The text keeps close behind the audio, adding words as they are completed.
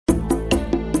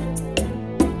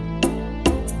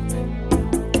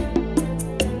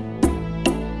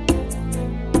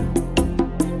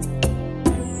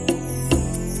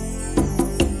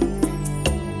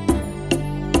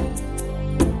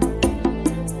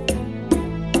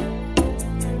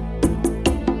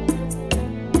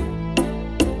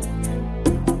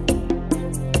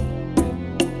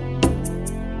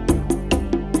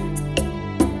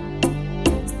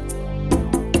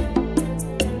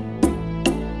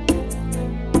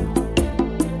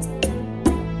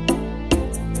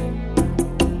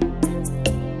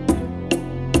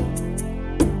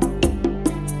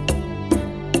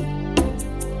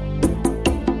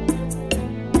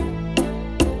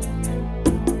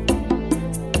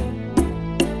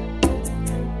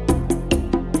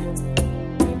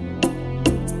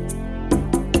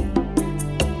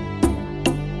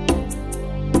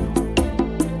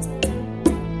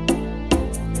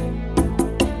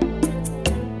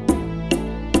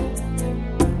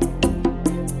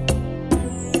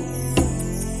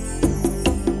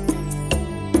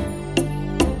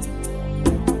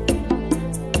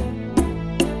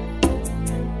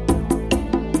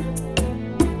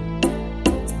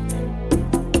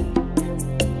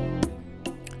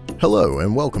Hello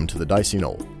and welcome to the Dicey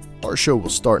Knoll. Our show will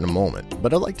start in a moment,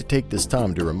 but I'd like to take this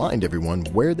time to remind everyone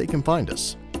where they can find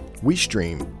us. We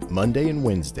stream Monday and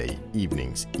Wednesday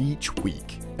evenings each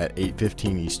week at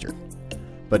 8:15 Eastern.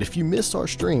 But if you missed our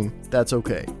stream, that's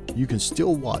okay. You can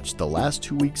still watch the last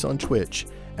 2 weeks on Twitch,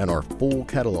 and our full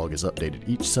catalog is updated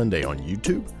each Sunday on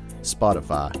YouTube,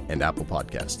 Spotify, and Apple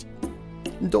Podcasts.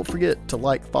 And don't forget to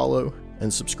like, follow,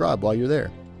 and subscribe while you're there.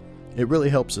 It really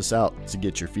helps us out to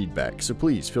get your feedback, so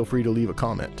please feel free to leave a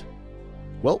comment.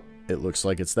 Well, it looks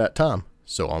like it's that time,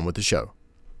 so on with the show.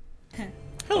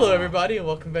 Hello, everybody, and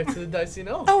welcome back to the Dicey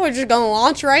Knoll. Oh, we're just gonna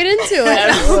launch right into it.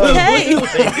 Okay.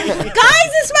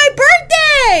 Guys, it's my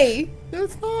birthday! No,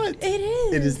 it's not. It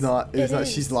is. It is not. It is not.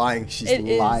 is. She's lying. She's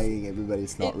lying, everybody.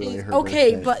 It's not really her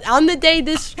birthday. Okay, but on the day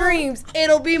this streams,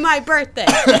 it'll be my birthday.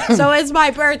 So it's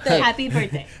my birthday. Happy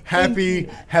birthday.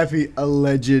 Happy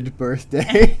alleged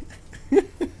birthday.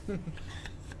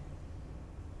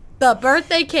 The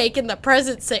birthday cake and the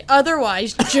presents say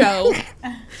otherwise, Joe.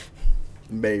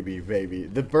 Maybe.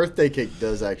 The birthday cake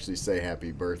does actually say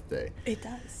happy birthday. It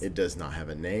does. It does not have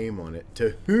a name on it.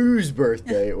 To whose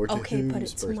birthday or to Okay, whose but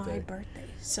it's birthday? my birthday,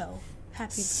 so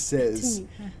happy Says to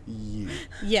you.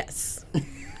 Yes.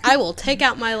 I will take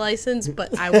out my license,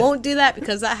 but I won't do that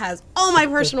because that has all my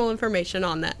personal information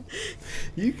on that.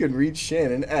 You can reach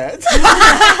Shannon at...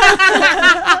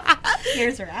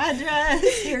 Here's her address.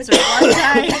 Here's her blood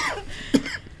type.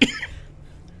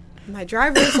 My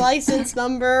driver's license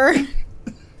number.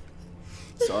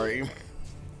 Sorry.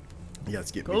 Yeah,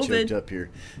 it's getting me COVID. choked up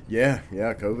here. Yeah,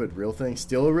 COVID, real thing.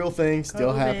 Still a real thing,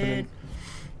 still COVID. happening.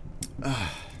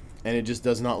 And it just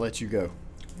does not let you go.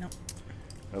 Nope.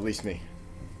 At least me.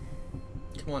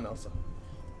 Come on, Elsa.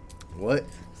 What? I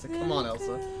said, come on,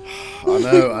 Elsa.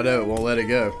 I know, it won't let it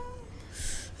go.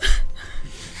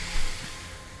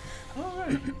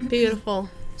 Beautiful.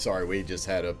 Sorry, we just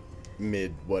had a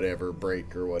mid-whatever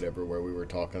break or whatever where we were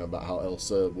talking about how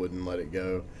Elsa wouldn't let it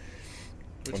go.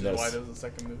 Which And is why there's a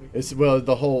second movie. It's, well,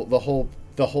 the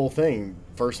whole thing,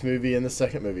 first movie and the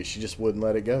second movie, she just wouldn't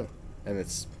let it go. And I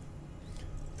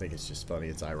think it's just funny.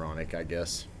 It's ironic, I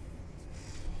guess.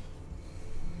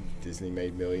 Disney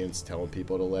made millions telling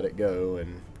people to let it go,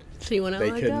 and She went out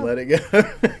they like couldn't that. let it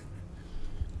go.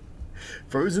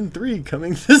 Frozen 3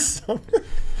 coming this summer.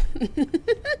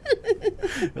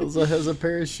 Elsa has a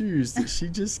pair of shoes that she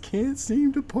just can't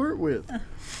seem to part with.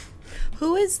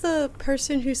 Who is the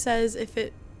person who says if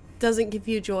it doesn't give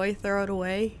you joy, throw it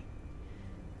away?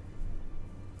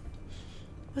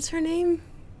 What's her name?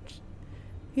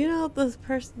 You know,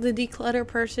 the declutter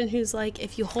person who's like,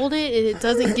 if you hold it and it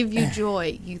doesn't give you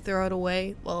joy, you throw it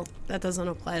away. Well, that doesn't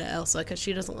apply to Elsa because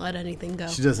she doesn't let anything go.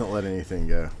 She doesn't let anything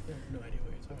go. I have no idea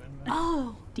what you're talking about.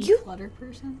 Oh, Declutter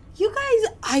person? you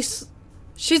guys,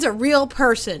 she's a real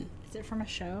person. Is it from a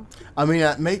show? I mean,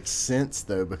 that makes sense,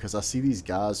 though, because I see these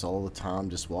guys all the time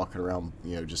just walking around,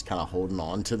 just kind of holding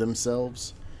on to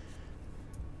themselves.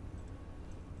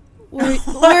 Where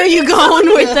are you going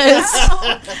with this?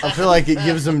 I feel like it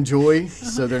gives them joy,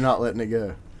 so they're not letting it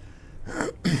go.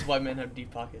 This is why men have deep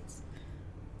pockets.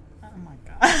 Oh my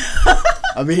god.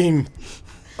 I mean,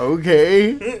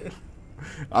 okay.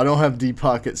 I don't have deep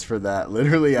pockets for that.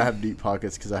 Literally, I have deep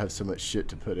pockets because I have so much shit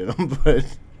to put in them, but...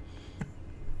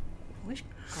 I wish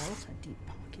girls had deep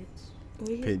pockets.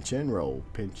 Pinch and roll.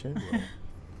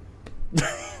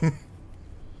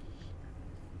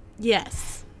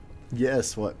 Yes.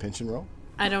 Yes, what? Pinch and roll?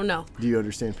 I don't know. Do you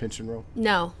understand pinch and roll?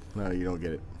 No. No, you don't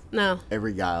get it. No.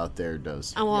 Every guy out there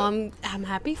does. Oh, well, I'm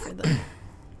happy for them.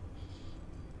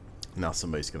 Now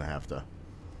somebody's going to have to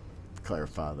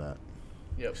clarify that.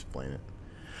 Yep. Explain it.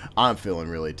 I'm feeling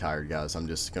really tired, guys. I'm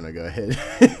just going to go ahead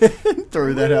and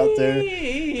throw that out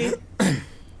there.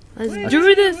 Let's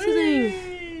do this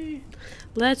thing.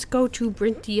 Let's go to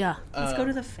Brintia. Let's go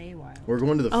to the Feywild. We're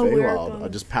going to the Oh, we're Feywild. going- I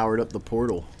just powered up the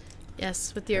portal.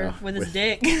 Yes, with your... With his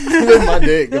dick. With my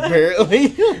dick,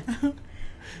 apparently.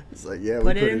 It's like, yeah, we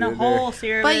Put it in the there. hole,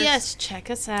 Sirius. But yes, check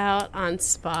us out on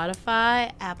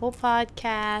Spotify, Apple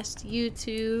Podcast,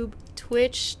 YouTube,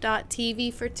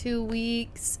 Twitch.tv for 2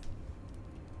 weeks.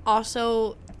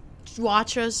 Also,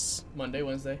 watch us Monday,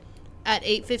 Wednesday, at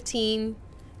 8:15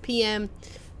 p.m.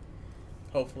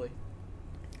 hopefully.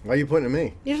 Why are you pointing at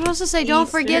me? You're supposed to say, don't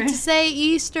forget to Eastern. say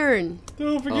Eastern.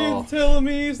 Don't forget Oh. to tell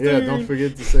me Eastern. Yeah, don't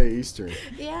forget to say Eastern.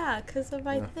 Yeah, because of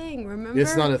my thing, remember?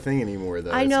 It's not a thing anymore, though.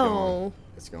 I It's know. gone.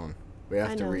 It's gone. We have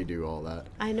I to know. redo all that.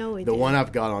 I know we The did. one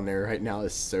I've got on there right now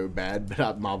is so bad,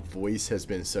 but my voice has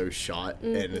been so shot,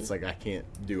 and it's like I can't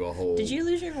do a whole... Did you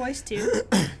lose your voice too?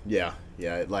 Yeah,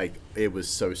 Yeah, like it was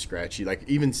so scratchy. Like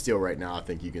even still right now, I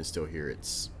think you can still hear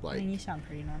it's I like. mean, you sound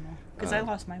pretty normal. Because I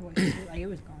lost my voice too. Like, it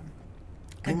was gone.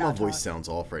 I think my voice sounds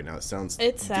off right now. It sounds.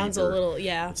 It sounds deeper. a little, it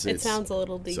It's sounds a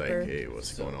little It's like, deeper. hey,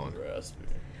 what's going on? Raspy.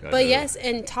 I But know. yes,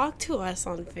 and talk to us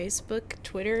on Facebook,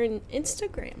 Twitter, and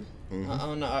Instagram.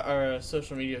 On our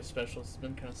social media specials has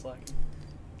been kind of slacking.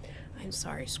 I'm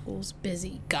sorry, school's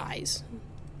busy, guys.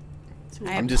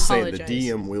 I'm just saying the apologize.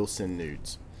 DM will send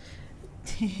nudes.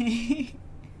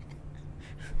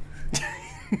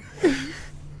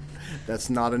 That's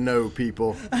not a no,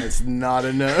 people. That's not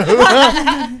a no.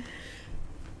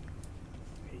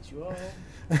 Hate you all.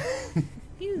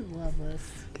 You love us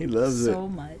He loves so it.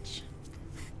 much.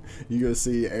 You go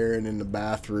see Aaron in the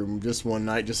bathroom just one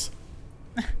night, just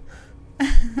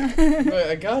Wait,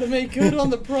 I gotta make good on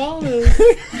the promise.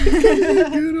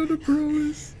 good on the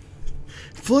promise.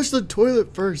 Flush the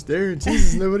toilet first, Aaron.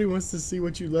 Jesus, nobody wants to see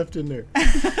what you left in there.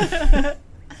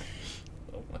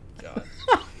 Oh my god.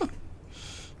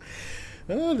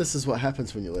 Oh, this is what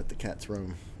happens when you let the cats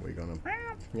roam. We're gonna,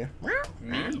 yeah.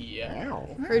 Me? Yeah.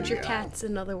 Heard your cats,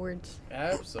 in other words.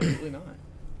 Absolutely not.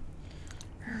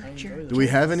 I enjoy this. Do we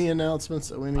have any announcements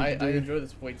that we need I to do? enjoy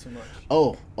this way too much.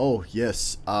 Oh,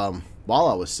 yes. While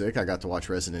I was sick, I got to watch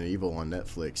Resident Evil on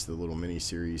Netflix, the little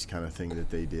mini-series kind of thing that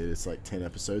they did. It's like 10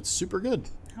 episodes. Super good.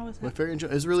 How was I that? very enjoy.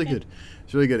 It's really good.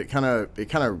 It's really good. It kind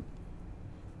of,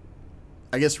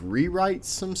 I guess, rewrites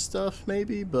some stuff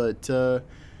maybe, but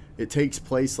it takes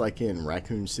place like in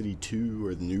Raccoon City 2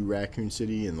 or the new Raccoon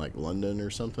City in like London or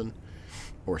something,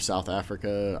 or South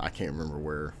Africa. I can't remember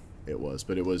where it was,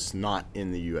 but it was not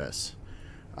in the U.S.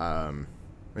 And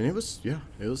it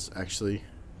was actually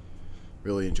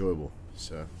really enjoyable.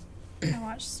 So I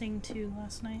watched Sing 2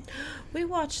 last night. We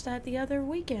watched that the other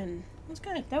weekend. It was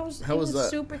good. That was How was that?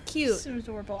 Super cute. It was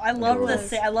adorable. I love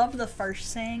Adorable. I loved the first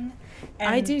Sing. And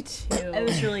I do too. It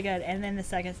was really good, and then the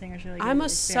second Sing was really good. I'm It a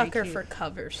was very sucker cute. for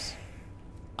covers.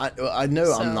 I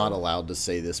know I'm So- not allowed to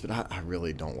say this, but I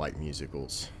really don't like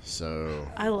musicals. So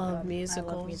I love I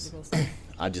musicals. love musicals.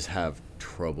 I just have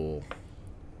trouble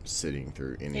sitting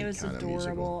through any It was kind of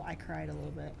musical. adorable. I cried a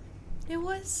little bit. It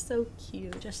was so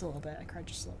cute. Just a little bit. I cried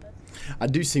just a little bit. I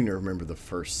do seem to remember the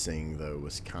first Sing though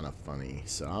was kind of funny,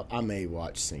 so I may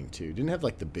watch Sing 2. Didn't have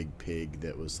like the big pig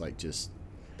that was like just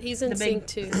He's in The Sing big,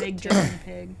 2. the big German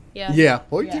pig. Yeah. yeah.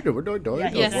 Yeah. Yes.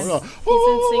 Yes. He's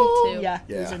in Sing 2. Yeah,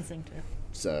 he's Yeah. in Sing 2.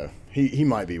 So he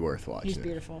might be worth watching. He's it.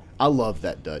 beautiful. I love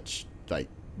that Dutch like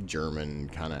German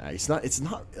kind of. It's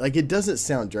not like it doesn't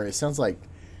sound German. It sounds like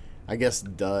I guess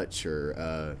Dutch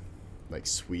or like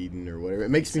Sweden or whatever. It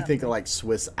makes me think of like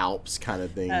Swiss Alps kind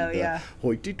of thing. Oh, yeah.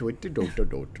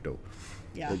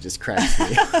 Yeah. It just cracks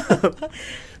me up.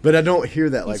 But I don't hear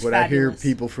that. Like He's when I hear fabulous.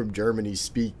 people from Germany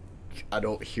speak, I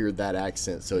don't hear that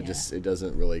accent. So Yeah. it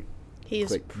doesn't really He is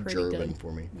click pretty German good.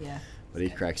 for me. Yeah, But he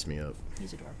cracks me up.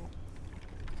 he's adorable.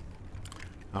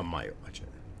 I might watch it.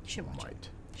 You should watch it. Might.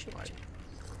 You should watch it.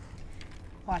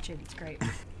 Watch it. It's great.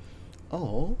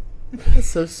 Oh, that's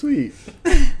so sweet.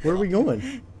 Where are we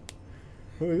going?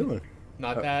 Where are we going?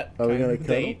 Not that. Are we kind gonna of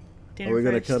cuddle? date. Dinner Are we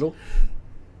gonna first. cuddle?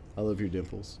 I love your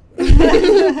dimples.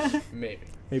 Maybe.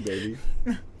 Hey, baby.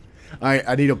 All right,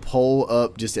 I need a poll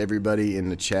up, just everybody in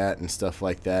the chat and stuff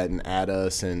like that, and add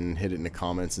us and hit it in the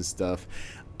comments and stuff.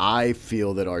 I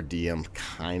feel that our DM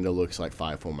kind of looks like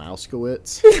Fievel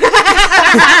Mouskowitz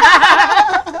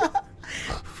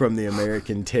from the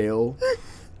American Tale.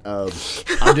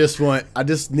 I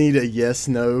just need a yes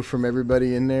no from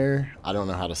everybody in there. I don't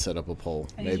know how to set up a poll.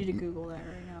 I need you to Google that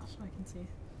right now so I can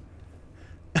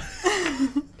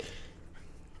see.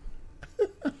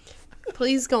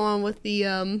 Please go on with the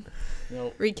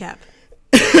Nope. recap.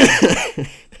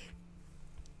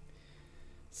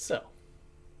 So,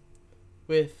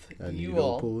 with A you needle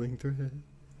all pulling thread.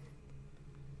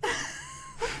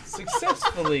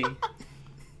 successfully,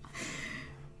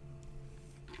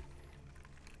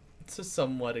 to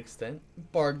somewhat extent,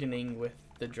 bargaining with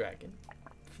the dragon,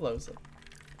 Floza.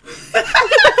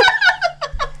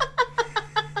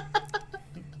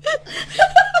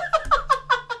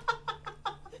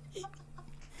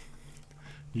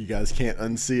 You guys can't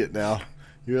unsee it now.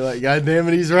 You're like, God damn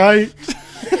it, he's right.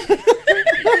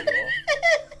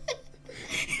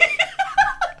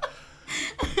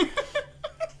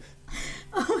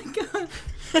 Oh my god,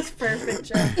 that's perfect,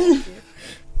 Joe. Thank you.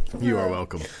 You are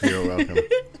welcome. You are welcome.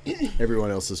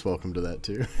 Everyone else is welcome to that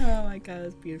too. Oh my god,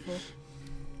 that's beautiful.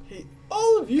 Hey,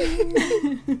 all of you!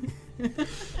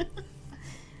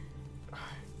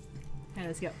 Okay,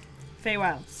 let's go.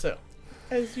 Feywild. So,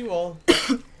 as you all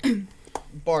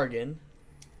bargain,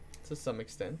 to some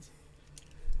extent,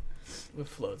 with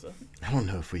Floza. I don't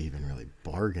know if we even really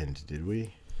bargained, did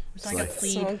we? It's like a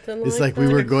plead. Something It's like we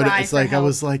that. were Like a good. cry It's for like I help.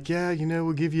 was like, yeah,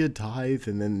 we'll give you a tithe,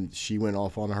 and then she went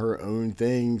off on her own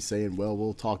thing, saying, "Well,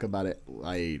 we'll talk about it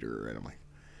later." And I'm like,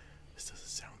 this doesn't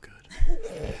sound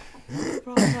good.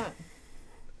 Probably not.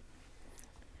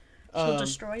 She'll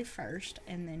destroy it first,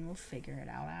 and then we'll figure it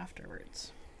out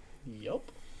afterwards.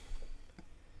 Yup.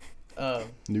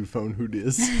 New phone, who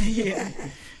dis? Yeah.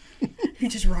 He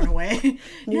just run away.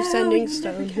 New sending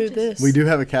stone. Who this? We do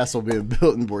have a castle being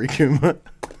built in Borikuma.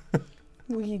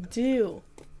 We do.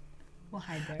 We'll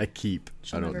hide there. A keep.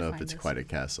 She'll I don't never know if find it's us. quite a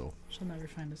castle. She'll never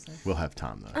find us there. We'll have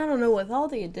time though. I don't know. With all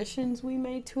the additions we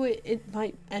made to it, it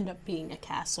might end up being a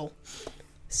castle.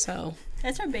 So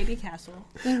That's our baby castle.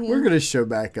 We're gonna show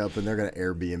back up, and they're gonna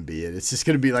Airbnb it. It's just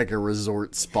gonna be like a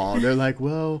resort spa. They're like,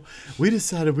 "Well, we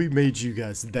decided we made you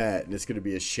guys that," and it's gonna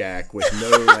be a shack with no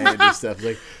land and stuff.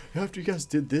 Like, after you guys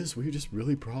did this, we're just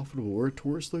really profitable. We're a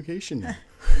tourist location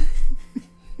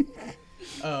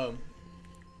now.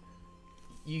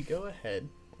 You go ahead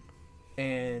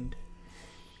and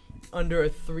under a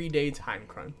 3-day time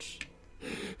crunch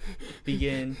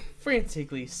begin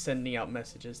frantically sending out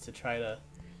messages to try to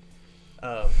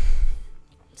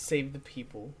save the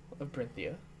people of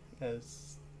Brinthia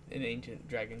as an ancient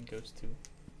dragon goes to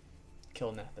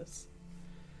kill Nathis.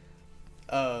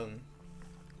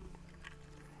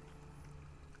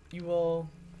 You all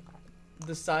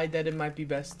decide that it might be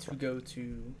best to go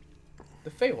to the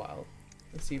Feywild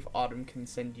and see if Autumn can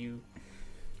send you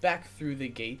back through the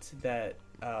gate that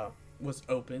was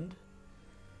opened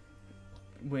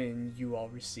when you all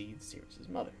received Sirius's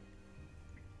mother.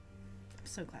 I'm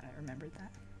so glad I remembered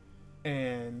that.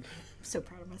 And I'm so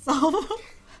proud of myself.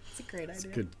 It's a great It's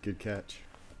idea. good catch.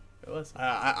 it was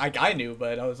I knew,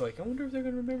 but I was like, I wonder if they're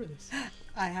gonna remember this.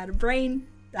 I had a brain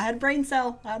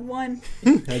cell. I had one.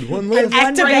 Had one left.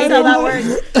 One brain cell that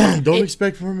worked. Don't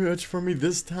expect much from me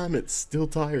this time. It's still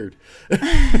tired.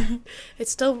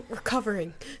 it's still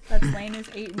recovering. That's Lena's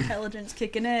 8 intelligence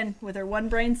kicking in with her one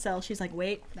brain cell. She's like,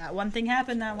 wait, that one thing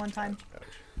happened that one time.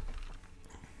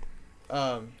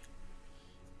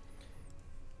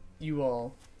 You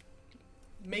all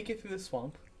make it through the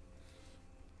swamp,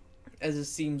 as it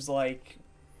seems like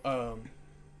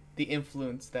the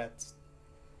influence that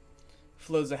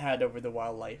Floza had over the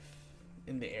wildlife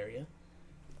in the area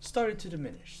started to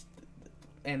diminish.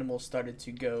 The animals started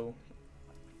to go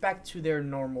back to their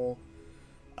normal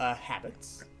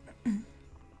habits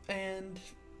and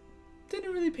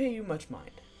didn't really pay you much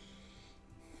mind.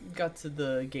 Got to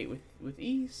the gate with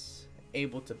ease,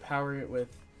 able to power it with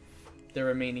the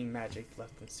remaining magic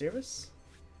left in service,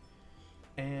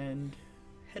 and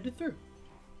headed through.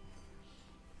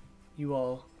 You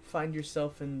all find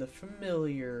yourself in the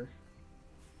familiar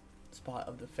spot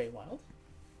of the Feywild.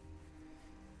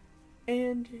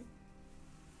 And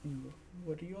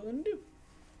what are you all gonna do?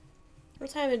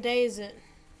 What time of day is it?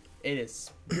 It is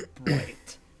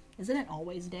bright. Isn't it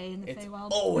always day in the It's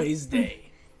Feywild? always day.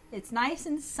 It's nice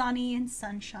and sunny and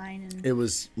sunshine and It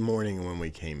was morning when we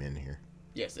came in here.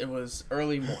 Yes, it was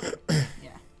early morning. yeah.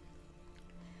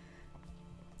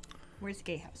 Where's the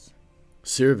gatehouse?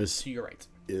 Sirvis To your right.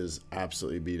 is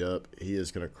absolutely beat up. He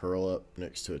is going to curl up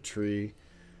next to a tree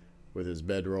with his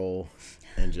bedroll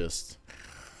and just...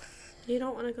 You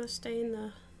don't want to go stay in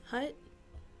the hut?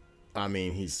 I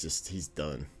mean, he's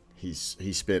done. He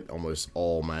spent almost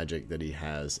all magic that he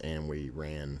has, and we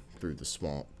ran through the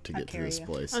swamp to get to carry this you.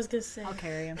 place. I was going to say. I'll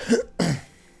carry you.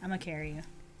 I'm gonna carry you.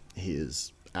 He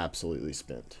is absolutely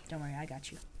spent. Don't worry, I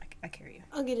got you. I carry you.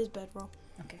 I'll get his bedroll.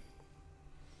 Okay.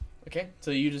 Okay,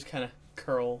 so you just kind of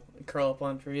curl up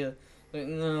on a tree. Like,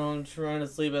 no, I'm trying to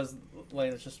sleep as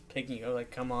Lena's just picking you.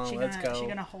 Like, come on, let's go. She's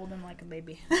gonna hold him like a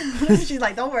baby. She's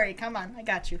like, don't worry, come on, I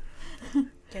got you.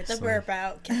 Get the It's burp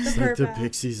out. Get the It's like burp the out.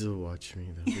 pixies will watch me.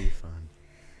 They'll be fine.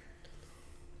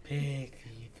 Pig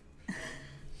teeth.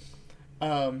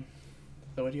 So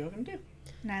what are you all gonna do?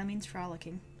 Nyla means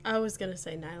frolicking. I was going to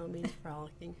say Nyla means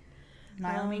frolicking.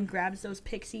 Nyla mean grabs those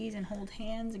pixies and holds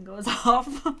hands and goes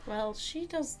off. Well, she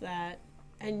does that,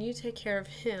 and you take care of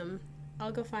him.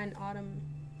 I'll go find Autumn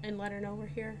and let her know we're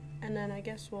here, and then I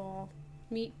guess we'll all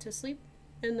meet to sleep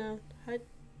in the hut.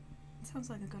 Sounds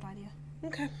like a good idea.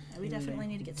 Okay. Yeah, we definitely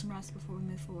need to get some rest before we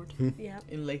move forward. Yeah.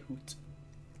 In Lehoot.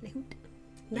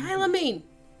 Nyla mean,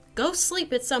 go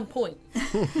sleep at some point.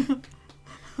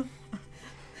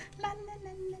 La, la,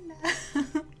 la, la,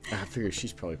 la. I figure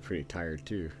she's probably pretty tired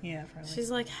too. Yeah, probably. She's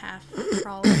like half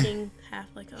frolicking, half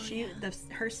like, oh, She yeah.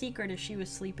 her secret is she was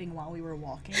sleeping while we were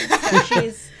walking,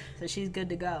 so she's good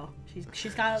to go.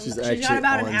 She's got actually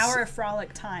about an on hour of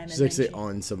frolic time. She's and actually then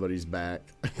on somebody's back.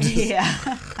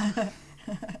 yeah.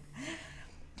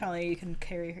 Talia, you can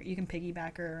carry her. You can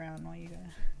piggyback her around while you go.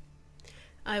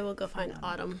 I will go find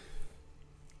Autumn.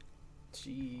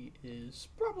 She is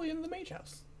probably in the mage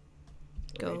house.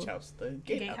 Go. Mage house, the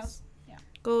gatehouse. Yeah.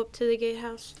 Go up to the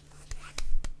gatehouse.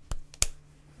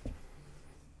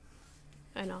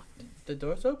 I knocked. The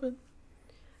door's open.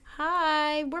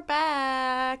 Hi, we're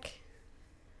back.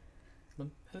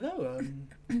 Hello.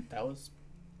 That was,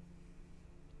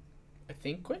 I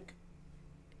think, quick.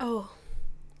 Oh.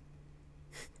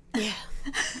 Yeah.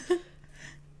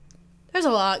 There's a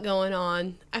lot going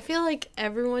on. I feel like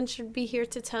everyone should be here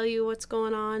to tell you what's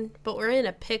going on, but we're in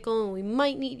a pickle and we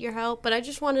might need your help. But I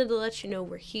just wanted to let you know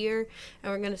we're here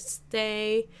and we're going to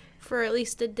stay for at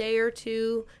least a day or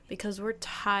two because we're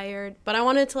tired. But I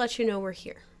wanted to let you know we're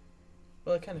here.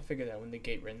 Well, I kind of figured that when the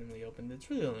gate randomly opened, it's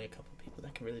really only a couple people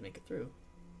that can really make it through.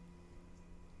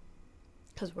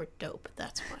 Because we're dope,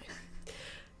 that's why.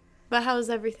 But how's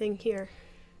everything here?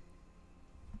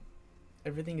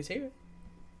 Everything is here.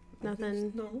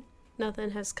 Nothing. No.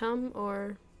 Nothing has come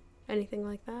or anything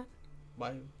like that?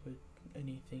 Why would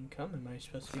anything come? Am I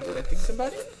supposed to be expecting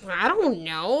somebody? I don't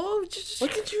know.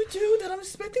 What did you do that I'm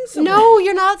expecting somebody? No,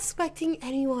 you're not expecting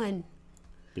anyone.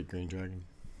 Big green dragon.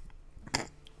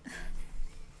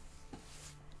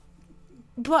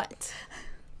 But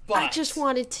I just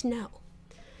wanted to know.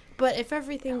 But if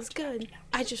everything's good,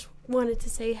 I just wanted to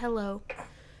say hello.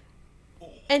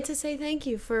 And to say thank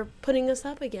you for putting us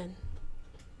up again.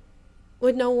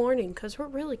 With no warning, because we're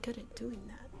really good at doing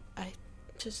that.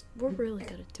 We're really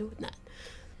good at doing that.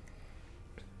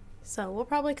 So we'll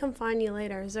probably come find you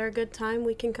later. Is there a good time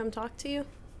we can come talk to you?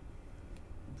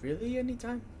 Really?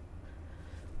 Anytime?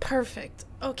 Perfect.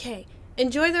 Okay.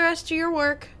 Enjoy the rest of your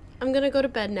work. I'm going to go to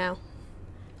bed now.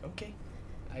 Okay.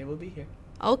 I will be here.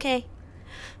 Okay.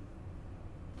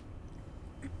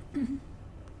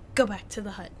 Go back to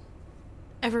the hut.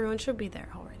 Everyone should be there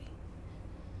already.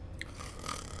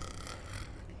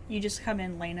 You just come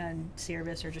in, Lena and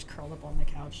Cerberus are just curled up on the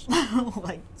couch.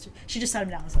 Like, she just set him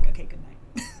down. It's like, okay, good night.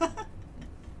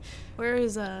 Where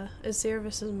is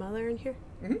Cerberus's mother in here?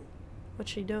 Mm-hmm.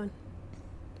 What's she doing?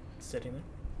 Sitting there.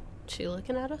 She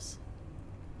looking at us?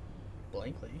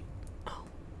 Blankly. Oh.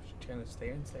 She kind of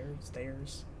stares and stares and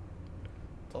stares.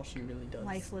 That's all she really does.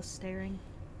 Lifeless staring.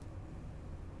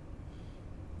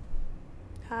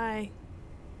 Hi.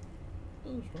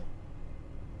 Oh, sure.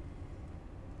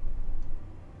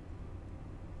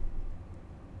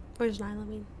 Where's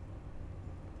Nyla?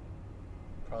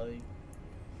 Probably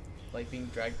like being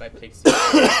dragged by pixies.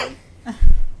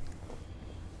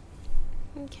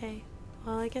 Okay.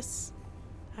 Well, I guess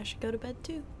I should go to bed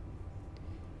too.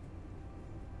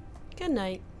 Good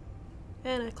night.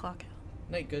 And I clock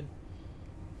out. Night, good.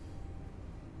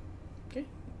 Okay.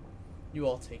 You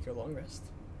all take your long rest.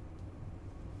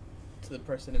 To the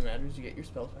person it matters, you get your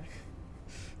spells back.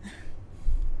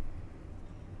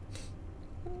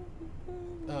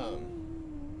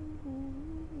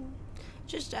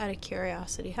 Just out of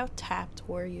curiosity, how tapped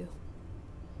were you?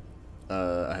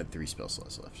 I had 3 spell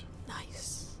slots left.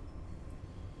 Nice.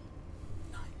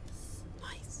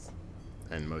 Nice.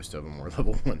 And most of them were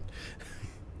level 1.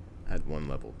 I had 1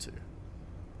 level 2.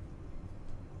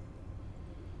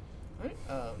 Alright,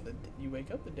 you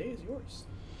wake up, the day is yours.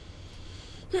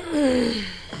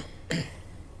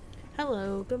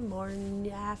 Hello, good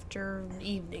morning, after,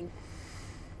 evening.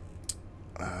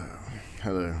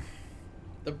 Hello.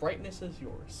 The brightness is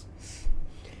yours.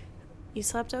 You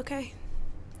slept okay?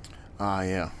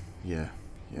 Yeah. You?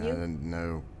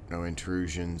 No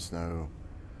intrusions, no...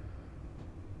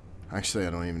 Actually, I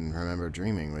don't even remember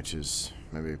dreaming, which is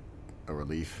maybe a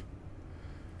relief.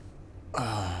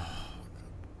 Oh,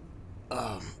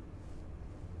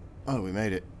 we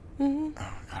made it. Mm-hmm.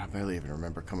 Oh, God, I barely even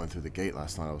remember coming through the gate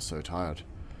last night. I was so tired.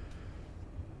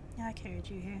 Yeah, I carried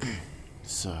you here.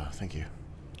 So, thank you.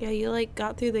 Yeah, you,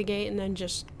 got through the gate and then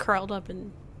just curled up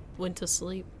and went to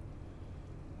sleep.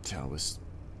 Yeah, I was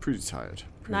pretty tired.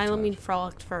 Nyla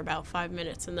frolicked for about 5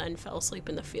 minutes and then fell asleep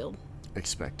in the field.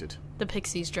 Expected. The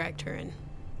pixies dragged her in.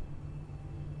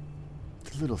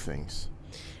 The little things.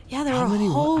 Yeah, there were a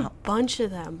whole bunch of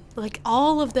them.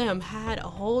 All of them had a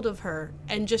hold of her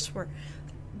and just were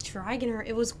dragging her.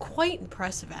 It was quite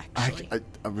impressive, actually.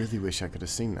 I really wish I could have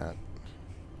seen that.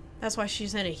 That's why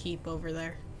she's in a heap over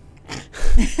there.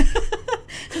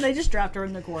 They just dropped her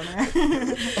in the corner.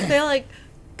 They,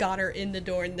 got her in the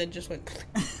door and then just went...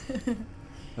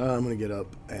 I'm gonna get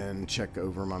up and check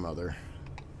over my mother.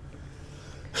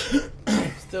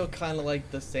 Still kind of like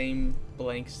the same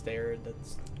blank stare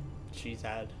she's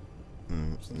had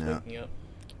since waking up.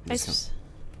 I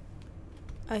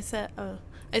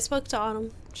spoke to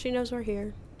Autumn. She knows we're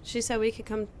here. She said we could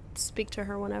come speak to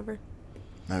her whenever.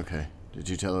 Okay. Did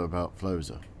you tell her about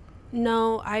Floza?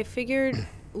 No, I figured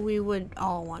we would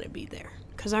all want to be there.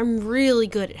 Because I'm really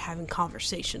good at having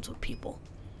conversations with people.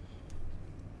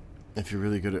 If you're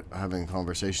really good at having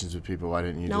conversations with people, why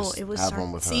didn't you just have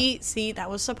one with her? See, that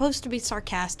was supposed to be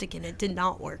sarcastic and it did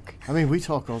not work. I mean, we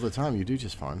talk all the time. You do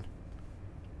just fine.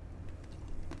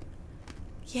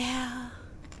 Yeah.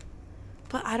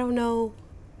 But I don't know.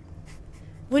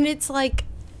 When it's like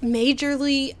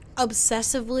majorly,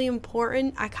 obsessively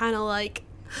important, I kind of like...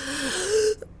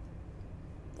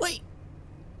 Wait.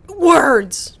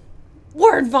 Words.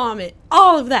 Word vomit.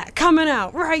 All of that coming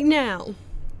out right now.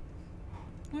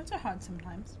 Words are hard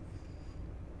sometimes.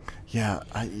 Yeah,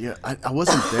 I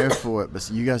wasn't there for it,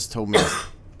 but you guys told me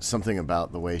something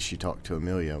about the way she talked to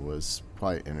Amelia was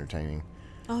quite entertaining.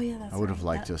 Oh, yeah, that's I would have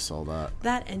right. liked to have saw that.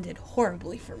 That ended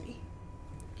horribly for me.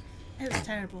 It was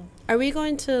terrible. Are we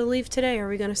going to leave today, or are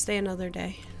we going to stay another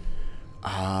day?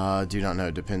 Do not know.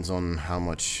 It depends on how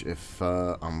much. If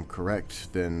I'm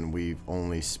correct, then we've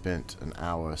only spent an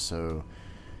hour, so...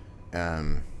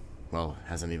 well,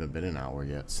 hasn't even been an hour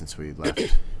yet since we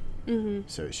left. Mm-hmm.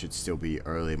 So it should still be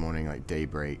early morning, like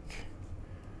daybreak,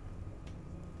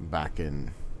 back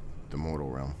in the mortal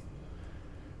realm.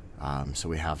 So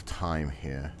we have time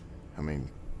here. I mean,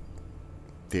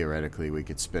 theoretically, we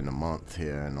could spend a month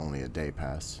here and only a day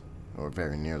pass, or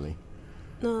very nearly.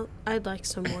 No, I'd like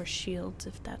some more shields,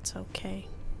 if that's okay.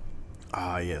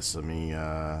 Yes, let me,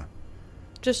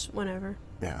 Just whenever.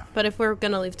 yeah. But if we're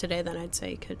going to leave today, then I'd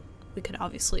say we could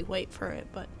obviously wait for it,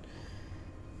 but...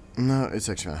 No, it's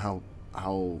actually, and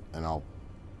I'll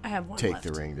I have one take left.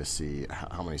 the ring to see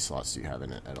how many slots do you have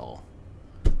in it at all.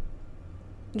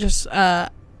 Just, I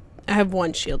have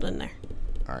one shield in there.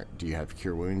 Alright, do you have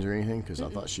cure wounds or anything? Because I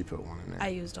thought she put one in there. I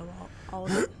used them all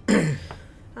of it.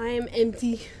 I am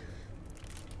empty.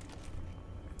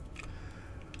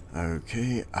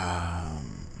 Okay, I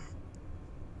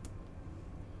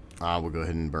will go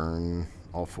ahead and burn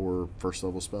all 4 first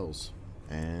level spells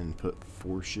and put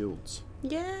 4 shields.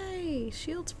 Yay!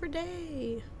 Shields for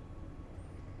day.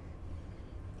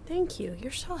 Thank you.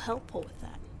 You're so helpful with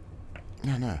that.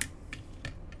 Yeah, no.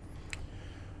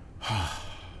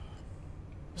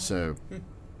 So,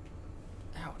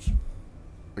 Ouch.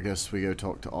 I guess we go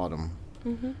talk to Autumn,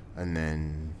 Mm-hmm. and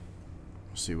then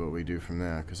see what we do from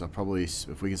there. Because I'll probably,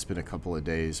 if we can spend a couple of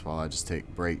days while I just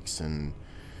take breaks and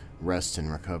rest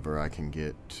and recover, I can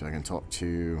talk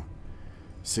to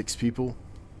 6 people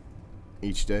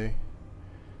each day,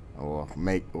 or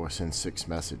send 6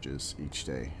 messages each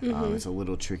day. Mhm. It's a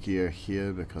little trickier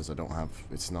here because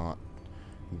it's not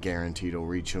guaranteed I'll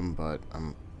reach them, but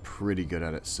I'm pretty good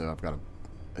at it, so I've got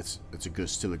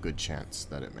still a good chance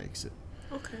that it makes it.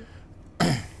 Okay.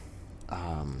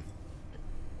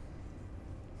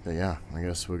 But yeah, I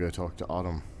guess we'll go talk to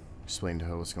Autumn, explain to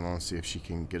her what's going on, see if she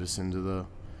can get us into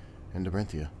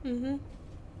Brenthia. Mm-hmm.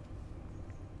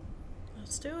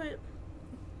 Let's do it.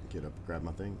 Get up, grab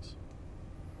my things.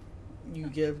 Do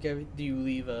you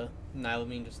leave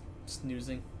Nylamine just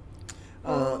snoozing?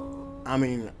 I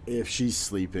mean, if she's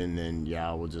sleeping, then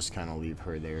yeah, we'll just kind of leave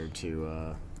her there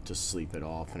to sleep it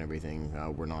off and everything.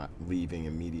 We're not leaving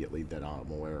immediately that I'm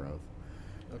aware of.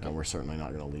 Okay. And we're certainly not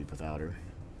going to leave without her.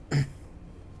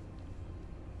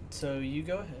 So you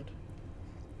go ahead,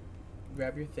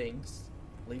 grab your things,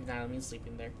 leave Nylamine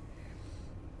sleeping there.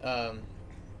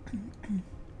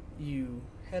 You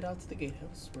head out to the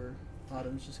gatehouse where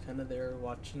Autumn's just kind of there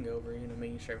watching over,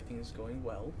 making sure everything is going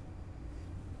well.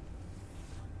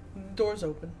 Doors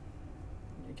open.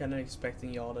 You're kind of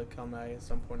expecting y'all to come by at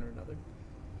some point or another.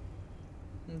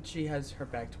 And she has her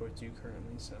back towards you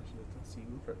currently, so she doesn't see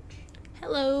you approach.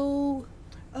 Hello.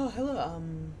 Oh, hello.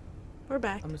 We're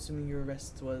back. I'm assuming your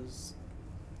rest was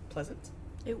pleasant?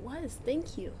 It was.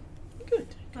 Thank you.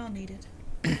 Good. Well needed.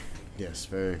 Yes,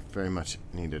 very, very much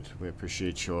needed. We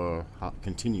appreciate your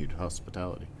continued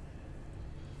hospitality.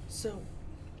 So,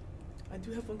 I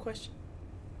do have one question.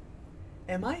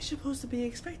 Am I supposed to be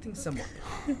expecting someone?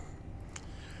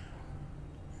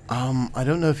 I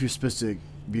don't know if you're supposed to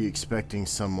be expecting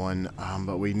someone,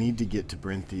 but we need to get to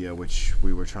Brenthia, which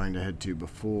we were trying to head to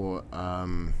before,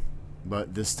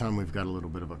 but this time we've got a little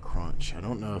bit of a crunch. I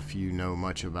don't know if you know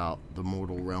much about the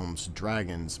Mortal Realm's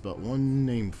dragons, but one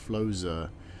named Floza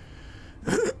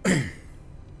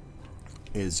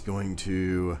is going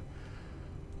to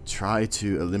try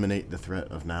to eliminate the threat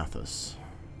of Nathus,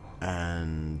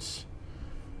 and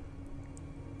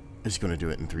is going to do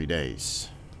it in 3 days.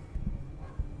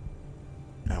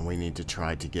 And we need to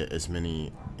try to get as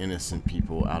many innocent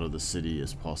people out of the city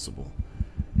as possible.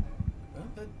 Well,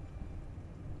 that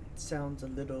sounds a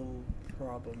little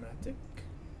problematic.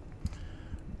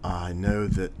 I know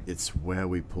that it's where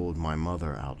we pulled my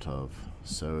mother out of.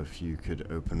 So if you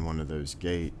could open one of those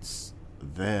gates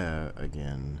there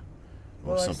again,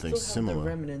 or something I still have similar. the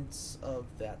remnants of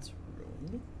that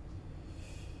room.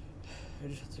 I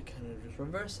just have to kind of just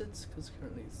reverse it, because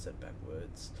currently it's set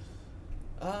backwards.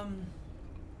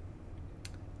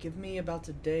 Give me about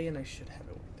a day and I should have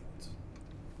it worked out.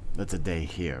 That's a day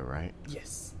here, right?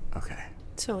 Yes. Okay.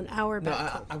 So an hour No,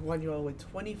 back. I want you all to wait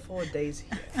 24 days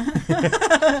here.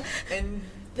 And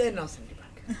then I'll send you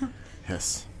back.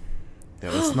 Yes. Yeah,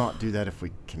 let's not do that if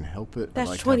we can help it. I'd That's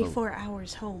like to have 24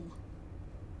 hours home.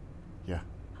 Yeah.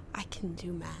 I can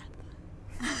do math.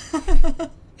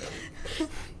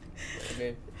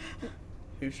 Okay.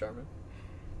 Who's Charmin?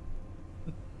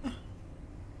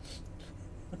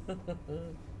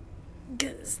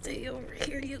 Gonna stay over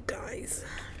here, you guys.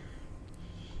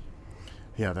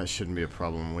 Yeah, that shouldn't be a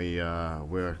problem.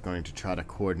 We're going to try to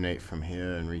coordinate from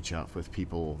here and reach out with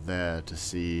people there to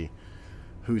see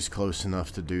who's close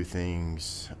enough to do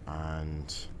things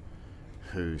and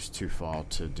who's too far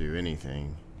to do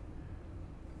anything.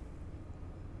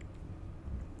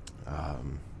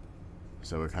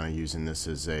 So we're kind of using this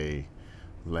as a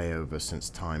layover since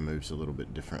time moves a little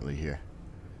bit differently here.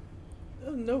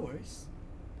 Oh, no worries.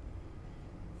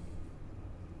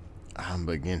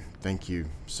 But again, thank you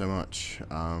so much.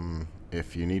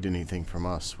 If you need anything from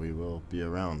us, we will be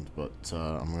around. But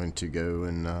I'm going to go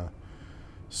and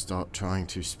start trying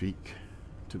to speak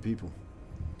to people.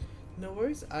 No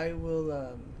worries. I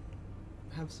will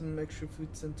have some extra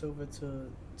food sent over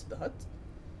to the hut.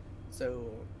 So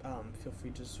feel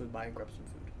free to swing by and grab some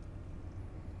food.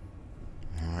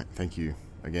 All right, thank you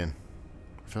again.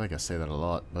 I feel like I say that a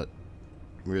lot, but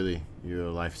really, you're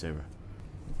a lifesaver.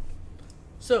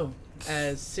 So,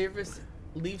 as Service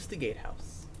leaves the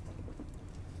gatehouse,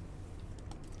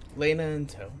 Lena in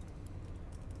tow,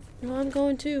 Well, I'm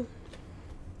going too.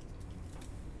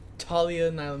 Talia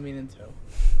and Nylamine in tow.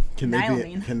 Can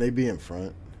Nylamine. they be in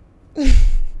front?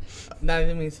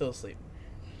 Nylamine still asleep.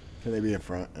 Can they be in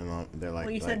front and they're like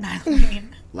Well, you like, said Nylamine.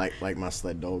 like my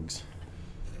sled dogs?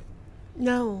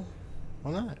 No.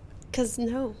 Why not? 'Cause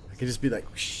no. I could just be like,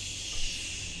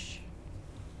 shh.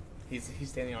 He's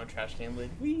standing on a trash can lid.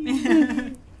 Whee!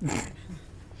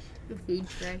 The food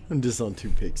tray. I'm just on 2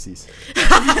 pixies.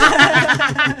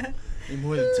 Need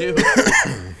more than 2.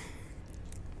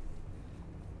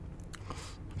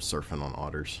 I'm surfing on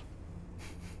otters.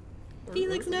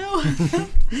 Felix, no.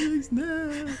 Felix,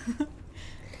 no.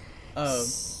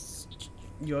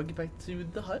 You all get back to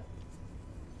the hut.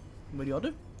 What do y'all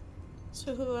do?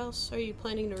 So who else are you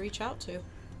planning to reach out to?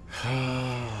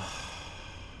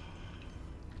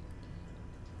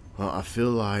 Well, I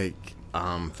feel like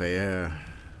Fair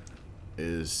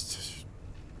is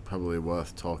probably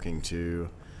worth talking to.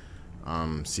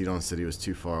 Sidon said he was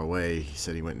too far away. He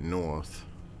said he went north,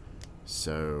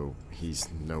 so he's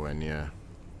nowhere near.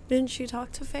 Didn't you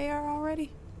talk to Fayar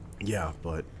already? Yeah,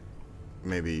 but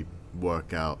maybe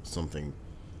work out something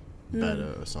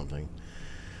better or something.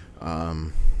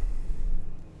 But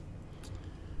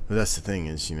that's the thing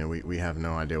is, we have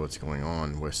no idea what's going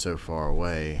on. We're so far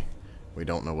away. We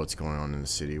don't know what's going on in the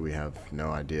city. We have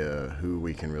no idea who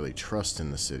we can really trust in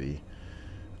the city.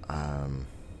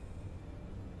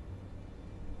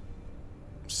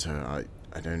 So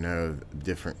I don't know,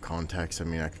 different contacts. I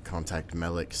mean, I could contact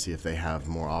Melik, see if they have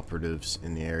more operatives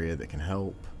in the area that can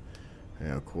help.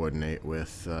 Coordinate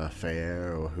with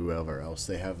Fair or whoever else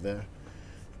they have there.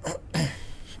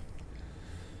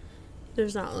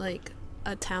 There's not like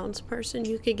a townsperson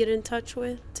you could get in touch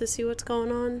with to see what's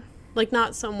going on? Like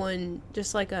not someone,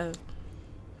 just like a...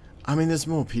 I mean, there's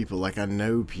more people. Like, I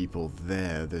know people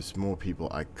there. There's more people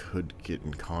I could get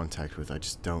in contact with. I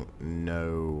just don't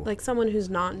know. Like someone who's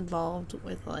not involved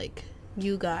with like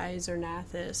you guys or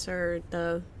Nathis or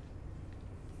the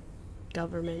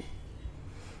government.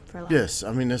 For lack. Yes,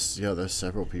 I mean, there's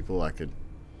several people I could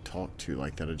talk to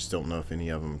like that. I just don't know if any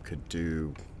of them could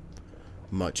do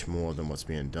much more than what's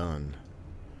being done.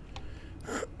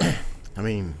 I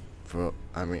mean,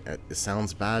 it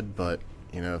sounds bad, but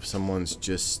if someone's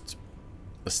just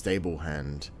a stable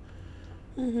hand,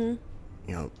 is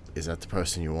that the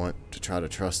person you want to try to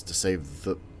trust to save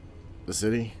the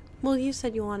city? Well, you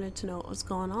said you wanted to know what was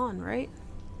going on, right?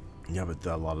 Yeah, but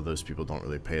a lot of those people don't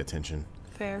really pay attention.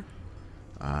 Fair.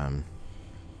 I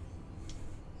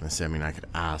could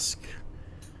ask,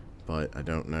 but I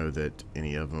don't know that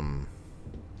any of them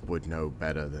would know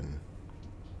better than,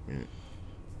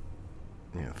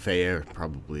 Fair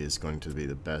probably is going to be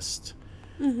the best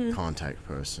contact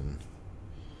person.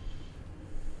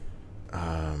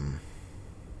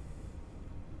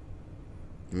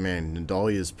 Man,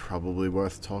 Nadalia's probably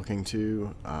worth talking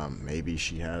to. Maybe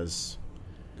she has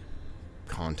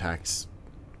contacts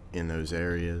in those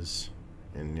areas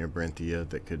in near Brenthia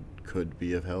that could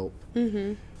be of help.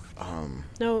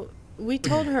 No, we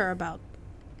told her about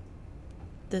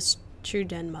this true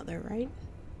den mother, right?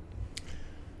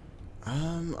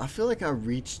 I feel like I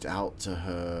reached out to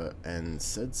her and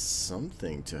said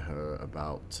something to her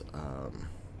about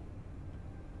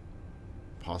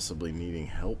possibly needing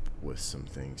help with some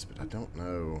things, but I don't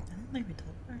know. I don't think we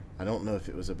told her. I don't know if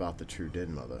it was about the true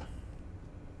den mother.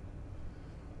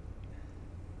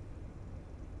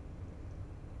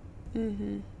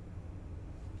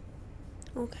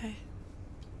 Okay.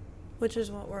 Which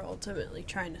is what we're ultimately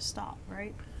trying to stop,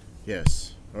 right?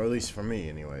 Yes, or at least for me,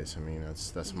 anyways. I mean,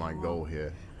 that's my goal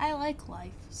here. I like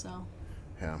life, so.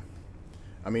 Yeah.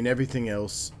 I mean, everything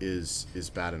else is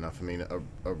bad enough. I mean,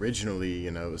 originally,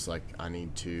 it was like I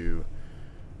need to,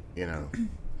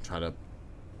 try to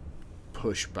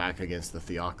push back against the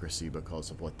theocracy because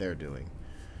of what they're doing.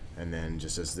 And then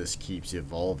just as this keeps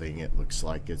evolving, it looks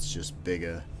like it's just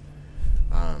bigger.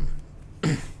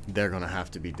 They're going to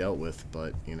have to be dealt with,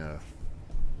 but,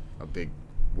 a big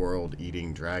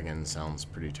world-eating dragon sounds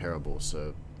pretty terrible,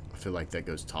 so I feel like that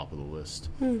goes top of the list.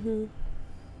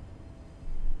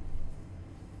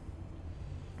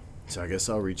 So I guess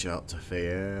I'll reach out to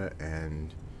Faye,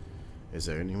 and is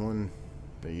there anyone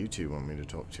that you two want me to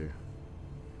talk to?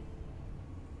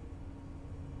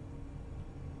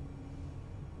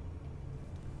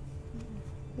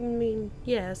 I mean,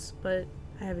 yes, but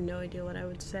I have no idea what I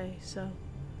would say, so.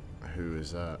 Who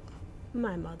is that?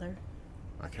 My mother.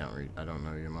 I can't read. I don't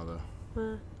know your mother.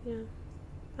 Yeah.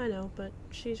 I know, but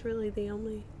she's really the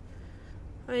only.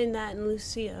 I mean, that and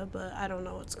Lucia, but I don't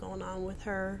know what's going on with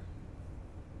her.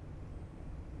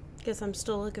 Guess I'm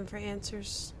still looking for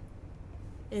answers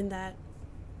on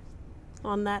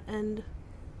that end.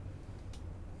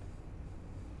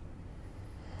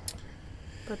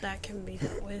 But that can be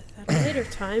dealt with at a later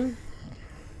time.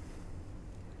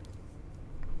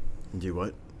 Do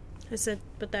what? I said,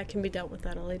 but that can be dealt with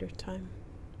at a later time.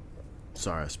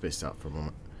 Sorry, I spaced out for a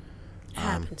moment. It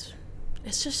happens.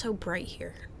 It's just so bright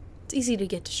here. It's easy to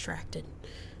get distracted.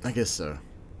 I guess so.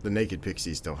 The naked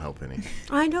pixies don't help any.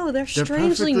 I know, they're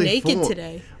strangely perfectly naked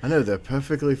today. I know, they're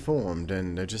perfectly formed,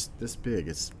 and they're just this big.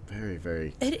 It's very,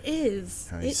 very... It is.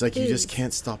 It's like you just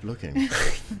can't stop looking.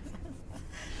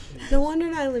 No wonder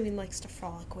Nylavine likes to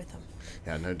frolic with them.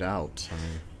 Yeah, no doubt. I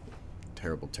mean,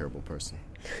 terrible, terrible person.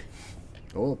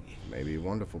 Or maybe a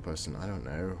wonderful person. I don't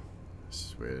know. This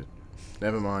is weird.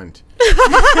 Never mind.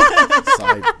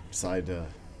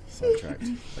 Sidetracked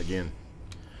again.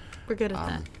 We're good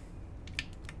at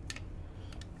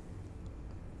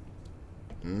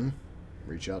that.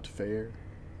 Reach out to Fair.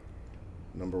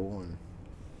 Number 1.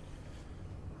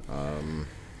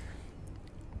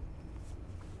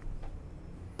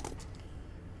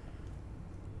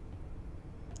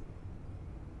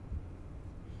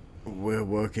 We're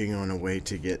working on a way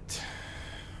to get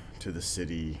to the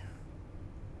city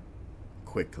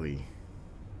quickly.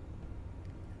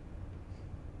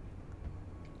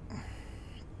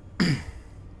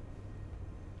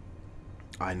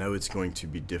 I know it's going to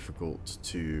be difficult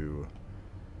to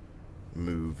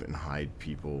move and hide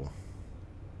people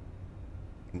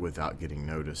without getting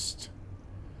noticed.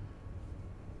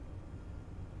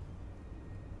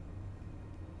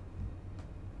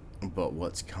 But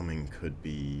what's coming could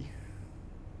be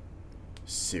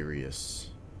serious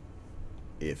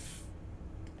if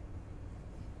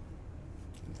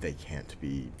they can't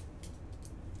be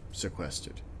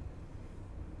sequestered.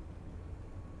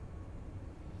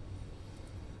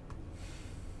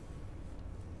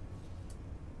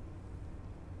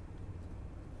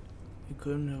 You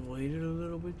couldn't have waited a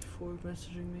little bit before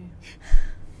messaging me?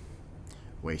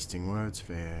 Wasting words,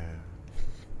 Fair.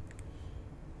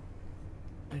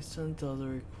 I sent other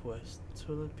requests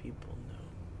to let people know.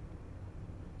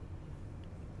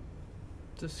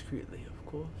 Discreetly, of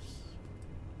course.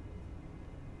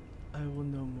 I will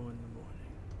know more in the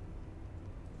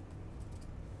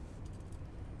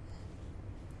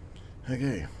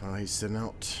morning. Okay, well, he's sent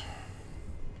out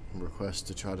requests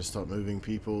to try to start moving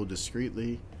people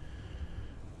discreetly.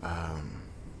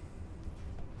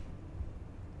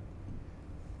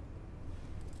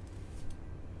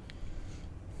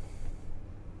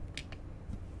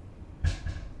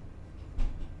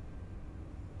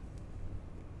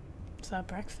 Is that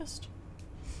breakfast?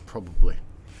 Probably.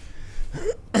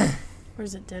 Or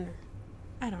is it dinner?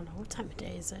 I don't know. What time of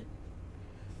day is it?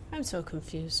 I'm so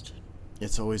confused.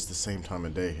 It's always the same time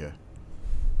of day here.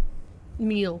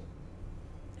 Meal.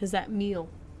 Is that meal?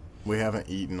 We haven't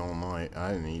eaten all night.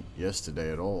 I didn't eat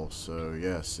yesterday at all, so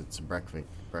yes, it's a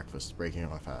breakfast, breaking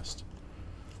my fast.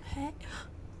 Hey.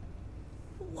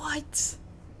 What?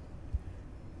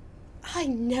 I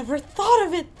never thought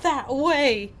of it that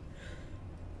way.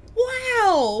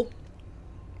 Wow.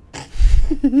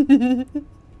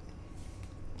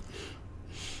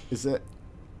 Is that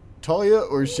Talia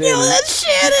or Shannon? No, that's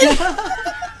Shannon.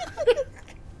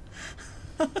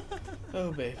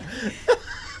 Oh, babe.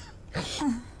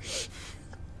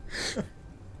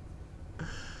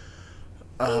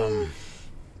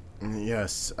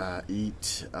 Yes,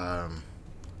 eat. I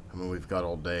mean, we've got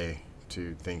all day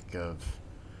to think of,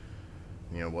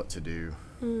 what to do.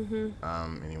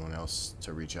 Mm-hmm. Anyone else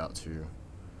to reach out to.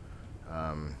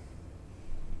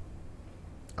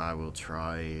 I will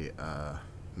try,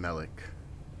 Melik,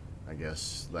 I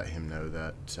guess, let him know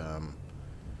that,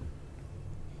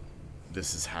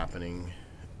 this is happening,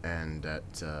 and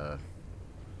that,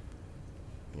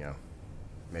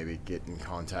 maybe get in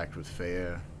contact with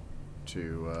Fair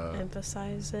to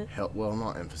Emphasize it. help. Well,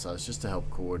 not emphasize, just to help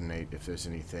coordinate if there's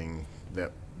anything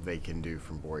that they can do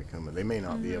from Borikuma. They may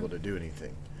not be able to do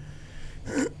anything,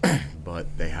 but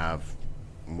they have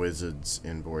wizards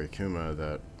in Borikuma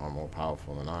that are more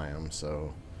powerful than I am.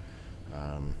 So,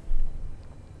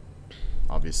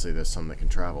 obviously, there's some that can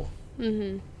travel.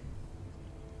 Mm-hmm.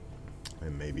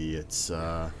 And maybe it's,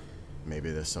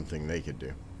 maybe there's something they could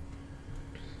do.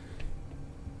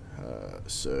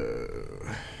 So,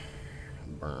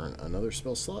 burn another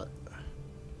spell slot.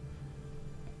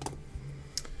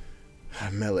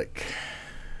 Melik.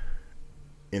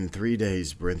 In 3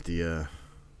 days, Brinthia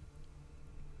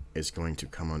is going to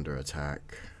come under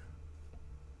attack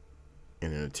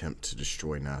in an attempt to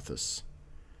destroy Nathis.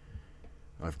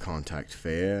 I've contacted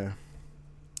Fair.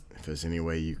 If there's any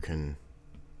way you can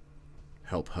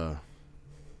help her,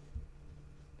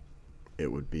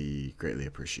 it would be greatly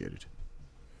appreciated.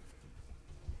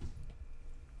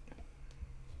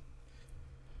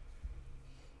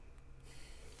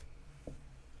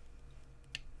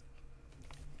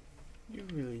 You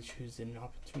really choose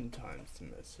inopportune times to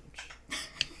message.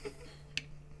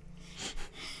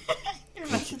 You're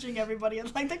messaging everybody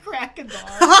at like the crack of dawn.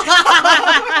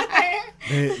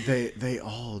 They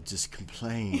all just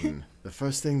complain. The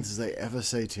first things they ever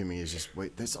say to me is just,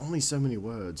 wait, there's only so many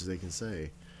words they can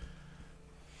say.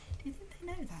 Do you think they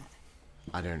know that?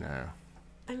 I don't know.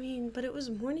 I mean, but it was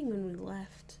morning when we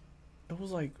left. It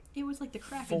was like It was like the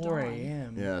crack of dawn. 4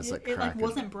 a.m. Yeah, it's like It like cracking.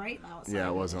 wasn't bright outside. Yeah,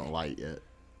 it wasn't light yet.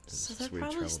 So It's they're weird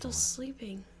probably travel still time.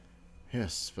 sleeping.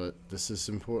 Yes, but this is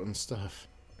important stuff.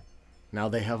 Now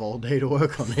they have all day to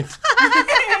work on it.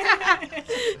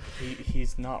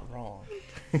 He's not wrong.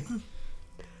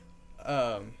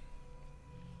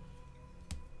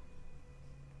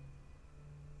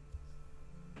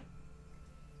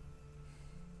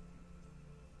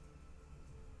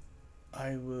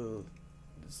 I will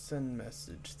send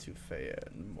message to Faya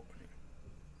in the morning.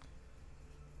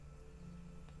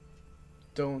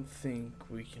 Don't think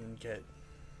we can get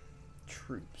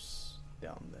troops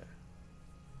down there.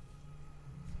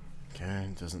 Okay,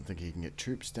 doesn't think he can get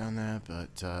troops down there,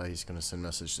 but he's going to send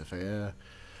message to Faya.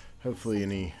 Hopefully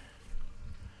anything.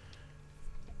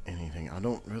 I'm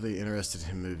not really interested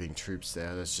in moving troops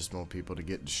there. That's just more people to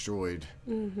get destroyed.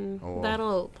 Mm-hmm. Or-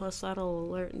 That'll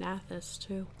alert Nathis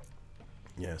too.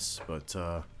 Yes, but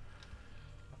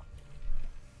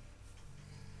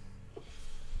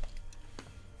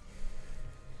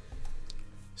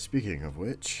speaking of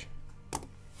which,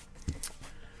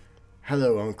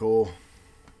 hello, Uncle.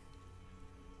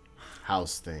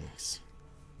 How's things?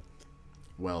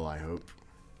 Well, I hope.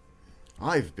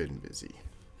 I've been busy.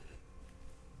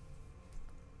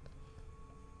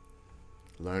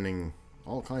 Learning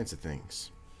all kinds of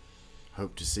things.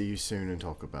 Hope to see you soon and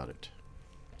talk about it.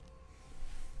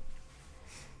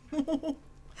 Did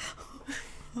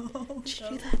you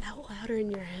do that out loud or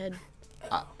in your head?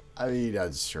 I mean,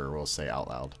 I sure will say out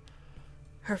loud.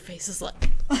 Her face is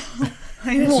like,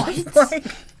 What?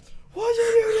 What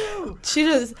did you do? she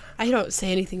does. I don't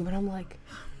say anything, but I'm like,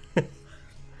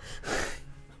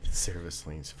 Service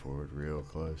leans forward real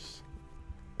close.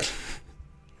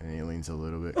 And he leans a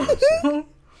little bit closer.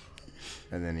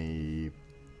 And then he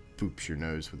poops your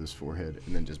nose with his forehead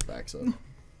and then just backs up.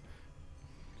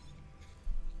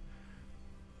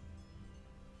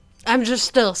 I'm just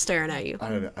still staring at you. I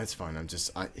don't know. That's fine.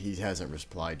 He hasn't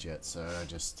replied yet, so I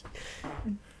just.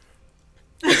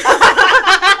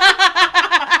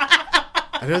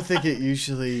 I don't think it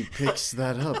usually picks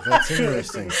that up. That's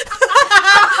interesting.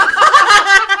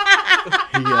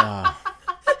 He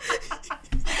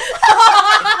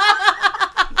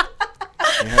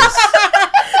has,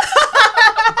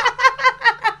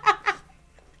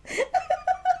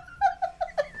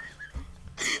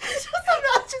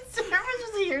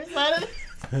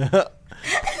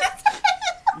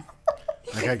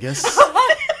 guess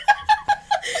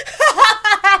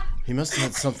he must have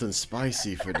had something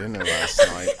spicy for dinner last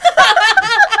night.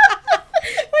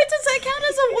 Wait, does that count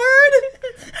as a word?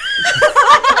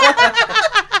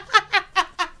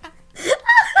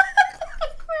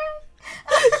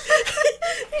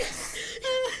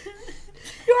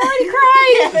 You already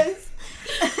cried. Yes.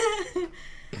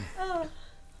 Oh.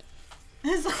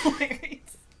 That's hilarious.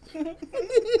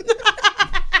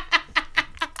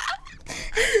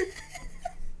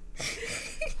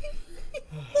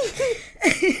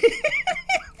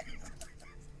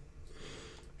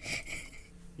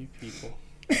 You people.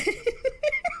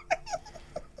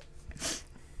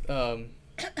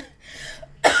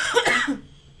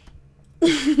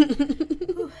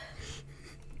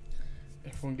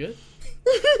 Everyone good?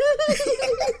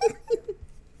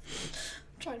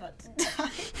 Try not to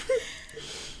die.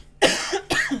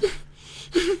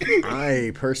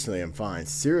 I personally am fine.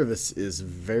 Cyrus is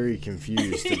very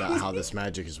confused about how this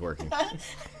magic is working.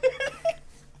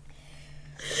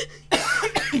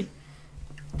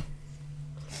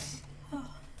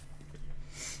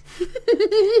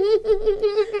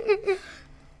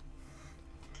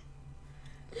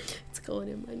 It's going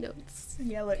in my notes.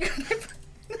 Yeah, look.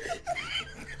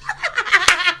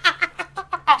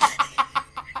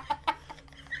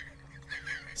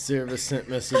 Cyrus sent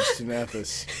message to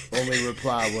Nathus. Only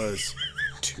reply was,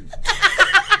 toot.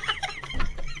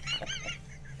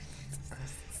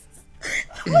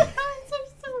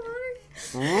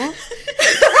 Huh?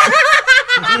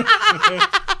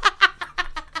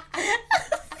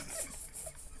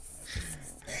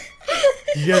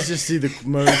 You guys just see the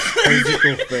most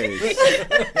physical face. I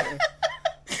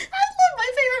love my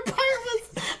favorite part was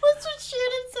when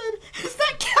Shannon said, "Does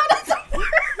that count as a word?"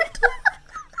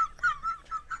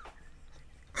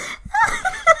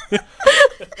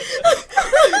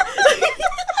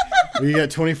 We got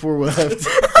 24 left.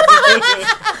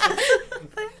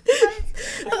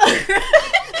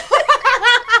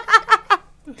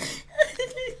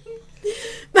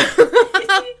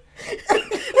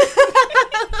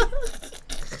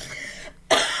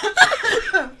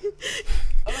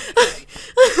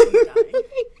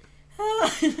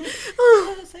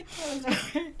 Does that count as a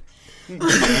word?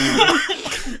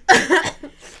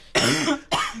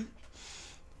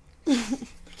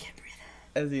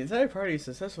 As the entire party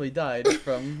successfully died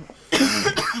from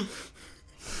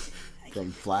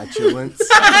Flatulence.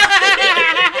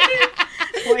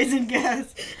 Poison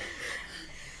gas.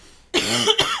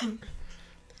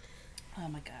 Oh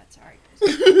my god, sorry.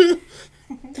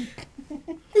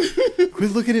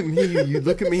 Quit looking at me. You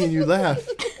look at me and you laugh.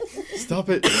 Stop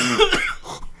it.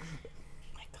 Oh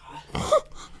my god.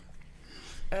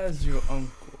 as your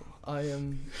uncle, I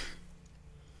am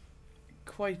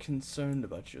quite concerned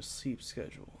about your sleep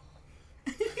schedule.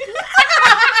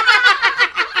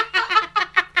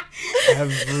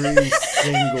 Every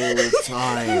single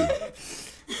time.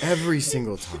 Every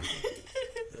single time.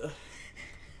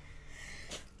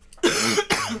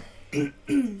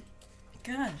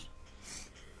 Gosh.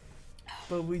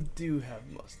 But we do have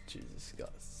much to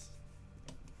discuss.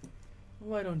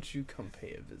 Why don't you come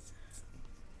pay a visit?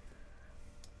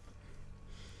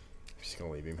 Just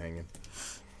gonna leave him hanging.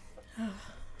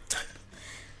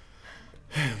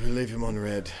 We leave him on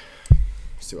red.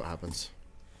 See what happens.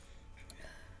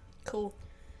 Cool.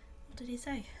 What did he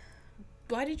say?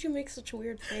 Why did you make such a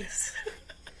weird face?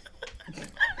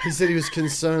 He said he was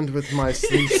concerned with my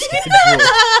sleep schedule.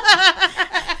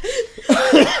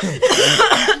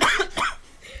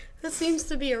 That seems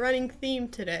to be a running theme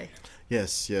today.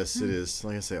 Yes, it is.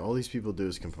 Like I say, all these people do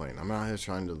is complain. I'm out here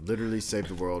trying to literally save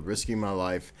the world, risking my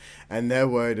life, and they're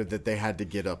worried that they had to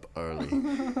get up early.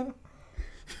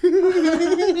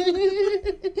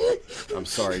 I'm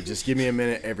sorry. Just give me a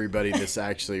minute, everybody. This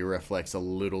actually reflects a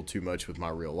little too much with my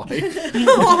real life.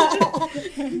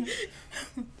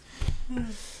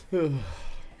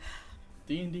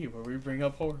 D&D, where we bring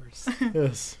up horrors.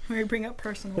 Yes. We bring up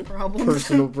personal problems.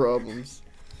 Personal problems.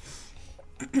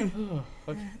 Okay.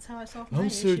 That's how I solve my I'm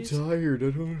so issues. tired. I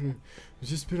don't know.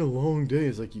 It's just been a long day.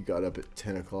 It's like you got up at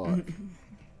 10 o'clock.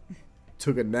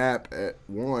 Took a nap at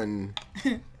 1.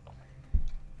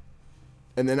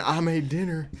 And then I made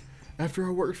dinner after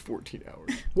I worked 14 hours.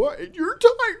 What? You're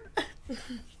tired.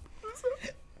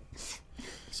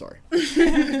 Sorry.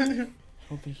 I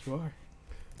don't think you are.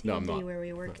 No, I'm D&D, not. where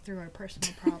we work through our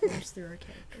personal problems through our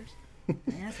characters. Yeah,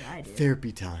 that's what I do.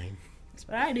 Therapy time. That's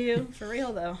what I do, for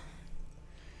real though.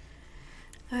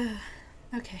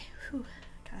 Okay, whew.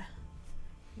 Gotta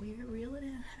reel it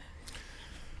in.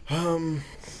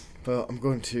 Well, I'm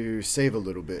going to save a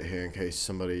little bit here in case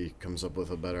somebody comes up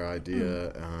with a better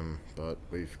idea. But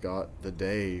we've got the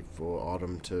day for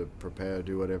Autumn to prepare,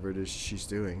 do whatever it is she's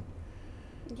doing.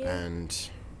 Yeah. And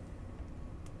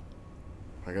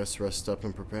I guess rest up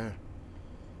and prepare.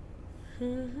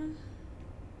 Mm-hmm.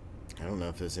 I don't know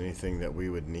if there's anything that we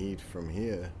would need from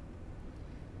here.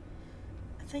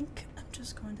 I think I'm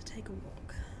just going to take a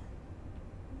walk.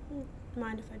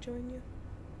 Mind if I join you?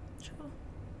 Sure.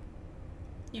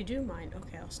 You do mind?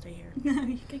 Okay, I'll stay here. No,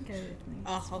 you can go with me.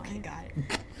 Oh, It's okay, fine. got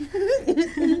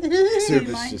it.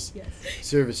 Service Mine? just Yes.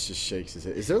 Service just shakes his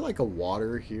head. Is there like a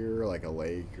water here, like a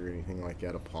lake or anything like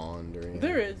that, a pond or anything?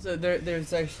 There is.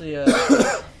 There's actually a.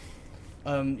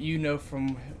 You know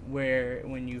from where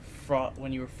when you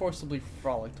were forcibly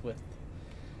frolicked with.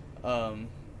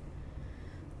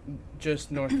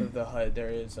 Just north of the hut,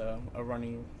 there is a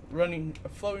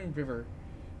flowing river.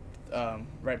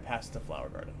 Right past the flower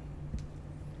garden.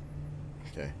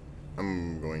 Okay.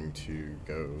 I'm going to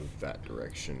go that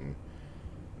direction.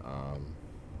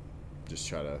 Just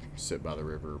try to sit by the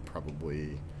river,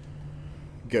 probably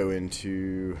go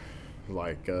into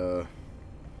like a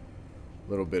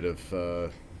little bit of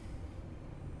I'm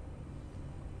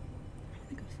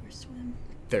gonna go for a swim.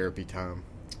 therapy time.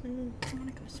 I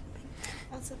wanna go swimming.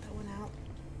 I'll set that one out.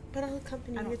 But I'll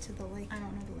accompany I you don't- to the lake. I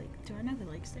don't know the lake. Do I know the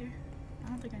lake's there? I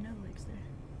don't think I know the lake's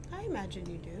there. I imagine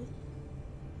you do.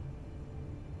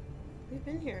 We've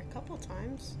been here a couple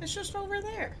times. It's just over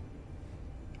there.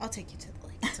 I'll take you to the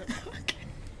lake. It's okay.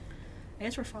 I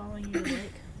guess we're following you to the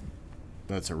lake.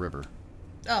 That's a river.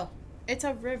 Oh, it's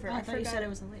a river. Oh, I thought you forgot. said it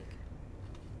was a lake.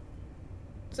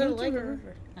 Is it a No, it's a lake or river.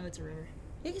 river? Oh, it's a river.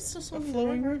 You can still A swim in the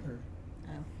flowing river. river.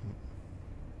 Oh.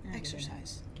 Yeah,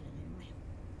 Exercise. Get it anyway.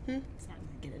 Hmm? It's not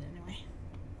gonna get it anyway.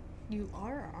 You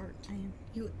are or aren't? I am.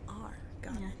 You are.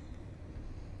 Got Yeah. it.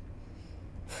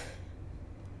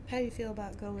 How do you feel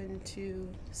about going to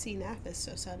see Naphis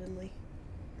so suddenly?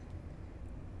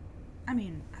 I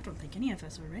mean, I don't think any of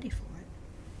us are ready for it.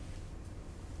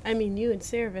 I mean, you and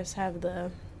Service have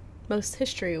the most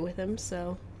history with him,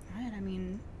 so... Right? I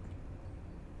mean,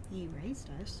 he raised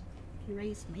us. He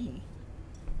raised me.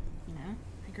 You know?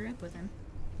 I grew up with him.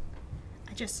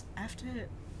 I just, after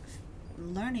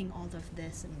learning all of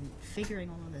this and figuring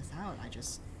all of this out, I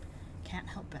just can't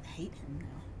help but hate him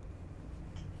now.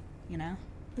 You know?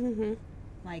 Mm-hmm.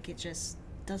 Like, it just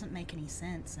doesn't make any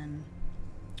sense, and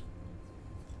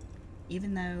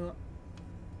even though,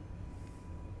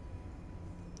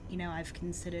 you know, I've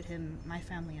considered him my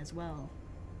family as well,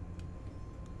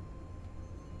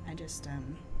 I just, I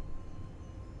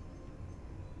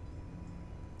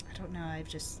don't know, I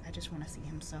just want to see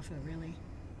him suffer, really.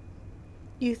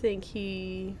 You think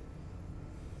he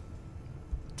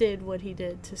did what he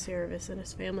did to Service and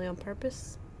his family on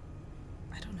purpose?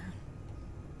 I don't know.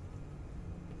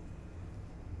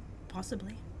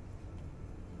 Possibly.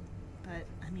 But,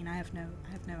 I mean, I have no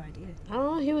idea. I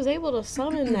don't know, he was able to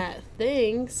summon that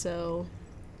thing, so...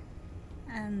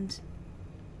 And,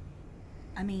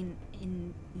 I mean,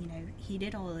 you know, he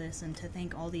did all of this, and to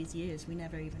think all these years, we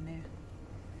never even knew.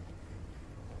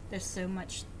 There's so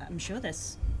much, I'm sure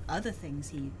there's other things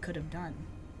he could have done,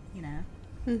 you know,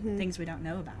 Mm-hmm. things we don't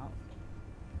know about.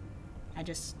 I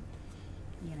just,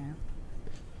 you know,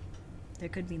 there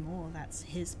could be more that's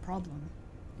his problem,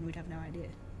 and we'd have no idea.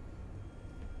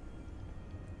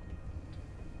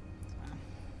 So,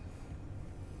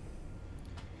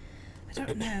 I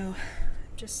don't know.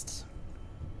 I'm just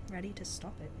ready to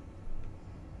stop it.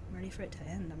 I'm ready for it to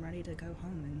end. I'm ready to go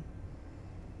home and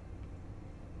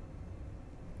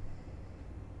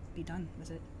be done with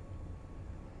it.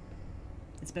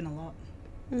 It's been a lot.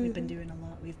 We've been doing a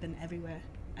lot. We've been everywhere,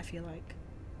 I feel like.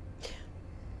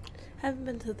 Haven't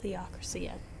been to Theocracy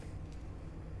yet.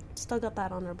 Still got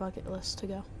that on our bucket list to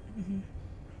go. Mm-hmm.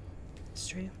 It's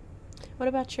true. What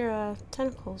about your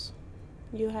tentacles?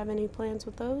 You have any plans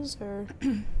with those, or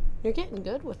you're getting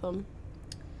good with them?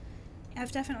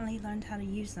 I've definitely learned how to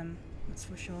use them, that's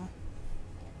for sure.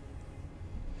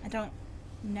 I don't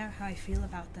know how I feel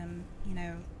about them, you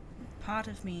know. Part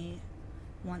of me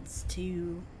wants to,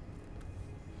 you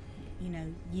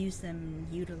know, use them,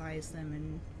 utilize them,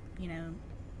 and, you know,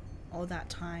 all that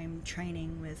time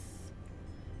training with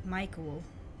Michael.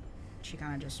 She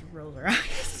kind of just rolls her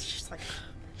eyes. She's like,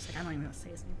 I don't even know what to say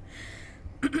his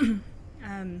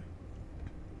name.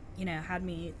 You know, had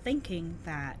me thinking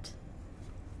that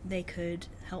they could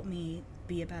help me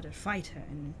be a better fighter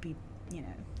and be, you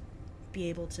know, be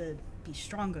able to be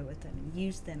stronger with them and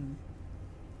use them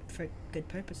for good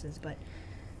purposes. But,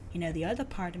 you know, the other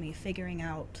part of me figuring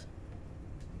out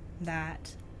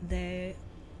that they're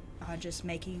are just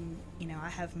making, I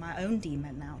have my own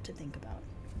demon now to think about,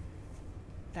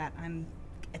 that I'm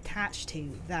attached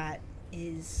to, that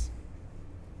is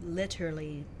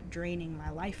literally draining my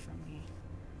life from me.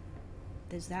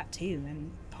 There's that too,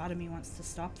 and part of me wants to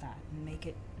stop that and make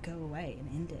it go away and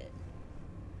end it.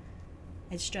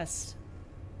 It's just,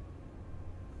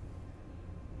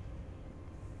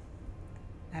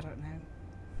 I don't know,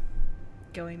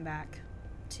 going back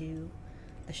to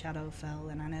the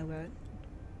Shadowfell, and I know we're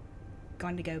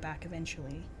going to go back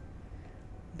eventually,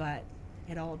 but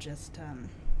it all just,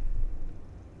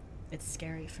 it's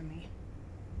scary for me.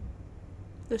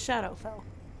 The Shadowfell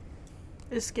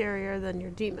is scarier than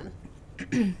your demon.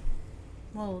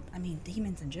 Well, I mean,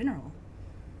 demons in general.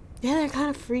 Yeah, they're kind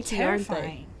of freaky, aren't they?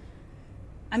 Terrifying.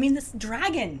 I mean, this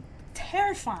dragon,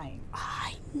 terrifying.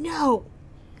 I know.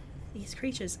 These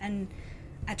creatures, and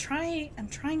I'm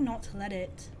trying not to let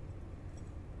it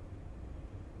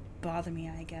bother me,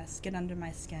 I guess, get under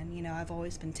my skin. I've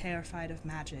always been terrified of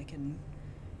magic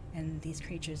and these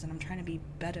creatures, and I'm trying to be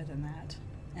better than that,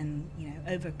 and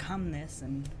overcome this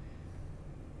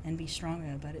and be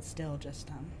stronger. But it's still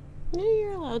just Yeah,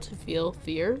 you're allowed to feel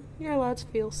fear. You're allowed to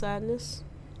feel sadness.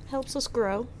 Helps us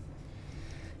grow.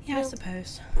 yeah, I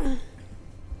suppose.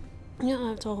 You don't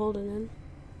have to hold it in.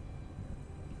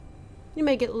 You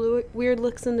may get weird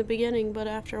looks in the beginning, but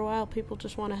after a while, people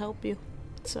just want to help you.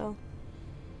 So,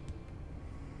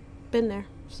 been there.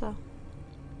 So,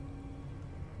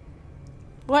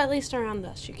 well, at least around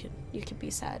us, you can be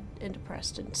sad and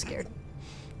depressed and scared.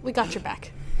 We got your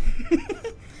back.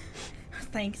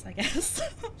 Thanks, I guess.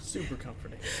 Super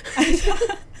comforting.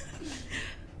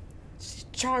 She's a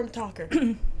charm talker.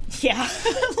 Yeah.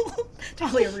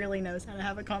 Talia really knows how to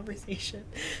have a conversation.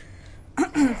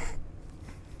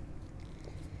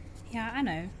 Yeah, I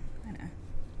know.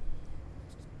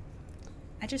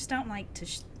 I just don't like to,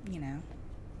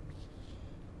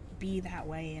 be that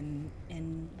way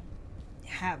and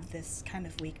have this kind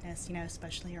of weakness,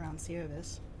 especially around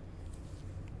Sirius.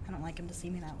 I don't like him to see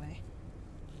me that way.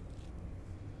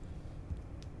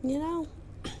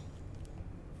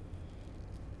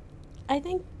 I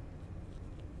think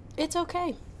it's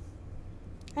okay.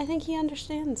 I think he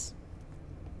understands.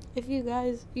 If you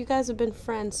guys have been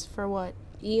friends for what,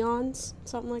 eons?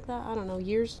 Something like that? I don't know,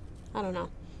 years? I don't know.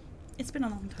 It's been a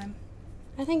long time.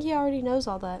 I think he already knows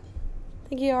all that. I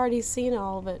think he already seen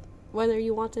all of it, whether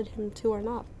you wanted him to or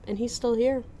not. And he's still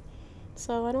here.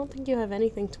 So I don't think you have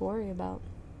anything to worry about.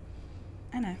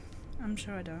 I know. I'm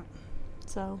sure I don't.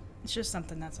 So It's just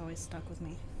something that's always stuck with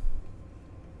me.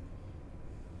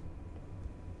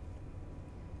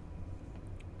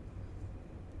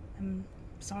 I'm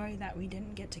sorry that we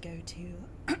didn't get to go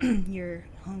to your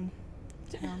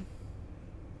hometown.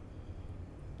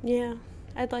 yeah,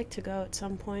 I'd like to go at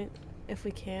some point if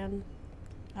we can.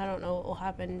 I don't know what will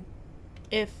happen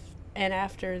if and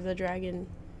after the dragon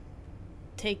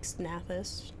takes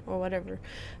Nathis or whatever.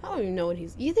 I don't even know what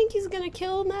you think he's gonna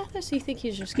kill Nathis? Or you think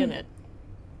he's just gonna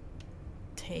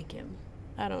take him?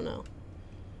 I don't know.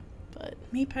 But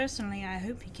Me personally, I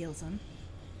hope he kills him.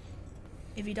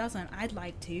 If he doesn't, I'd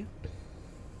like to.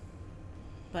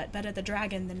 But better the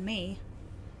dragon than me,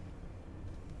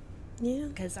 yeah,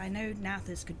 because I know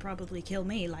Nathis could probably kill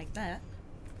me like that.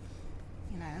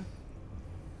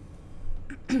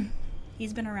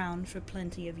 He's been around for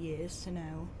plenty of years to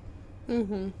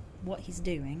know what he's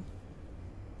doing.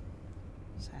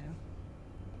 So.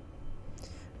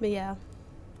 But yeah,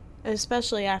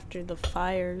 especially after the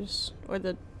fires or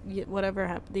the whatever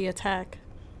happened, the attack.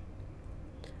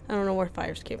 I don't know where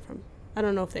fires came from. I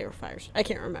don't know if they were fires. I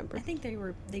can't remember. I think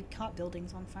they caught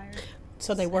buildings on fire.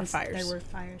 So they were fires. There were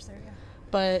fires there, yeah.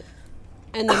 But,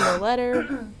 and then the letter,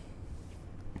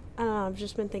 I don't know, I've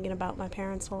just been thinking about my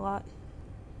parents a lot.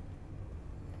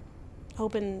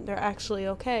 Hoping they're actually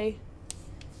okay.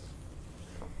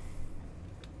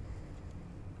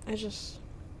 I just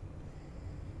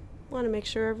want to make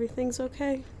sure everything's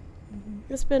okay. Mm-hmm.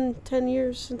 It's been 10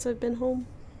 years since I've been home,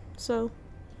 so.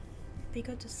 Be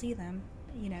good to see them,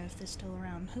 if they're still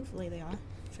around. Hopefully they are,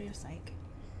 for your sake.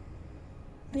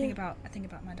 I think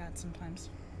about my dad sometimes.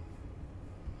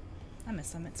 I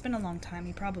miss him. It's been a long time.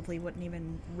 He probably wouldn't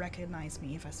even recognize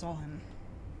me if I saw him.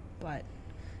 But,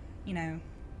 I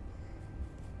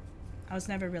was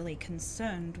never really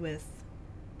concerned with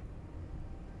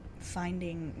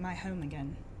finding my home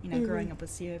again. Growing up with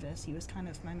Sirius, he was kind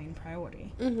of my main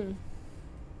priority. Mm-hmm.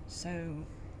 So,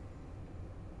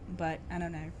 but I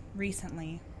don't know,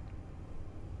 recently,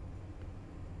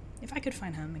 if I could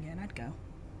find home again, I'd go.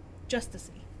 Just to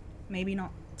see. Maybe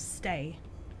not stay,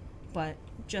 but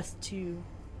just to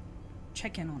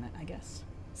check in on it, I guess.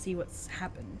 See what's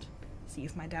happened. See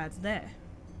if my dad's there.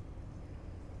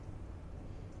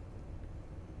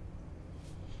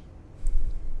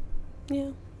 Yeah.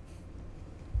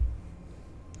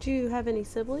 Do you have any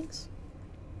siblings?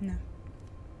 No.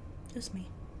 Just me.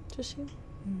 Just you?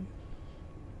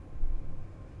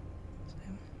 So,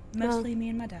 mostly me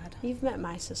and my dad. You've met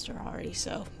my sister already,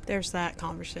 so there's that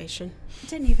conversation. I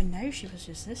didn't even know she was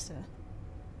your sister.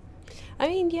 I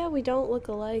mean, yeah, we don't look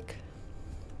alike.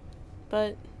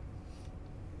 But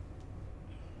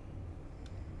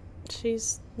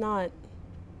she's not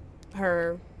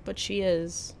her, but she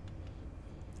is.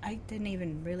 I didn't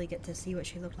even really get to see what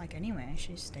she looked like anyway.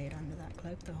 She stayed under that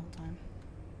cloak the whole time.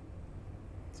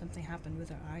 Something happened with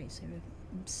her eyes. It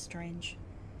was strange.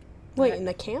 Wait, in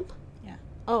the camp? Yeah.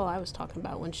 Oh, I was talking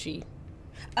about when she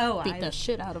beat the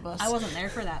shit out of us. I wasn't there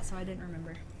for that, so I didn't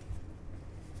remember.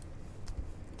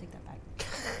 Take that back.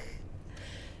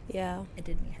 Yeah. It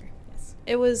did meet her, yes.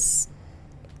 It was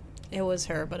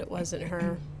her, but it wasn't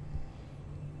her.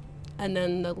 And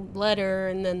then the letter,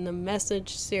 and then the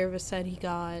message Sirva said he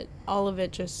got, all of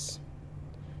it just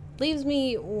leaves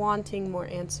me wanting more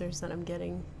answers than I'm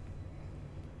getting.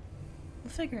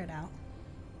 We'll figure it out.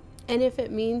 And if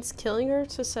it means killing her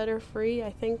to set her free,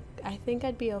 I think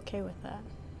I'd be okay with that.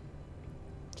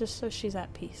 Just so she's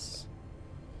at peace.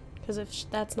 Because if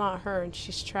that's not her and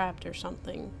she's trapped or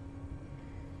something,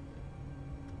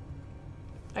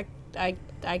 I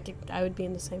would be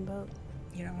in the same boat.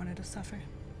 You don't want her to suffer.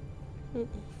 Mm-mm.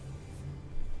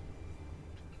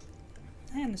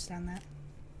 I understand that.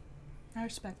 I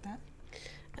respect that.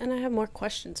 And I have more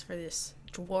questions for this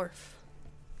dwarf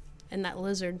and that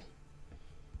lizard.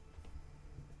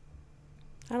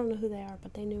 I don't know who they are,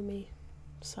 but they knew me.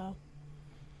 So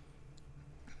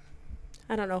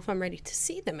I don't know if I'm ready to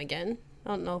see them again.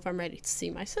 I don't know if I'm ready to see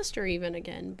my sister even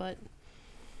again, but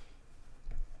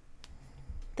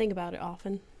think about it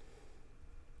often.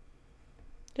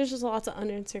 There's just lots of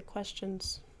unanswered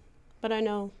questions. But I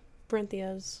know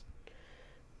Brinthea's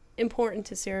important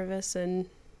to Service, and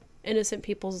innocent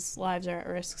people's lives are at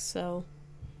risk, so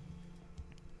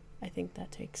I think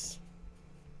that takes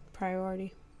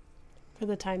priority for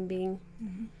the time being.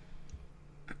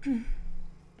 Mm-hmm.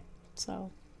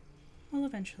 So We'll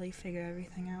eventually figure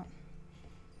everything out.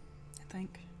 I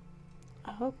think.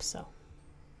 I hope so.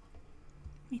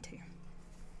 Me too.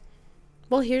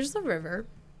 Well, here's the river.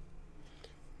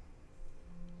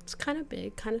 It's kind of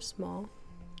big, kind of small,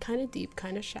 kind of deep,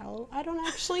 kind of shallow. I don't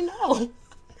actually know.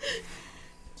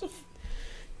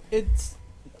 It's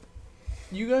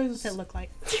you guys. What's it look like?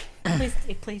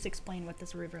 Please explain what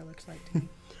this river looks like to me.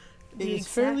 It's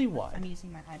fairly wide. I'm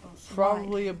using my eyeballs.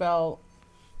 Probably about.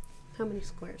 How many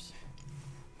squares?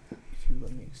 If you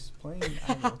let me explain,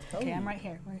 I will tell Okay, you. I'm right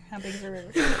here. How big is the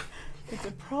river? It's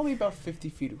probably about 50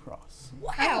 feet across,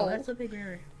 Wow, that's a big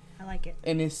river. I like it.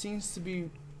 and it seems to be.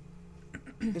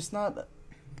 It's not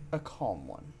a calm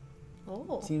one.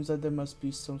 Oh. It seems like there must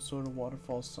be some sort of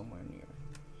waterfall somewhere near,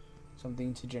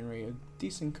 something to generate a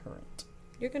decent current.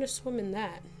 You're going to swim in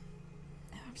that.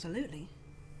 Absolutely.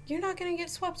 You're not going to get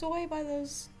swept away by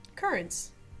those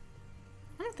currents.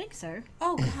 I don't think so.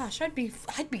 Oh gosh, I'd be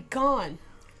gone.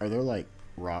 Are there like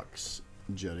rocks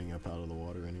jutting up out of the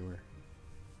water anywhere?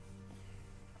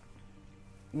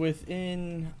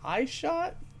 Within eye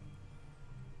shot,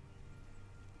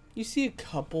 you see a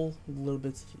couple little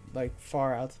bits like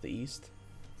far out to the east.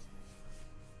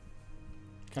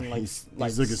 Kind of He's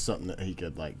looking at something that he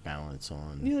could like balance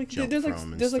on. yeah, like, jump there's from like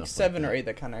and there's like stuff 7 or that. 8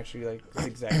 that kind of actually like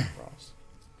zigzag across.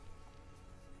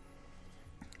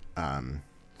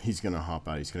 He's gonna hop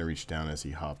out. He's gonna reach down as he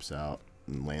hops out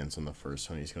and lands on the first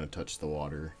one. He's gonna touch the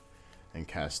water and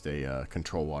cast a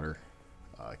control water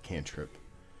cantrip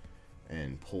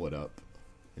and pull it up,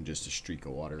 and just a streak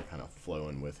of water kind of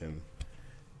flowing with him,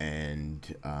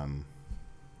 and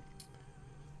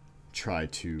try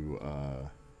to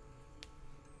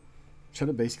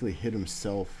basically hit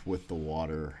himself with the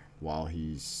water while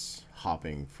he's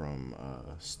hopping from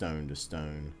stone to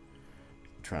stone,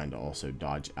 trying to also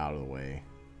dodge out of the way.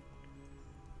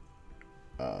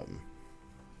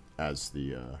 As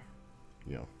the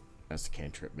as the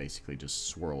cantrip basically just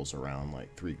swirls around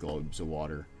like 3 globes of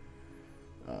water,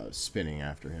 spinning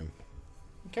after him.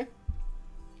 Okay.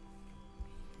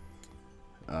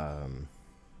 And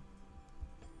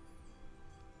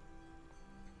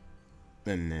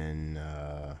then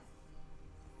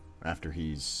after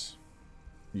he's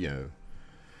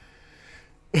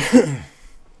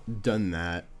done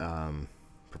that,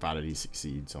 provided he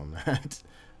succeeds on that,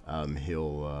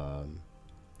 he'll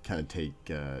kind of take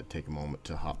a moment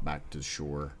to hop back to the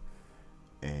shore,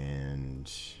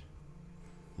 and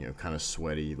kind of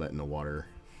sweaty, letting the water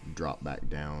drop back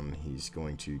down. He's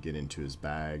going to get into his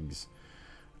bags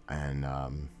and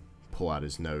pull out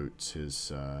his notes,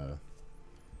 his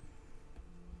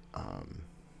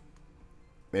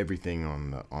everything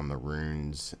on the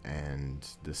runes and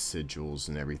the sigils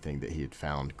and everything that he had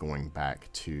found going back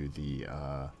to the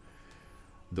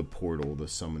portal, the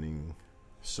summoning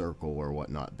circle or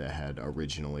whatnot that had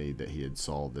originally, that he had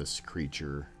saw this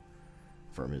creature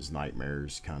from his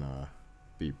nightmares kind of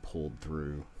be pulled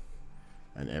through,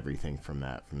 and everything from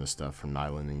that, from the stuff from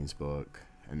Nylanine's book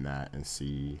and that, and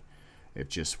see if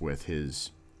just with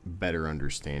his better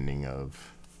understanding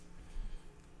of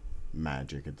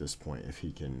magic at this point, if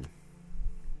he can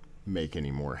make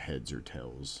any more heads or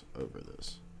tails over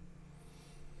this.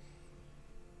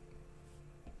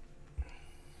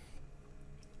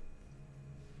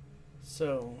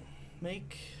 So,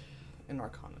 make an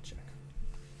Arcana check.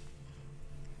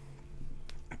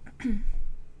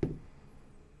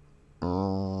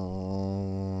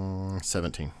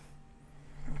 17.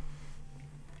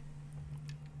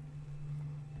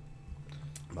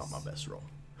 About my best roll.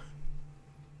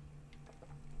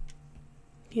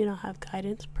 You don't have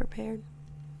guidance prepared?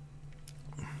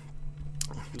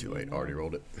 Too late. Already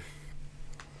rolled it.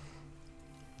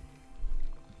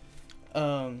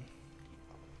 And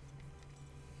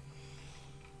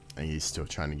he's still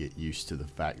trying to get used to the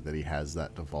fact that he has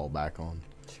that to fall back on.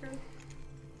 Sure.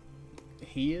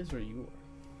 He is, or you are?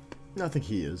 No, I think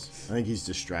he is. I think he's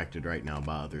distracted right now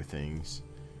by other things.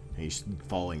 He's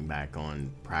falling back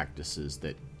on practices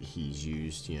that he's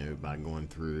used, by going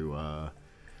through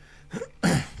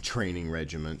training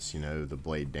regiments, the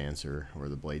blade dancer or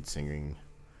the blade singing,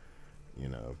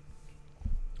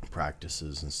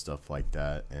 practices and stuff like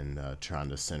that, and trying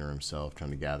to center himself,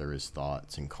 trying to gather his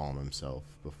thoughts and calm himself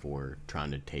before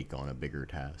trying to take on a bigger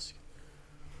task.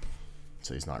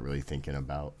 So he's not really thinking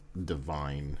about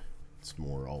divine. It's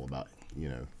more all about,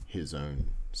 his own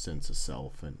sense of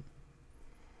self and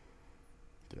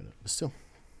doing it. But still.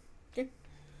 Okay.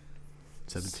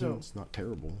 17 is not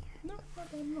terrible. No,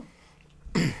 not bad at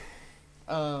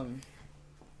all.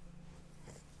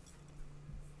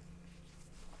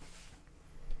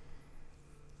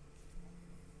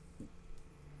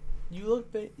 You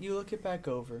look it back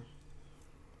over,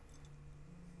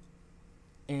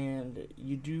 and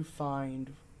you do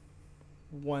find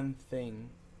one thing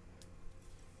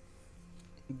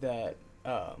that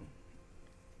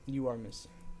you are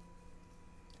missing.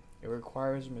 It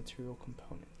requires a material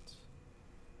component.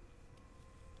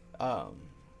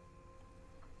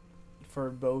 For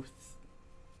both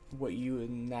what you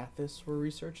and Nathis were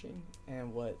researching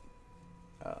and what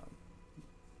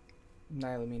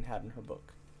Nylamine had in her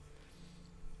book.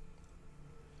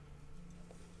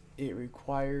 It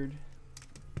required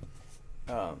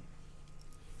a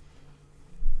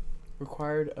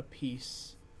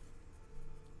piece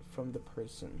from the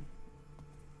person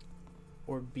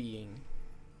or being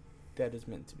that is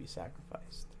meant to be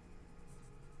sacrificed.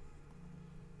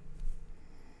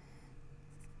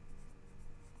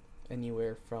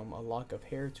 Anywhere from a lock of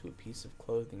hair to a piece of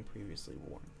clothing previously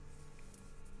worn.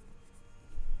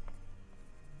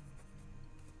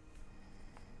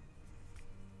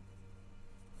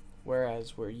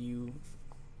 Whereas where you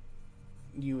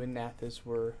and Nathis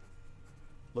were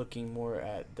looking more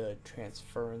at the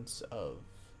transference of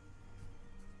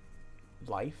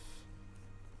life,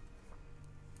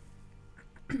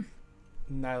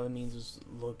 Nylamine was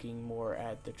looking more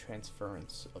at the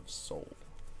transference of soul.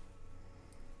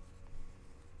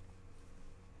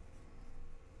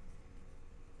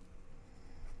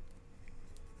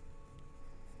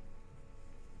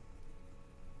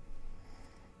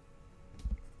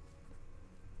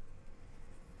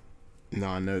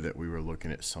 Now, I know that we were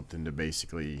looking at something to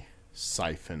basically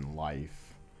siphon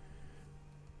life,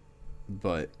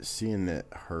 but seeing that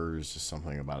hers is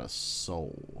something about a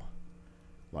soul,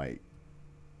 like,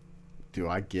 do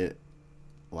I get,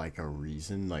 like, a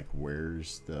reason? Like,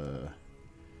 where's the...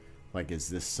 Like, is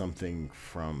this something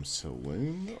from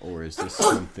Saloon, or is this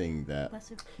something that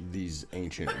these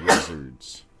ancient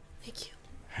wizards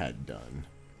had done?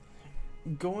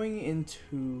 Going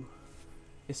into...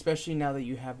 Especially now that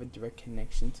you have a direct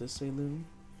connection to Saloon,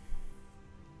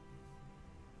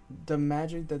 the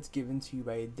magic that's given to you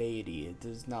by a deity, it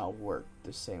does not work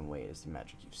the same way as the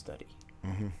magic you study.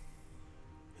 Mm-hmm.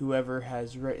 Whoever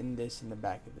has written this in the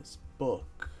back of this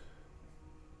book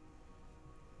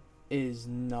is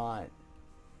not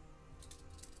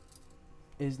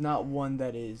one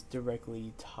that is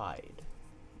directly tied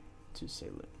to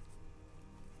Saloon.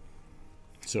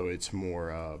 So it's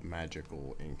more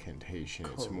magical incantation.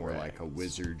 Correct. It's more like a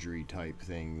wizardry type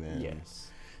thing than...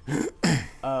 Yes.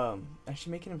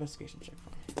 Actually, make an investigation check for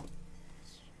me.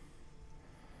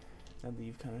 Now that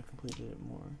you've kind of completed it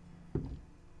more.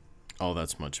 Oh,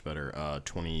 that's much better.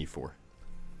 24.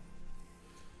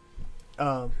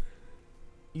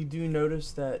 You do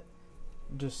notice that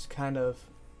just kind of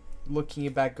looking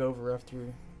it back over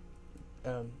after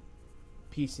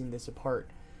piecing this apart,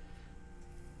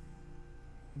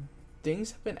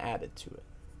 things have been added to it.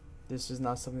 This is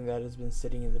not something that has been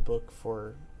sitting in the book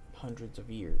for hundreds of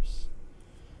years.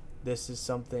 This is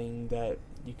something that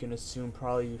you can assume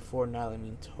probably before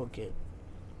Nylamine took it,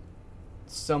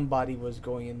 somebody was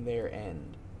going in there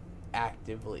and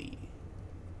actively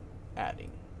adding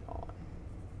on.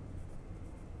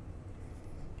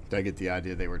 Did I get the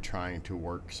idea they were trying to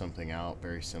work something out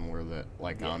very similar that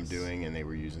like I'm Yes. doing, and they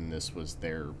were using this was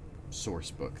their source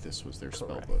book, this was their spell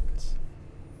Correct. book?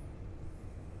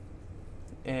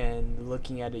 And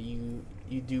looking at it, you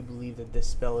do believe that this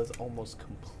spell is almost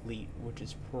complete, which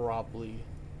is probably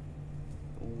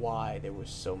why there was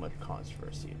so much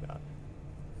controversy about it.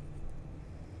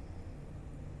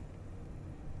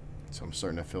 So I'm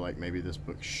starting to feel like maybe this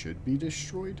book should be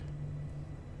destroyed.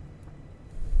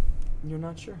 You're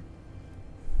not sure.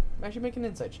 Actually, make an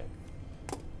insight check.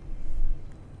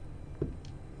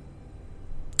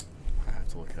 I have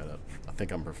to look that up. I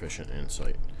think I'm proficient in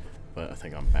insight, but I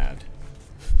think I'm bad.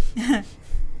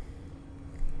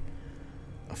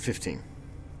 A 15.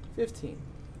 15.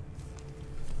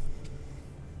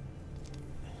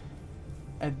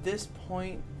 At this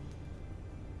point,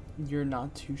 you're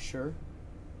not too sure.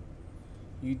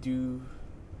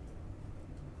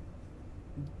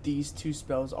 These two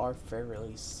spells are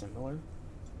fairly similar.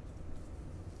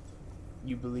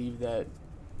 You believe that...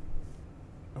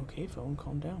 Okay, phone,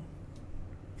 calm down.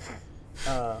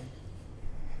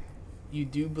 You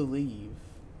do believe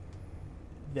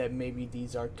that maybe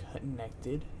these are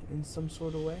connected in some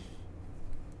sort of way.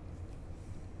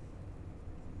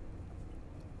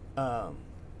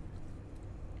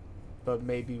 But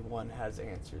maybe one has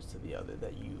answers to the other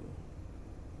that you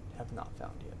have not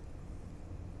found yet.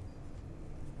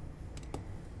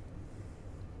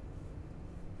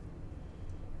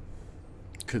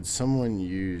 Could someone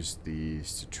use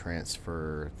these to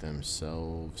transfer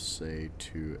themselves, say,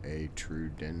 to a true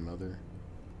Den Mother?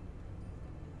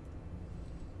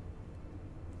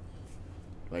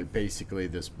 Like, basically,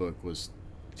 this book was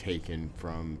taken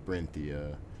from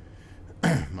Brinthia.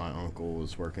 My uncle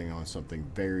was working on something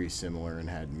very similar and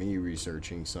had me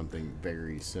researching something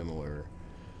very similar.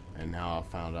 And now I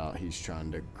found out he's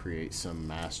trying to create some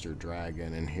master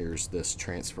dragon, and here's this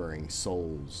transferring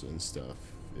souls and stuff.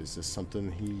 Is this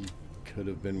something he could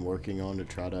have been working on to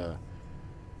try to,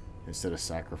 instead of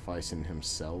sacrificing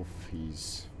himself,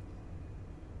 he's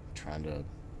trying to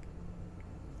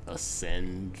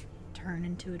ascend? Turn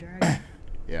into a dragon.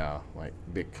 Yeah, like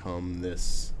become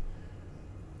this.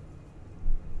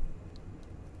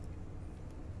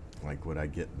 Like, would I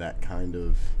get that kind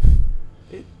of...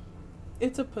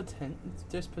 It's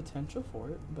there's potential for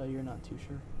it, but you're not too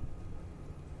sure.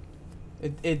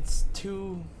 It's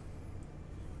too...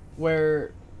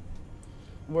 Whereas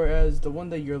the one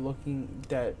that you're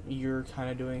kind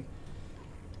of doing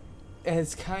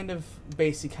has kind of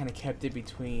basically kind of kept it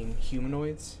between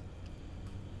humanoids.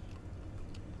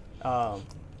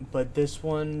 But this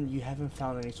one, you haven't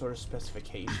found any sort of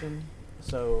specification,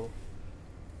 so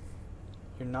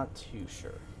you're not too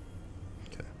sure.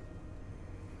 Okay.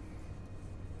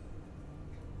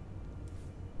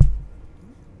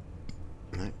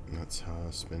 Right, that's how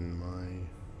I spend my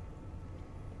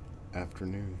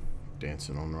afternoon.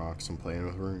 Dancing on rocks and playing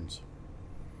with runes.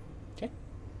 Okay.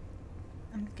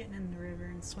 I'm getting in the river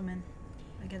and swimming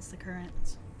against the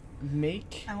currents.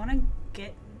 Make... I want to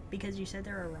get, because you said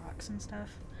there are rocks and stuff,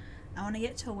 I want to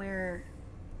get to where,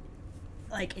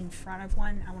 like, in front of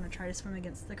one, I want to try to swim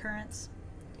against the currents.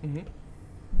 Mm-hmm.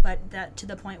 But that to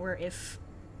the point where if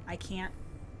I can't,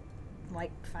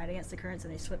 like, fight against the currents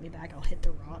and they sweep me back, I'll hit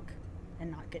the rock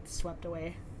and not get swept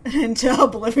away into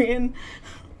oblivion.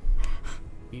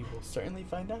 We will certainly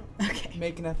find out. Okay.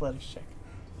 Make an athletics check.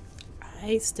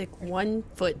 I stick 1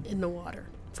 foot in the water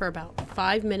for about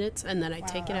 5 minutes, and then I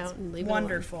take it out and leave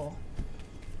wonderful.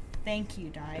 Thank you,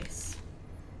 dice.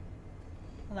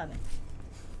 11.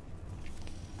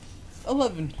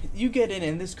 11. You get in,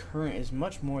 and this current is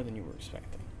much more than you were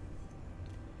expecting.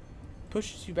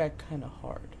 Pushes you back kind of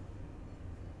hard.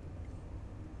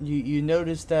 You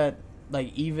notice that,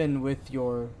 like, even with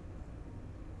your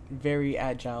very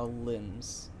agile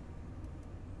limbs,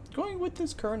 going with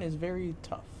this current is very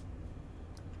tough.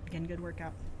 Again, good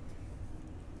workout.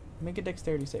 Make a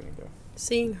dexterity saving throw.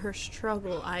 Seeing her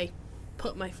struggle, I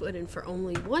put my foot in for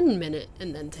only 1 minute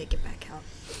and then take it back out.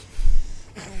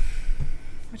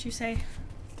 What'd you say?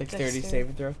 Dexterity Dexterity.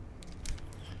 saving throw.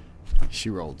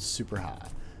 She rolled super high.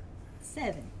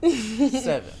 7.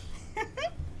 7.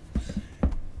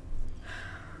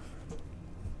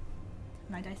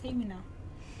 My dice hate me now.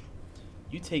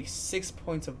 You take 6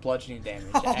 points of bludgeoning damage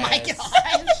Oh my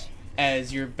gosh!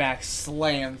 as your back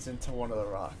slams into one of the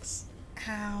rocks.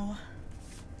 Ow.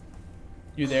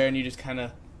 You're there and you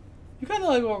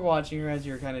like were watching her as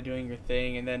you're kind of doing your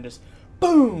thing, and then just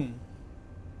boom.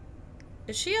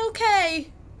 Is she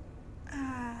okay?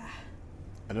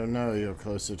 I don't know. You're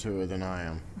closer to her than I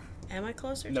am. Am I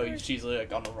closer to No, her? she's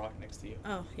like on the rock next to you,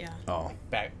 Oh, yeah. Oh,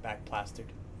 back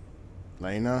plastered.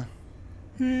 Lena,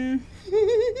 Hmm.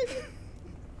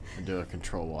 I do a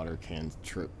control water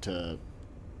cantrip to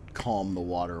calm the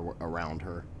water around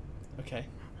her. Okay.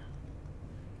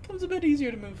 Becomes a bit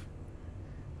easier to move.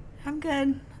 I'm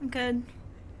good.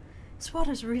 This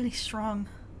water's really strong.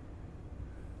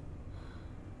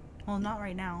 Well, not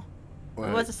right now.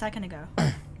 It was a second ago.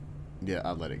 Yeah,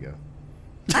 I'll let it go.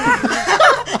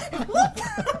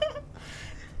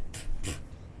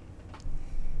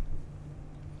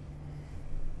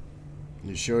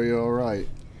 You sure you're all right?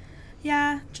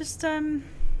 Yeah, just, Been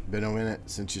a minute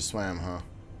since you swam, huh?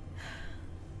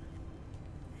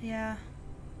 yeah.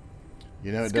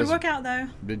 You know, It's it a good doesn't. workout, though.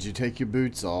 Did you take your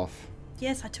boots off?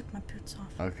 Yes, I took my boots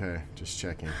off. Okay, just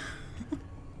checking.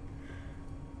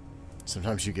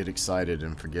 Sometimes you get excited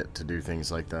and forget to do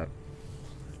things like that.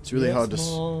 It's really hard to.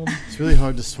 Mom. It's really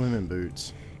hard to swim in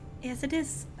boots. Yes, it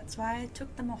is. That's why I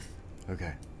took them off.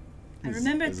 Okay. I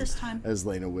remembered this time. As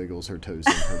Lena wiggles her toes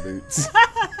in her boots,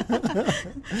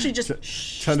 She just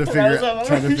trying to throws figure them over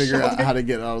trying to her figure out shoulder. how to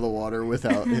get out of the water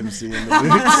without him seeing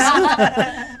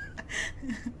the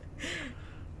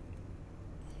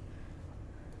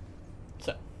boots.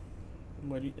 So,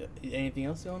 anything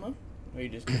else going on? Or are you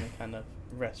just gonna kind of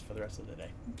rest for the rest of the day?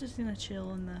 I'm just gonna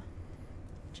chill in the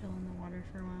water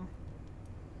for a while.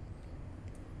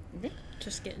 Okay.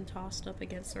 Just getting tossed up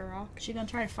against a rock. She's gonna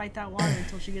try to fight that water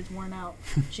until she gets worn out.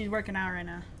 She's working out right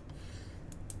now.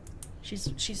 She's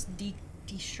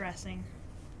de-stressing.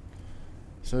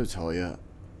 So, Talia,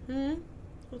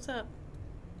 What's up?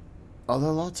 are there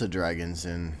lots of dragons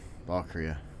in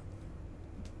Valkyria?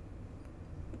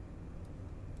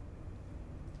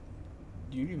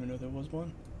 Do you even know there was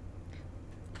one?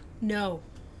 No.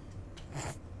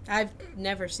 I've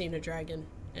never seen a dragon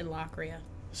in Lockria,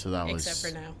 So that was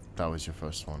except for now. that was your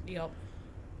first one Yup.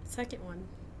 Second one.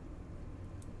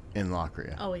 in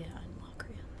Lockria. Oh, yeah, in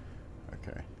Lockria.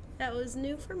 Okay. That was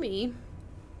new for me.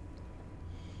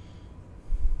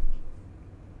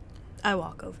 I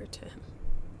walk over to him.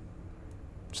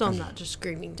 So I'm not just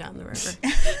screaming down the river.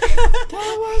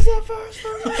 That was the first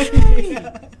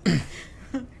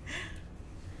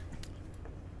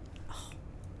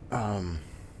one.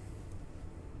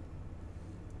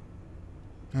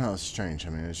 No, it's strange. I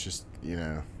mean, it's just,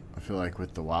 I feel like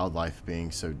with the wildlife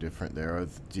being so different there,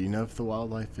 do you know if the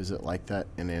wildlife, is it like that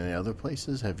in any other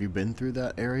places? Have you been through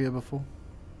that area before?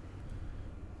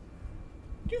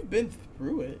 You've been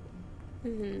through it.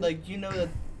 Mm-hmm. Like, you know that.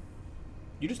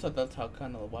 You just thought that's how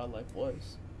kind of the wildlife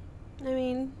was. I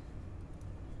mean,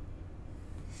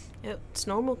 it's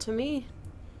normal to me.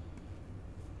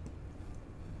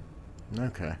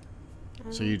 Okay.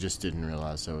 So you just didn't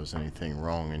realize there was anything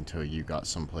wrong until you got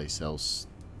someplace else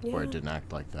where it Yeah. didn't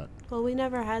act like that. Well, we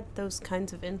never had those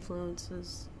kinds of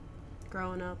influences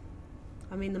growing up.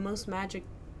 I mean, the most magic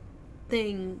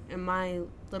thing in my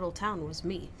little town was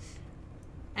me.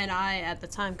 And I, at the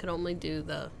time, could only do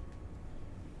the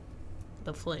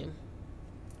flame.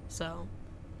 So,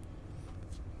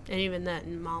 and even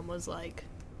then, Mom was like,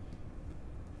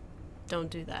 don't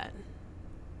do that.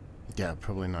 Yeah,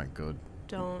 probably not good.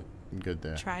 Don't Good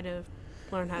there. try to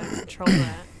learn how to control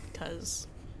that, because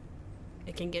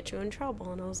it can get you in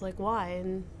trouble. And I was like, why?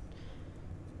 And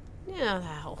yeah,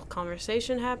 that whole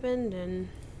conversation happened and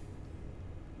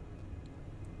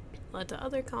led to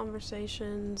other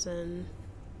conversations, and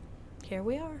here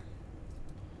we are.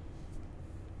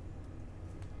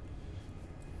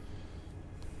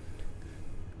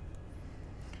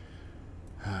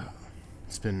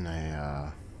 It's been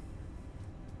a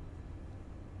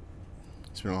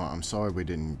while. I'm sorry we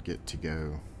didn't get to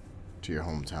go to your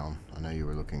hometown. I know you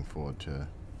were looking forward to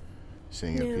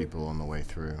seeing your Yeah. people on the way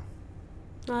through.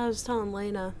 I was telling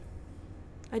Lena,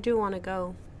 I do want to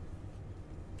go.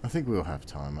 I think we'll have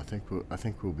time. I think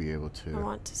we'll be able to. I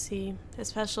want to see,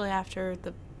 especially after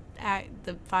the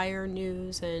fire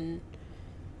news and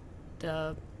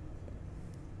the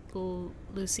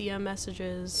Lucia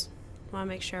messages. I want to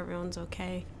make sure everyone's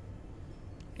okay.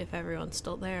 if everyone's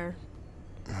still there.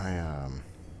 I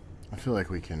feel like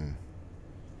we can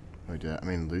do that. I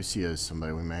mean, Lucia is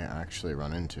somebody we may actually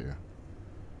run into.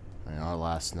 I mean, our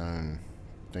last known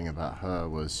thing about her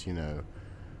was,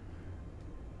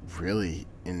 really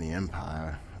in the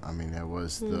Empire. I mean, there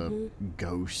was the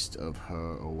ghost of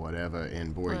her or whatever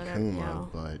in Borikuma,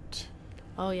 but...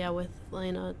 Oh, yeah, with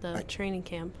Lena, the training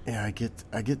camp. Yeah, I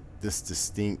get this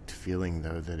distinct feeling,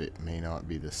 though, that it may not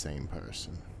be the same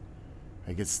person.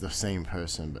 Like, it's the same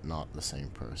person, but not the same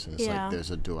person. It's like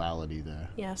there's a duality there.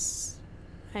 Yes.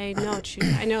 I know what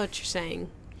you're saying.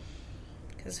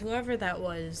 Because whoever that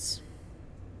was,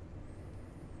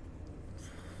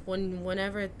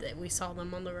 whenever we saw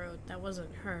them on the road, that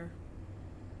wasn't her.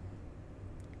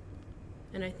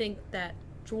 And I think that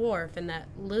dwarf and that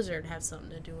lizard have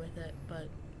something to do with it, but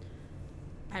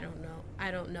I don't know.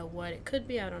 I don't know what it could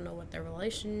be. I don't know what their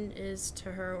relation is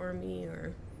to her or me,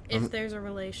 or if there's a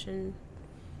relation.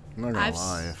 I'm not gonna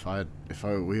lie. If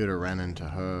we would have ran into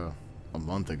her a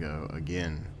month ago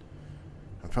again,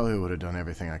 I probably would have done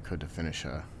everything I could to finish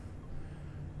her.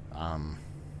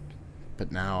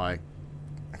 But now I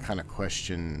kind of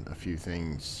question a few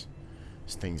things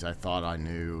I thought I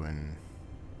knew, and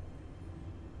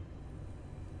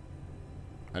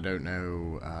I don't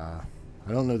know.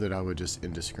 I don't know that I would just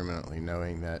indiscriminately,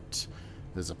 knowing that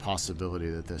there's a possibility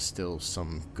that there's still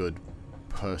some good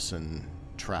person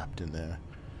trapped in there.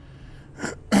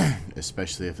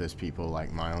 Especially if there's people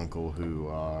like my uncle who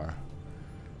are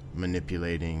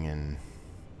manipulating and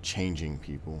changing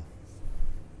people.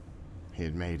 He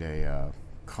had made a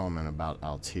comment about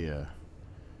Altia,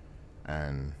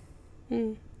 and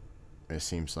it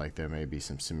seems like there may be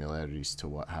some similarities to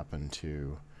what happened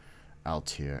to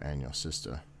Altia and your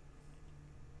sister.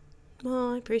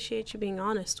 Well, I appreciate you being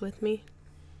honest with me.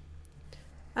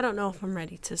 I don't know if I'm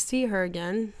ready to see her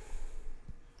again.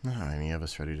 Not any of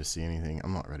us ready to see anything.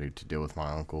 I'm not ready to deal with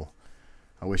my uncle.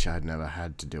 I wish I had never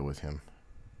had to deal with him.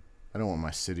 I don't want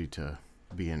my city to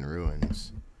be in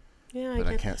ruins. Yeah, but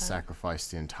I can't sacrifice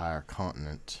the entire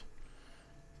continent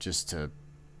just to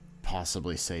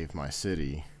possibly save my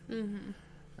city. Mm-hmm.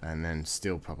 And then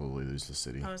still probably lose the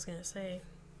city. I was gonna say,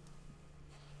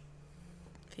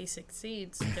 if he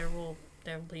succeeds, there will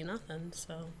be nothing.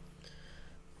 So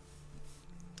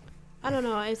I don't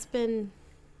know.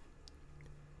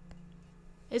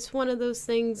 It's one of those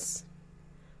things,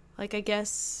 like, I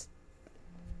guess,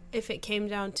 if it came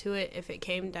down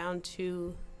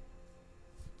to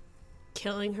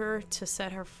killing her to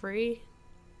set her free,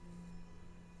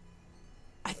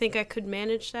 I think I could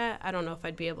manage that. I don't know if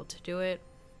I'd be able to do it,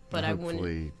 but I wouldn't.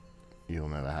 Hopefully, you'll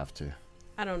never have to.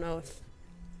 I don't know if...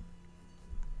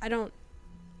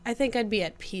 I think I'd be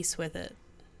at peace with it,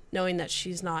 knowing that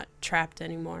she's not trapped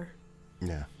anymore.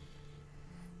 Yeah.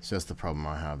 So that's the problem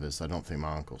I have, is I don't think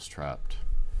my uncle's trapped.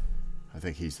 I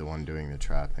think he's the one doing the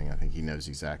trapping. I think he knows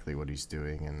exactly what he's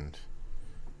doing, and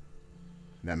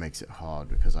that makes it hard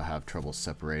because I have trouble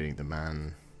separating the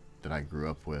man that I grew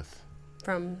up with.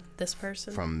 From this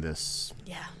person? From this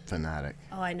fanatic.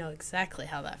 Oh, I know exactly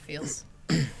how that feels.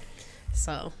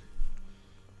 So,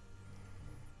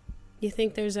 you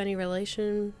think there's any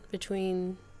relation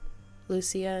between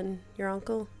Lucia and your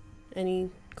uncle? Any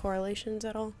correlations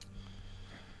at all?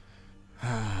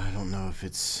 I don't know if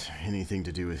it's anything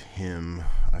to do with him.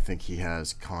 I think he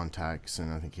has contacts,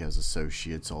 and I think he has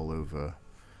associates all over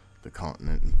the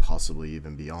continent and possibly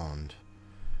even beyond.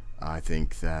 I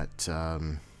think that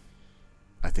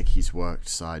I think he's worked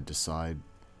side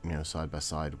by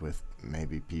side with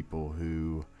maybe people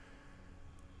who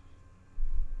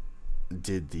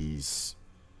did these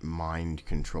mind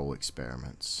control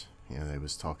experiments. They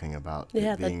was talking about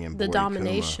it being in Borikuma. The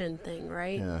domination thing,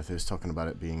 right? Yeah, they was talking about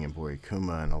it being in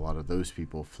Borikuma, and a lot of those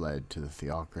people fled to the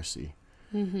theocracy.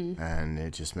 Mm-hmm. And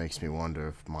it just makes me wonder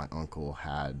if my uncle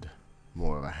had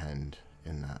more of a hand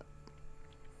in that.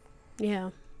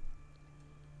 Yeah.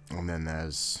 And then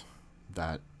there's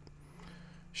that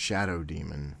shadow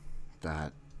demon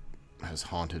that has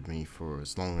haunted me for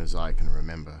as long as I can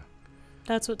remember.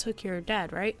 That's what took your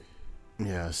dad, right?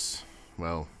 Yes.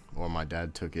 Well, or my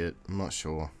dad took it. I'm not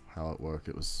sure how it worked.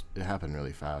 It happened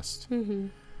really fast. Mm-hmm.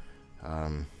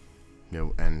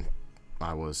 And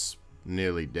I was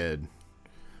nearly dead.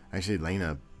 Actually,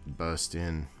 Lena burst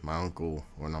in. My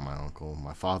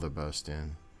father burst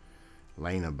in.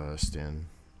 Lena burst in.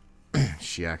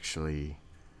 She actually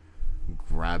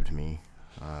grabbed me.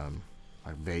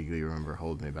 I vaguely remember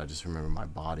holding me, but I just remember my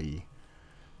body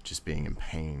just being in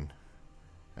pain.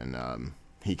 And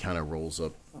he kind of rolls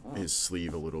up his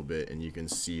sleeve a little bit, and you can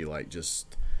see like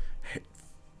just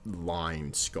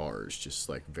line scars, just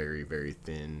like very, very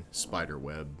thin spider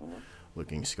web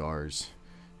looking scars.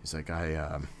 He's like,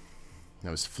 I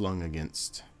was flung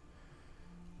against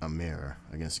a mirror,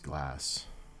 against glass,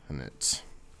 and it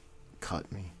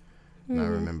cut me. And I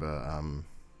remember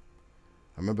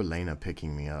Lena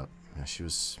picking me up. She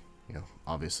was,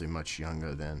 obviously much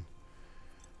younger then.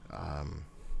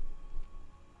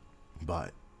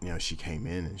 But, she came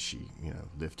in and she,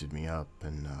 lifted me up,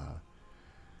 and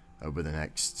over the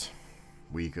next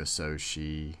week or so,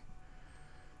 she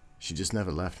just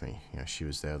never left me. She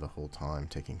was there the whole time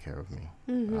taking care of me.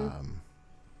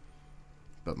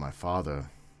 But my father,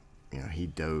 he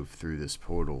dove through this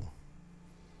portal,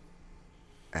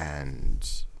 and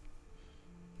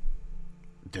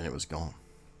then it was gone.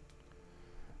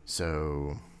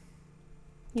 So...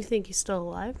 You think he's still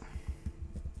alive?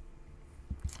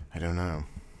 I don't know.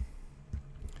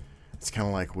 It's kind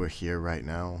of like we're here right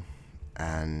now,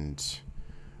 and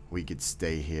we could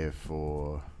stay here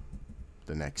for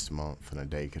the next month, and a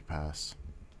day could pass.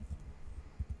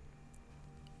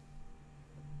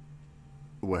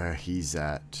 Where he's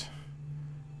at,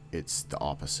 it's the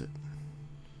opposite.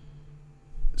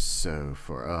 So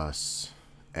for us,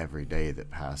 every day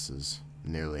that passes,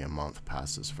 nearly a month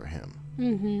passes for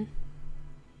him.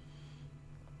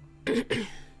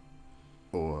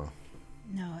 Or...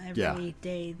 No, every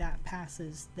day that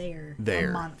passes there,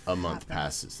 a month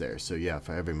passes there. So yeah,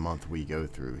 for every month we go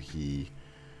through, he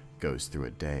goes through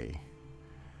a day.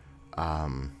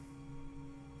 And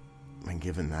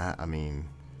given that,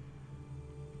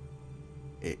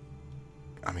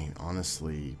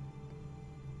 honestly,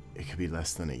 it could be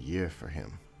less than a year for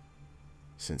him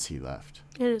since he left.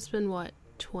 And it's been, what,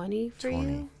 20 for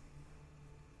 20. you?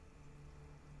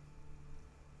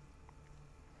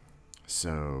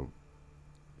 So,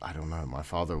 I don't know. My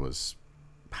father was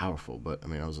powerful, but,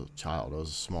 I was a child. I was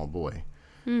a small boy.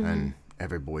 And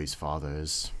every boy's father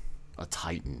is a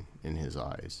titan in his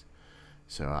eyes.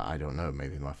 So, I don't know.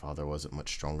 Maybe my father wasn't much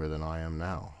stronger than I am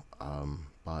now.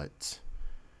 But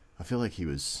I feel like he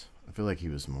was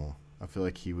more. I feel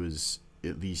like he was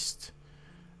at least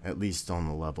on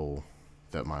the level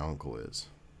that my uncle is.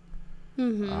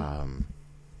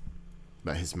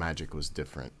 But his magic was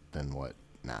different than what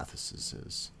Nathis's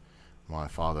is. My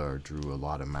father drew a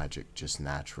lot of magic just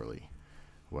naturally,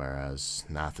 whereas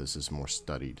Nathis is more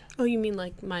studied. Oh, you mean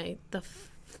like the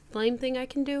flame thing I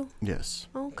can do? Yes.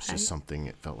 Okay. It's just something,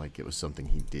 it felt like it was something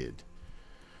he did.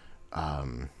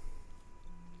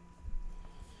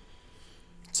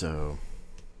 So,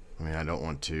 I don't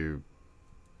want to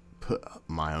put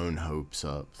my own hopes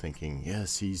up thinking,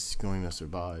 yes, he's going to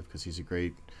survive because he's a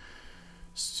great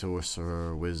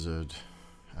sorcerer, wizard,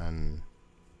 and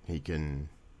he can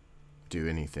do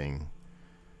anything.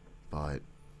 But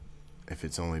if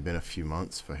it's only been a few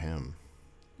months for him,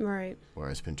 right, where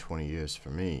it's been 20 years for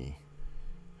me,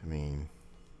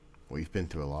 we've been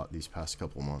through a lot these past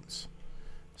couple months.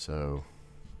 So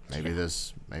maybe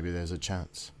there's a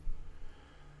chance.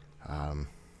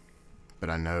 But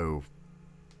I know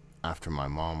after my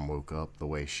mom woke up the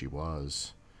way she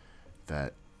was,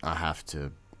 that I have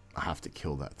to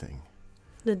kill that thing.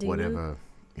 The demon?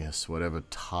 Whatever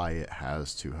tie it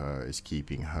has to her is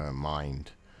keeping her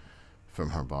mind from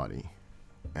her body.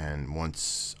 And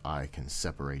once I can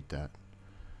separate that,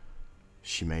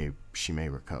 she may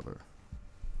recover.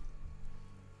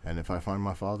 And if I find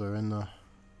my father in the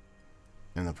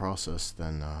process,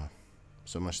 then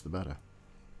so much the better.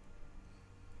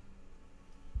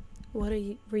 What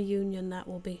a reunion that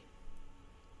will be.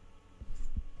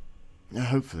 Yeah,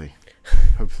 hopefully.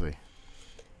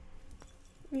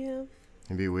 Yeah.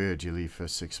 It'd be weird. You leave for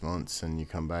 6 months and you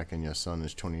come back and your son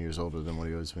is 20 years older than what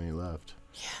he was when you left.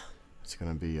 Yeah. It's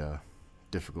going to be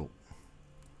difficult.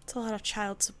 It's a lot of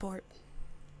child support.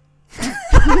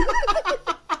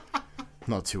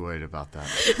 Not too worried about that.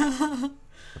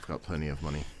 I've got plenty of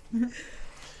money.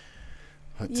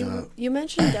 But, you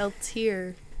mentioned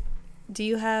Eltir. Do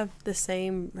you have the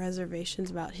same reservations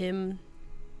about him?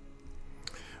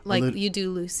 Like you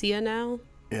do Lucia now?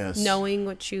 Yes. Knowing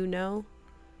what you know?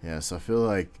 Yes, I feel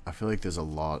like there's a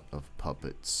lot of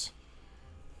puppets,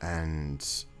 and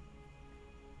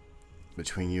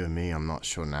between you and me, I'm not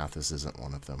sure Nathis isn't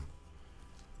one of them.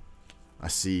 I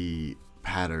see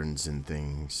patterns in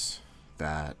things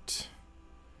that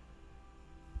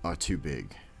are too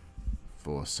big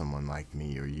for someone like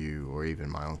me or you or even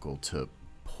my uncle to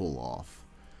pull off.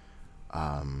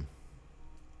 I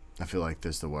feel like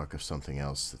there's the work of something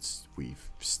else that's we've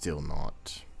still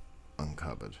not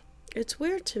uncovered. It's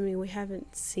weird to me we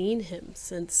haven't seen him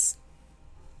since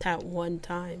that one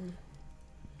time.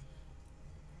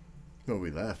 Well, we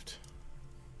left.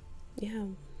 Yeah,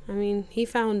 he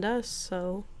found us,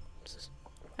 so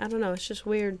I don't know, it's just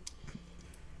weird.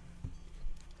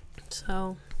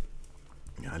 So,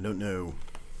 I don't know.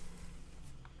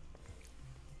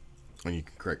 And you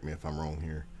can correct me if I'm wrong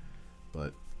here,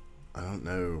 but I don't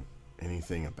know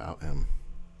anything about him.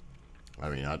 I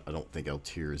mean, I don't think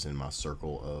Altair is in my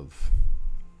circle of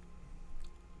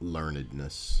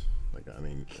learnedness. Like, I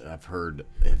mean, I've heard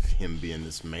of him being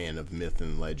this man of myth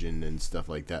and legend and stuff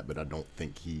like that, but I don't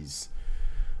think he's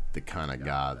the kind of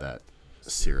guy that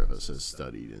Cerebus has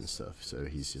studied and stuff. So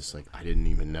he's just like, I didn't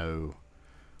even know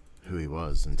who he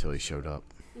was until he showed up.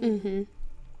 mm-hmm.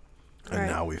 And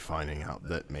now we're finding out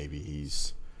that maybe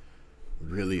he's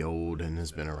really old and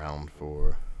has been around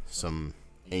for some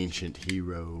ancient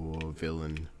hero or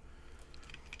villain.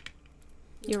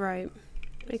 You're right.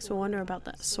 Makes me wonder about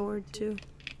that sword, too.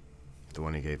 The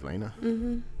one he gave Lena?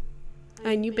 Mm-hmm.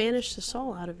 And you banished the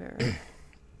soul out of it, right?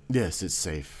 Yes, it's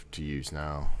safe to use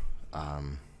now.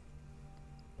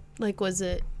 Like, was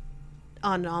it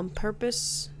on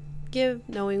purpose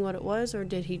knowing what it was, or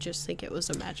did he just think it was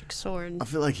a magic sword? I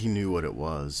feel like he knew what it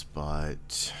was,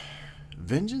 but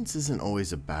vengeance isn't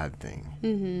always a bad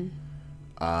thing.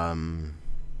 Mm-hmm.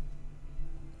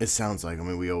 It sounds like, I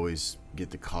mean, we always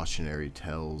get the cautionary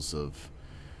tales of,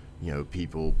 you know,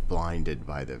 people blinded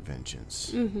by their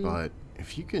vengeance. Mm-hmm. But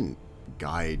if you can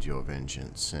guide your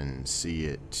vengeance and see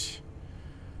it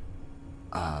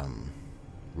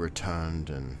returned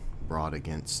and brought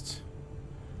against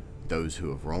those who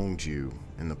have wronged you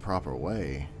in the proper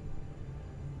way,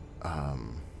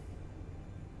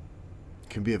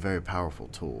 can be a very powerful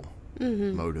tool.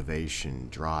 Mm-hmm. Motivation,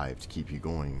 drive to keep you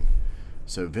going.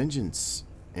 So vengeance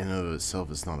in and of itself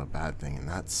is not a bad thing, and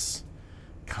that's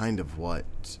kind of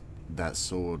what that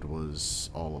sword was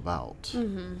all about.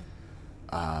 Mm-hmm.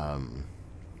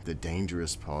 The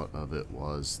dangerous part of it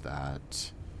was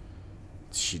that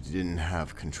she didn't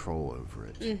have control over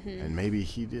it, and maybe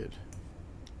he did.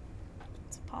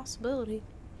 It's a possibility.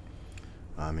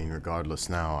 I mean, regardless,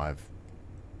 now I've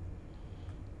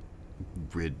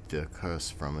rid the curse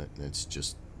from it, and it's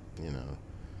just, you know,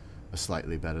 a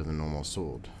slightly better than normal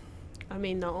sword. I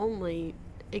mean, the only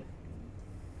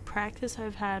practice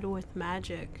I've had with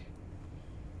magic,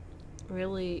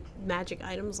 really magic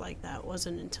items like that,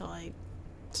 wasn't until I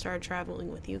started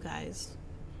traveling with you guys.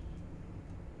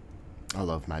 I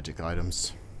love magic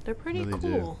items. They're pretty Really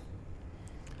cool.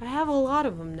 I have a lot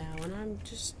of them now, and I'm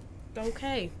just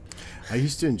okay. I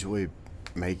used to enjoy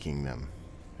making them.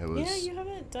 It was, Yeah, you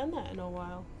haven't done that in a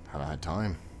while. haven't had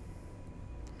time.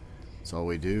 So all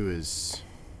we do is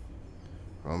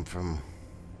run from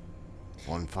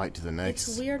one fight to the next.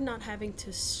 It's weird not having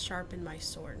to sharpen my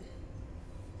sword.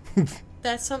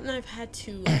 That's something I've had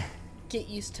to get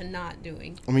used to not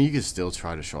doing. I mean, you can still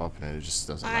try to sharpen it. It just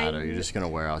doesn't matter. You're just going to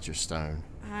wear out your stone.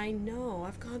 I know.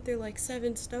 I've gone through like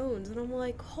 7 stones, and I'm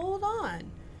like, hold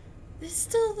on. It's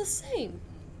still the same.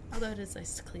 Although it is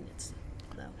nice to clean it,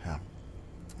 though. Yeah.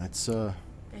 It's, I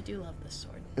do love this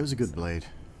sword. it was a good blade.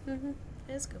 Mm-hmm.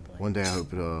 It is a good blade. One day I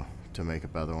hope to make a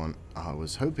better one. I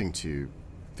was hoping to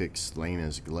fix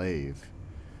Lena's glaive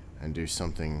and do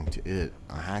something to it.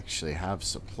 I actually have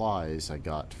supplies I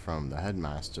got from the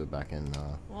headmaster back in,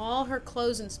 All her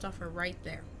clothes and stuff are right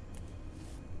there.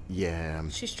 yeah.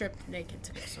 She stripped naked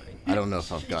to go swimming. I don't know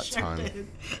if I've got time.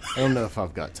 I don't know if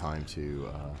I've got time to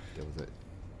deal with it.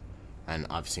 And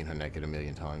I've seen her naked a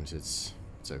million times. It's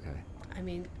okay. I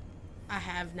mean, I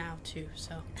have now too,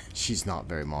 so. She's not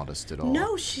very modest at all.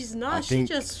 No, she's not.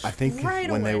 I think right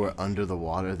when away. they were under the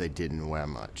water, they didn't wear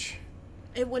much.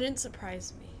 It wouldn't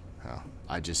surprise me. Oh,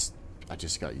 I just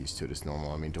got used to it as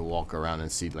normal. I mean, to walk around and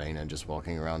see Lena just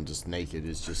walking around just naked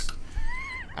is just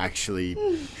actually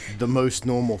the most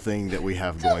normal thing that we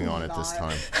have going on at this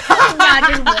time. Not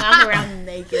just walk around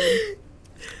naked.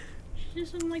 She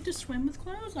just doesn't like to swim with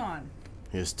clothes on.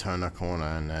 You just turn a corner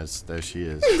and there she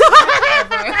is.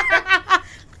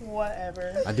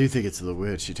 Whatever. I do think it's a little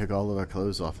weird. She took all of her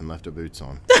clothes off and left her boots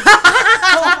on.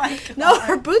 Oh my God. No,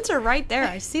 her boots are right there.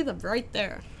 I see them right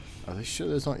there. Are they sure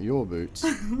those aren't your boots?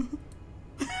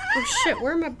 Oh shit,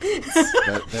 where are my boots?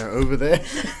 They're over there.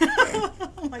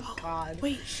 Oh my God.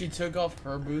 Wait. She took off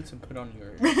her boots and put on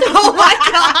yours. Oh my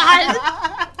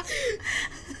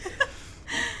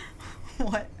god!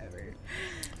 Whatever.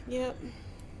 Yep.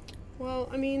 Well,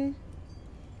 I mean,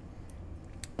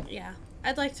 yeah.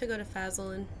 I'd like to go to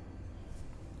Fazlin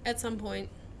at some point.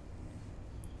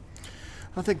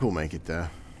 I think we'll make it there.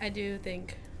 I do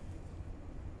think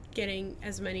getting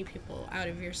as many people out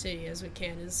of your city as we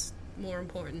can is more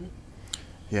important.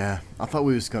 Yeah, I thought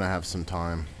we was gonna have some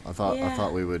time. I thought Yeah.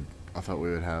 we would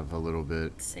have a little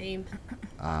bit. Same.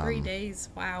 3 days.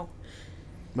 Wow.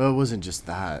 Well, it wasn't just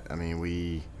that. I mean,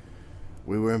 we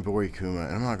were in Borikuma,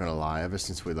 and I'm not gonna lie. Ever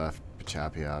since we left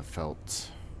Pachapia, I felt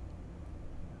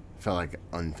like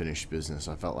unfinished business.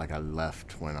 I felt like I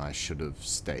left when I should have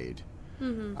stayed.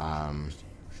 Mm-hmm.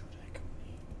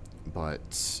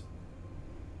 But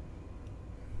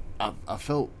I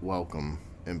felt welcome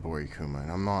in Borikuma,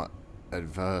 and I'm not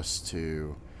adverse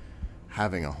to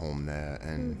having a home there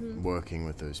and working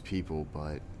with those people,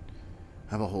 but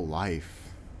I have a whole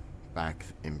life back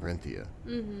in Brinthia.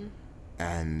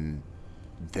 And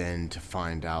then to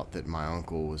find out that my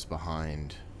uncle was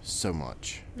behind so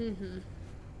much.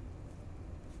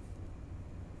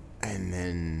 And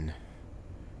then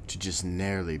to just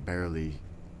barely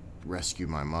rescue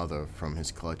my mother from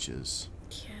his clutches.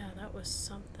 Yeah, that was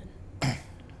something.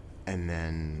 And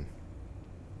then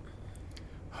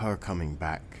her coming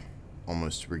back,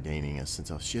 almost regaining a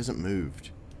sense of... She hasn't moved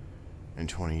in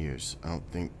 20 years. I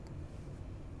don't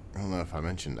know if I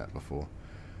mentioned that before.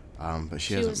 But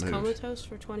she hasn't moved. She was comatose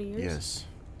for 20 years? Yes.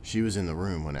 She was in the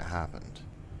room when it happened.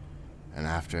 And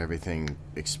after everything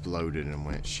exploded and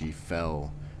when she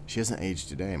fell... She hasn't aged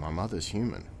today. My mother's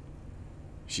human.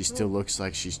 She still looks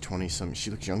like she's 20-something. She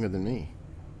looks younger than me.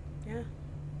 Yeah.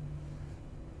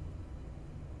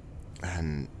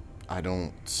 And I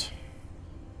don't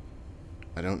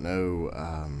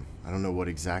know what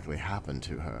exactly happened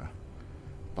to her,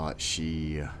 but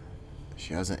she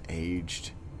hasn't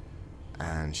aged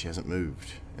and she hasn't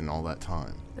moved in all that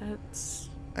time.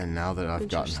 And now that I've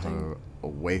gotten her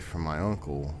away from my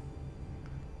uncle,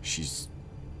 she's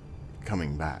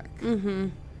coming back.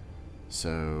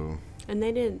 So.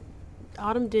 And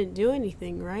Autumn didn't do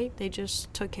anything, right? They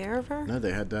just took care of her? No,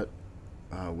 they had that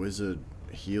wizard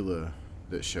healer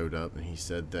that showed up, and he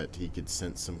said that he could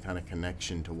sense some kind of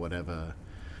connection to whatever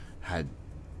had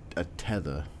a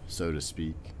tether, so to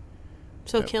speak.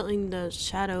 So killing the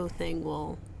shadow thing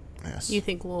Yes. You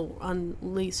think will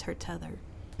unleash her tether?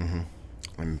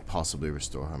 And possibly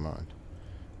restore her mind.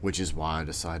 Which is why I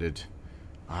decided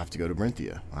I have to go to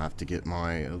Brinthia. I have to get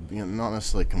my, not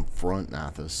necessarily confront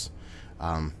Nathus.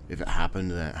 If it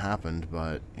happened, then it happened,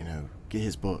 but, get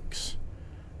his books.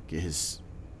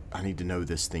 I need to know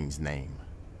this thing's name.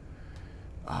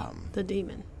 The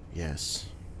demon. Yes.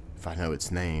 If I know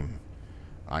its name,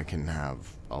 I can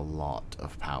have a lot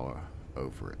of power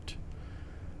over it.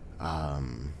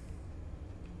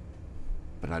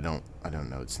 But I don't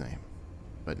know its name.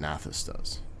 But Nathus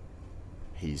does.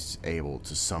 He's able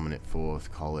to summon it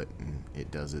forth, call it, and it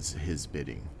does his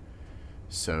bidding.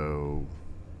 So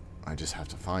I just have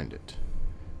to find it.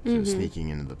 So sneaking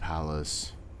into the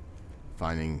palace,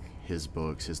 finding his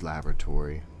books, his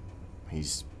laboratory.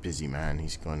 He's a busy man.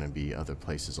 He's going to be other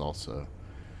places also.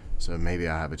 So maybe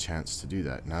I have a chance to do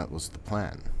that. And that was the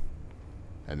plan.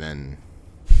 And then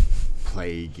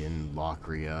plague in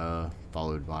Lochria,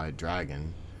 followed by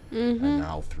dragon. And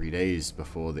now 3 days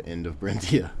before the end of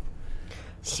Brinthia.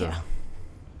 So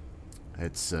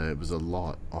it was a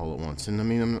lot all at once. And I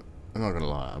mean, I'm not gonna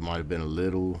lie, I might have been a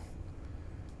little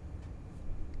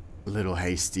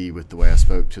hasty with the way I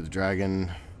spoke to the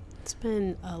dragon. It's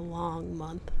been a long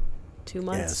month. 2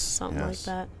 months, something like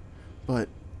that. But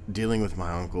dealing with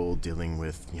my uncle, dealing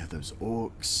with those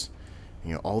orcs,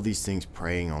 all these things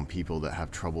preying on people that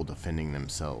have trouble defending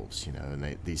themselves,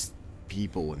 and these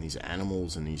people and these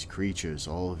animals and these creatures,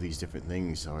 all of these different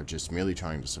things are just merely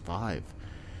trying to survive.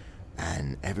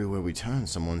 And everywhere we turn,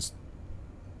 someone's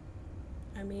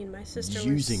my sister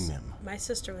using them. My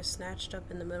sister was snatched up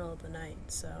in the middle of the night,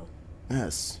 so.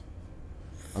 Yes.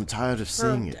 I'm tired of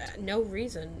seeing it. No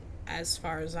reason, as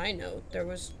far as I know. There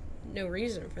was no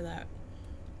reason for that.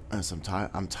 Yes, I'm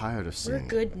tired of seeing it. We're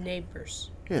good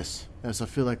neighbors. Yes. Yes, I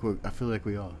feel like we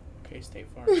are. Okay, State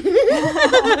Farm.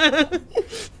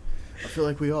 I feel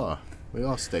like we are. We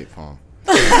are State Farm.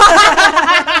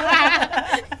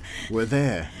 We're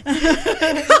there.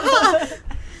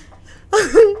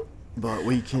 But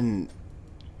we can...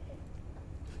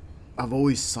 I've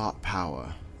always sought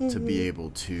power to be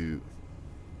able to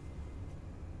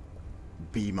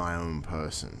be my own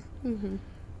person.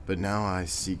 But now I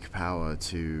seek power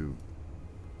to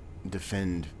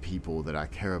defend people that I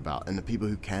care about, and the people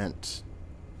who can't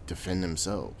defend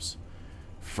themselves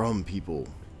from people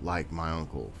like my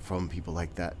uncle, from people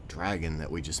like that dragon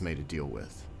that we just made a deal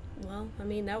with. Well,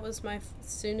 that was as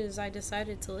soon as I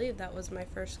decided to leave, that was my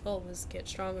first goal, was get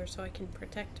stronger so I can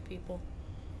protect people.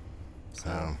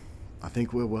 So I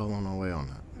think we're well on our way on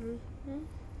that.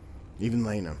 Even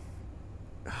Lena.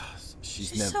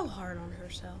 She's so hard on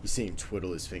herself. You see him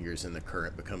twiddle his fingers and the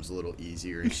current becomes a little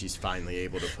easier and she's finally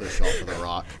able to push off of the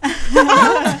rock.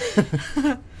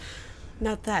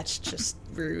 Now that's just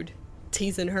rude.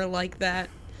 Teasing her like that.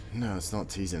 No, it's not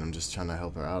teasing. I'm just trying to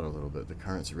help her out a little bit. The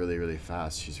current's really, really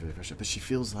fast. She's really frustrated. But she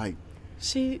feels like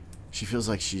She feels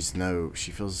like she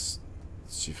feels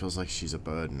like she's a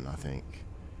burden, I think.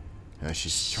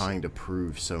 She's trying to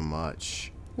prove so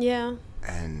much. Yeah.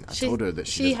 And I told her that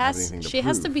she doesn't have anything to prove. She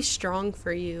has to be strong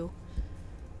for you.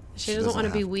 She doesn't want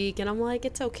to be weak. And I'm like,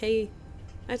 it's okay.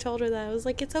 I told her that. I was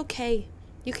like, it's okay.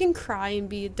 You can cry and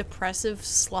be a depressive,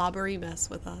 slobbery mess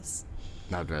with us.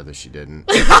 I'd rather she didn't.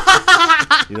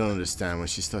 You don't understand. When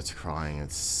she starts crying,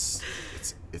 it's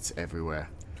everywhere.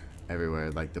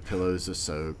 Everywhere. Like, the pillows are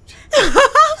soaked.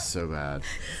 So bad.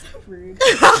 Rude.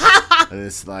 And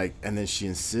it's like, and then she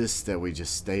insists that we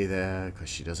just stay there because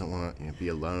she doesn't want to be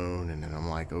alone. And then I'm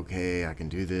like, okay, I can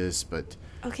do this, but...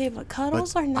 Okay, but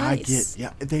cuddles are nice.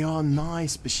 Yeah, they are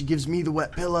nice, but she gives me the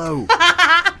wet pillow.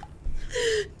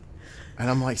 And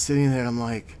I'm like sitting there and I'm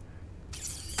like...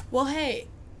 Well, hey,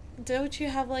 don't you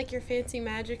have like your fancy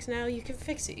magics now? You can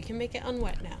fix it. You can make it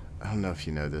unwet now. I don't know if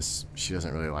you know this. She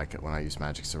doesn't really like it when I use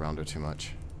magics around her too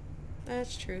much.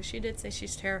 That's true. She did say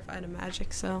she's terrified of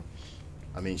magic, so...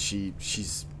 I mean, she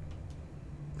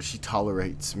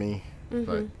tolerates me,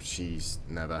 but she's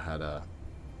never had a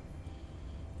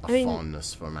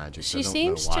fondness for magic. So I don't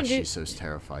know why she's so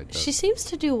terrified. Though. She seems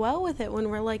to do well with it when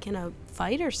we're like in a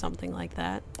fight or something like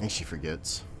that. And she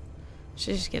forgets.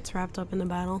 She just gets wrapped up in the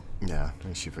battle. Yeah,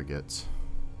 and she forgets.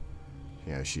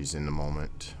 You know, she's in the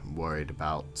moment, worried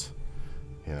about,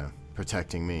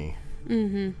 protecting me.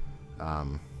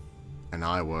 Mm-hmm. And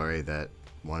I worry that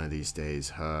one of these days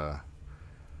her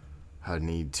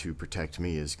need to protect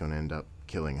me is going to end up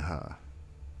killing her.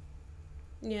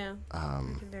 Yeah. I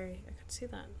could see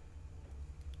that.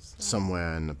 So.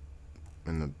 Somewhere in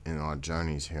our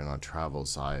journeys here, in our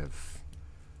travels, I've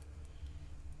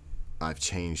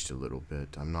changed a little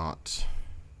bit. I'm not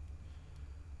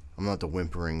the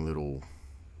whimpering little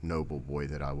noble boy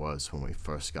that I was when we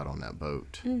first got on that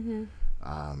boat. Mm-hmm.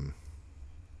 I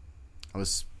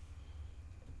was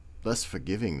less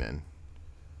forgiving then.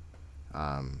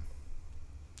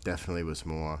 Definitely was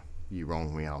more, you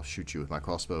wrong me, I'll shoot you with my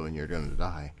crossbow and you're going to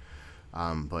die.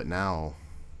 But now,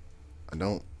 I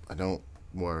don't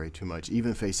worry too much.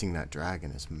 Even facing that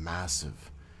dragon, as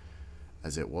massive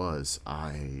as it was,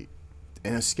 I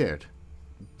was scared,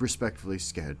 respectfully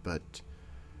scared, but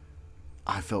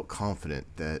I felt confident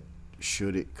that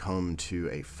should it come to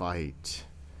a fight,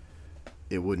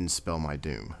 it wouldn't spell my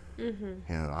doom.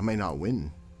 Mm-hmm. I may not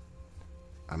win.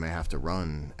 I may have to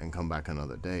run and come back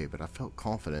another day, but I felt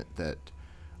confident that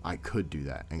I could do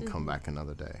that and come back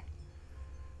another day.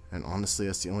 And honestly,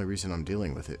 that's the only reason I'm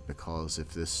dealing with it, because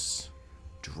if this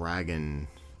dragon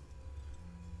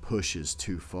pushes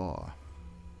too far,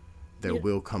 there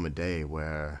will come a day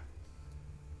where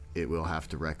it will have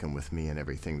to reckon with me and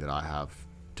everything that I have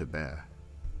to bear.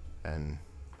 And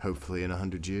hopefully in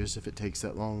 100 years, if it takes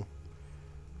that long,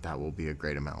 that will be a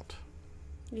great amount.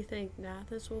 You think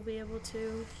Nathis will be able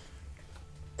to?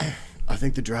 I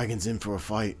think the dragon's in for a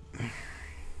fight.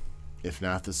 If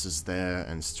Nathis is there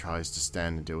and tries to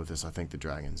stand and deal with this, I think the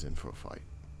dragon's in for a fight.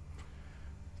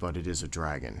 But it is a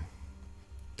dragon.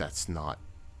 That's not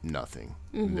nothing.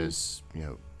 Mm-hmm. There's,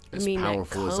 as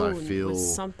powerful as I feel...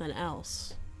 was something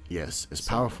else. Yes, as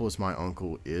powerful as my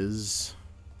uncle is,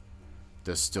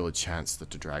 there's still a chance that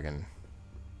the dragon,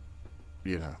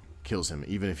 kills him,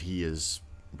 even if he is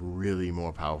really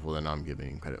more powerful than I'm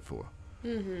giving him credit for.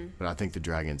 Mm-hmm. But I think the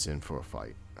dragon's in for a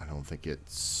fight. I don't think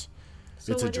it's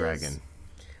a dragon.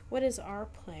 What is our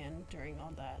plan during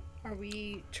all that? Are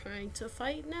we trying to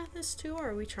fight Nathis too, or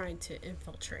are we trying to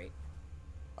infiltrate?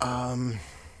 I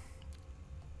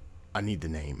need the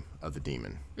name of the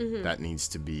demon. Mm-hmm. That needs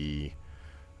to be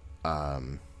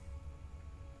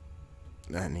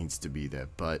there.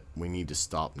 But we need to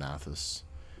stop Nathis.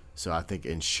 So I think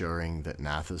ensuring that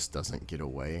Nathis doesn't get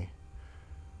away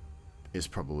is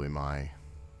probably my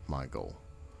goal.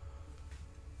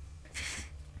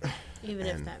 Even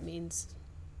if that means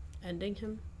ending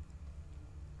him?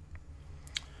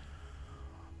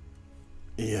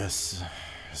 Yes.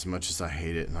 As much as I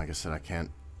hate it, and like I said,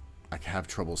 I have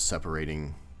trouble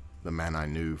separating the man I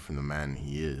knew from the man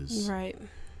he is. Right.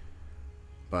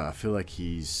 But I feel like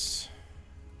he's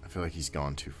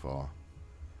gone too far.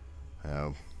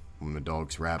 When the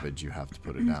dog's rabid, you have to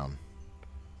put it down.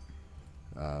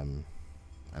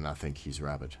 And I think he's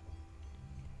rabid.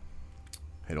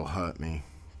 It'll hurt me,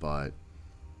 but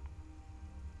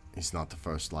he's not the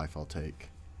first life I'll take.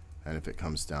 And if it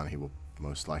comes down, he will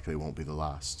most likely won't be the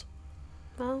last.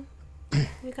 Well,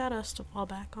 you got us to fall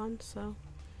back on, so.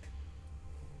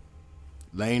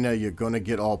 Lena, you're gonna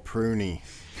get all pruny.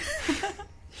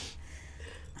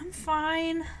 I'm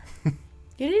fine.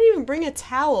 You didn't even bring a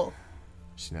towel.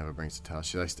 She never brings a towel.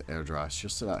 She likes to air dry.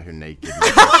 She'll sit out here naked.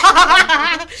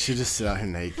 She'll just sit out here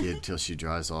naked till she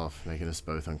dries off, making us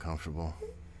both uncomfortable.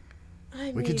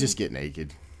 We could just get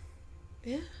naked.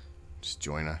 Yeah. Just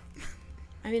join her.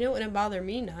 I mean, it wouldn't bother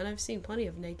me none. I've seen plenty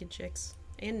of naked chicks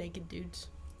and naked dudes,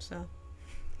 so.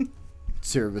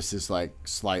 Service is like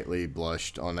slightly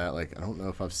blushed on that. Like, I don't know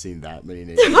if I've seen that many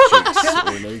naked chicks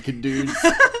or naked dudes.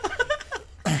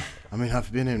 I mean,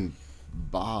 I've been in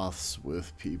baths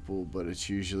with people, but it's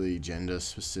usually gender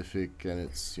specific, and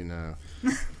it's, you know,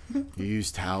 you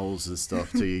use towels and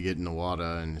stuff till you get in the water,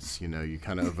 and it's, you know, you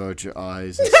kind of avert your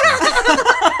eyes and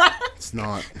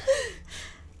stuff.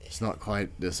 It's not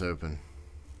quite this open.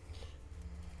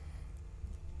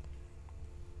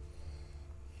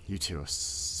 You two are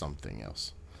something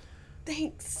else.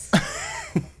 Thanks.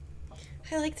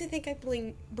 I like to think I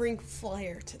bring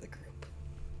fire to the group.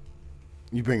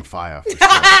 You bring fire, for sure.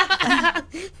 I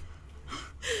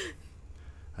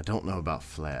don't know about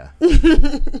flair. You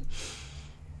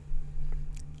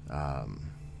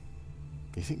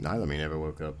think Nylamine ever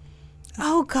woke up?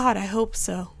 Oh, God, I hope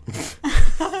so.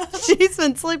 She's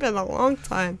been sleeping a long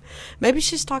time. Maybe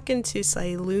she's talking to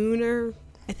Saloon, or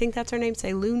I think that's her name,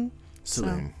 Saloon.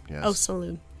 Saloon, yes. Oh,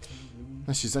 Saloon.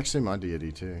 No, she's actually my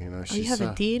deity, too. You know, Oh, you have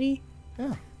a deity?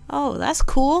 Yeah. Oh, that's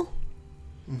cool.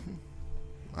 Mm-hmm.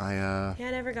 Yeah,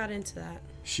 I never got into that.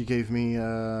 She gave me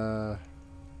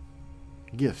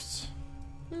gifts.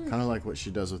 Kind of like what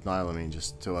she does with Nylamine,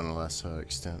 just to a lesser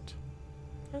extent.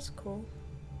 That's cool.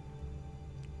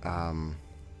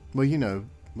 Well, you know,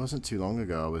 it wasn't too long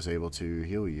ago I was able to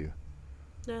heal you.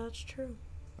 No, that's true.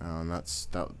 And that's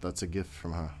a gift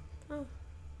from her. Oh,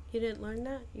 you didn't learn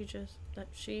that? That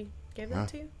she gave that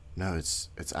to you? No, it's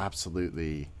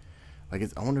absolutely, like,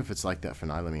 I wonder if it's like that for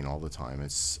Nylamine all the time.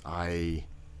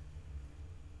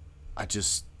 I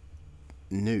just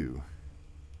knew.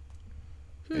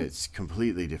 It's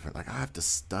completely different. Like, I have to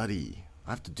study. I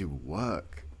have to do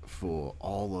work for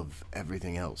all of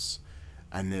everything else.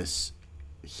 And this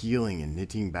healing and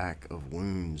knitting back of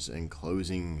wounds and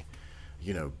closing,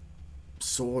 you know,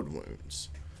 sword wounds,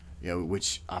 you know,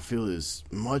 which I feel is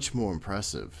much more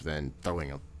impressive than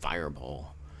throwing a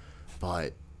fireball.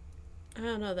 But I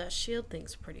don't know, that shield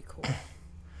thing's pretty cool.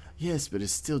 yes, but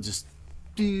it's still just,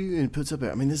 and puts up.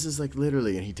 I mean, this is like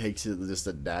literally, and he takes just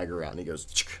a dagger out and he goes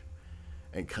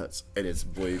and cuts, and it's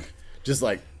blade, just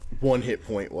like 1 hit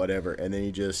point, whatever, and then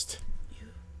he just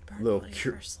little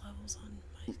first levels on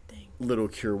my thing. Little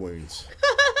cure wounds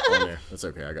on there. That's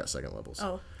okay. I got second levels.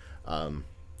 Oh.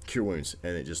 Cure wounds,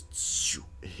 and it just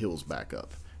heals back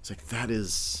up. It's like, that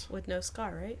is with no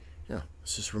scar, right? Yeah,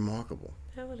 it's just remarkable.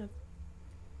 That would have.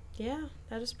 Yeah,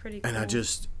 that is pretty cool. And I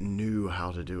just knew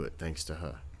how to do it thanks to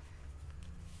her.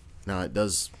 Now, it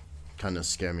does kind of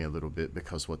scare me a little bit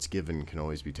because what's given can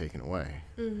always be taken away.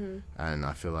 Mm-hmm. And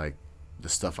I feel like the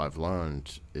stuff I've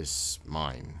learned is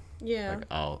mine. Yeah.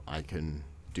 Like, I can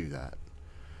do that.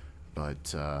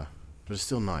 But it's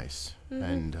still nice. Mm-hmm.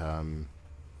 And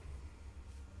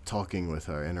talking with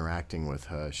her, interacting with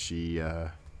her, she,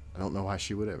 I don't know why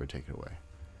she would ever take it away.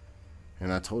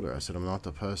 And I told her, I said, I'm not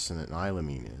the person that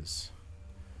Nylamine is.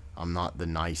 I'm not the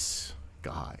nice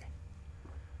guy.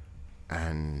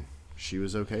 And she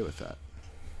was okay with that.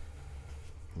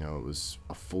 You know, it was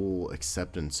a full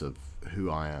acceptance of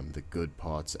who I am, the good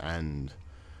parts and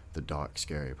the dark,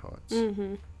 scary parts.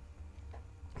 Mm-hmm.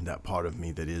 That part of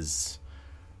me that is,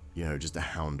 you know, just a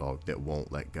hound dog that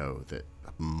won't let go, that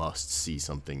must see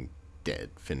something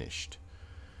dead, finished.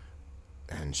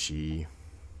 And she,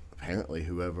 apparently,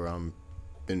 whoever I'm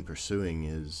been pursuing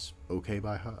is okay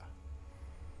by her.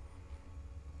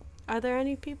 Are there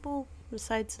any people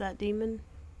besides that demon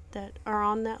that are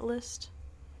on that list?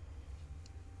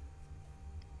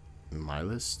 My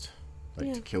list? Like,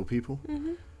 yeah. To kill people?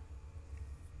 Mm-hmm.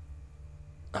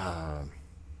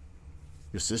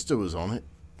 Your sister was on it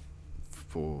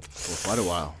for quite a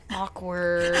while.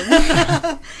 Awkward.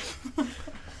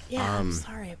 Yeah, I'm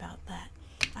sorry about that.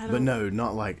 But no,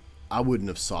 not like, I wouldn't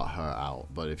have sought her out,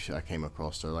 but if I came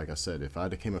across her, like I said, if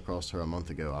I'd have came across her a month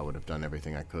ago, I would have done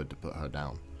everything I could to put her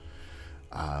down.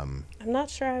 I'm not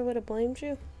sure I would have blamed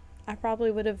you. I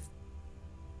probably would have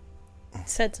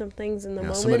said some things in the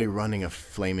moment. Somebody running a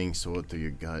flaming sword through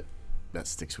your gut, that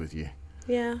sticks with you.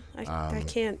 Yeah, I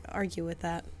can't argue with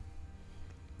that.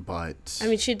 But I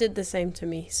mean, she did the same to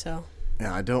me, so.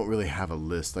 Yeah, I don't really have a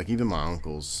list. Like, even my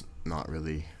uncle's not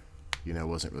really, you know,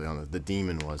 wasn't really on it. The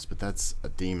demon was, but that's a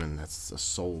demon. That's a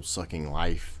soul-sucking,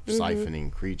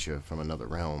 life-siphoning creature from another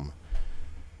realm.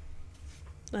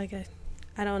 Like,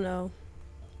 I don't know.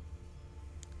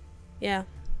 Yeah,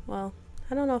 well,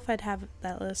 I don't know if I'd have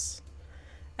that list.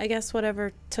 I guess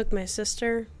whatever took my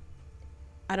sister,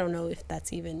 I don't know if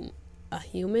that's even a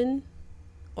human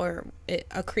or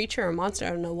a creature or a monster. I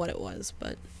don't know what it was,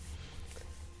 but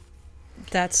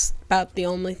that's about the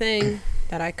only thing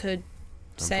that I could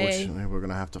say. Unfortunately, we're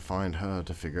going to have to find her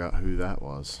to figure out who that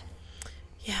was.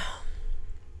 Yeah.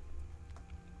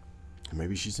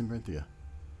 Maybe she's in Brinthia.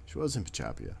 She was in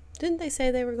Pachapia. Didn't they say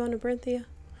they were going to Brinthia?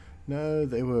 No,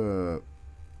 they was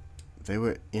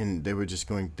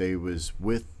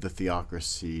with the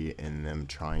theocracy and them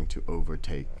trying to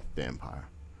overtake the empire.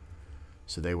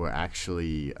 So they were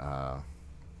actually, I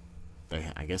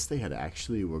guess they had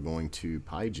actually were going to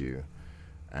Paiju,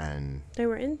 and They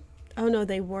were in, oh no,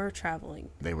 they were traveling.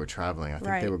 they were traveling. I think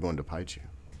Right. they were going to Paiju.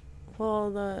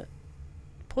 Well, the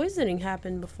poisoning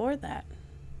happened before that.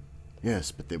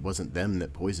 Yes, but it wasn't them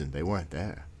that poisoned. They weren't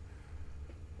there.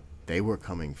 They were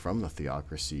coming from the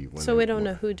theocracy. So we don't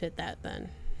know who did that then.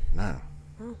 No.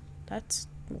 Oh, that's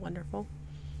wonderful.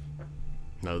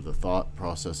 No, the thought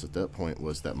process at that point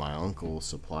was that my uncle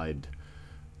supplied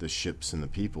the ships and the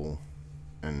people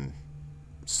and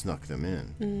snuck them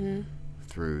in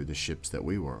through the ships that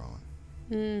we were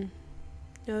on.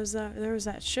 There was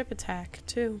that ship attack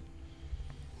too.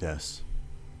 Yes.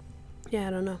 Yeah,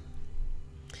 I don't know.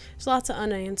 There's lots of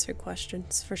unanswered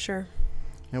questions for sure.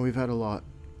 Yeah, we've had a lot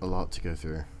to go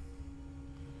through.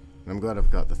 And I'm glad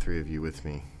I've got the three of you with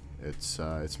me. It's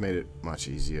made it much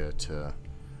easier to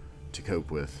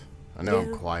cope with. I know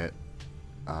I'm Yeah. quiet.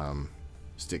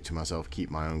 Stick to myself, keep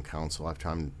my own counsel.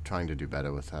 I'm trying to do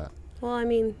better with that. Well, I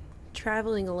mean,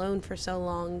 traveling alone for so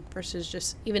long versus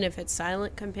just, even if it's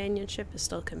silent companionship, is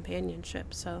still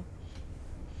companionship, so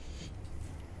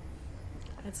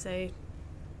I'd say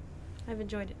I've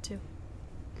enjoyed it too.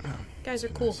 You guys are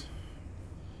cool.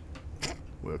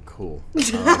 We're cool. I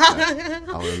like that.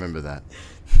 I'll remember that.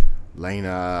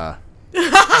 Lena,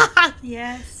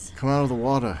 Yes. come out of the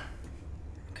water.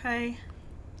 Okay.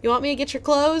 You want me to get your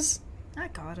clothes? I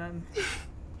got him.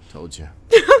 Told you.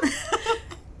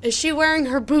 Is she wearing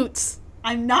her boots?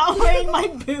 I'm not wearing my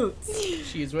boots.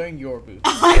 She is wearing your boots.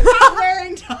 I'm not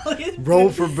wearing Talia's Roll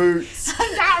for boots.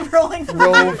 I'm not rolling for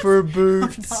Roll boots. for I'm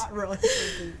boots. not rolling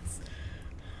for boots.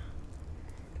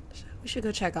 We should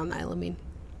go check on Nylamine.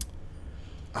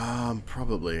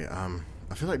 Probably.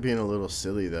 I feel like being a little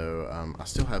silly though. I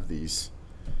still have these,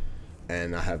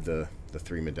 and I have the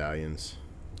 3 medallions.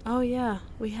 Oh yeah,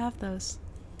 we have those.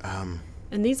 Um,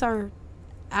 And these are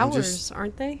I'm ours, just-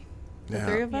 aren't they? The yeah,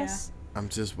 3 of Yeah. us? I'm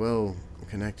just well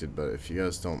connected, but if you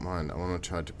guys don't mind, I want to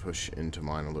try to push into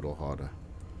mine a little harder.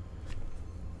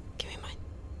 Give me mine.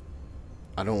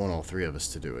 I don't want all 3 of us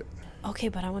to do it. Okay,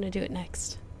 but I want to do it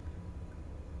next.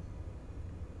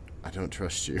 I don't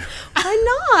trust you. Why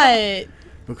not?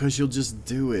 Because you'll just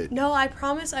do it. No, I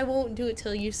promise I won't do it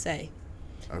till you say.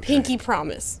 Okay. Pinky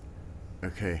promise.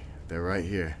 Okay, they're right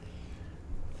here.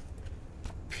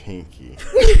 Pinky.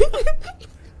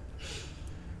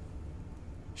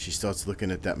 She starts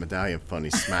looking at that medallion funny,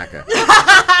 smack her.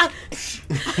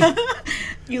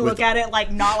 You look at it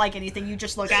like not like anything. You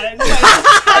just look at it and like,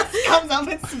 comes up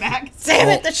and smacks. Damn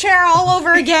it, the chair all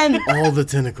over again. All the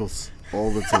tentacles.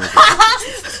 All the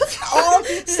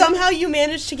tentacles. Somehow you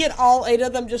managed to get all 8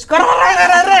 of them just go.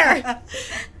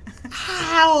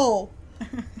 How?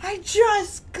 I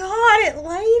just got it,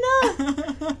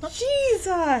 Lena.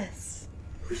 Jesus.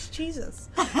 Who's Jesus?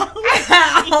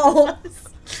 Ow.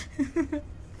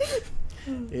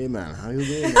 Hey man, how you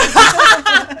doing?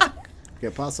 ¿Qué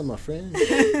pasa, my friend?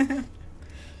 I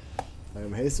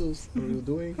am Jesus. How are you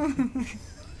doing?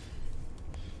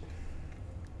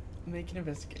 Make an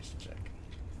investigation check.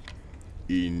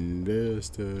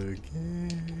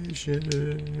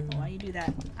 Investigation. While you do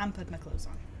that, I'm putting my clothes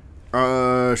on.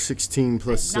 16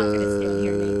 plus I'm not gonna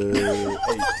stand here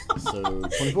 8, so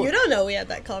 24. You don't know we had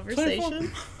that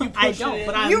conversation. I don't,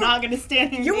 but I'm not going to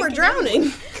stand here. You were naked.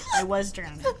 drowning. I was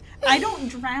drowning. I don't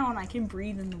drown. I can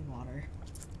breathe in the water.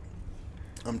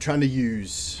 I'm trying to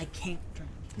use I can't drown.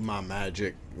 my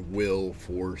magic will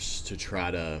force to try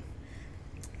to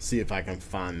see if I can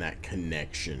find that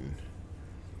connection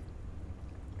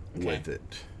with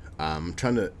it. I'm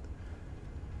trying to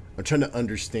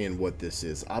understand what this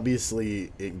is.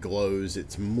 Obviously, it glows.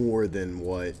 It's more than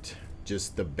what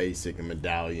just the basic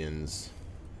medallions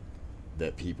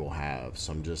that people have.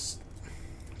 So I'm just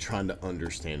trying to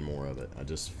understand more of it. I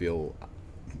just feel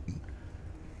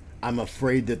I'm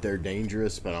afraid that they're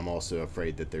dangerous, but I'm also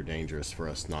afraid that they're dangerous for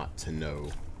us not to know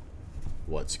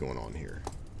what's going on here.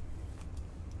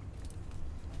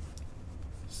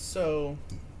 So,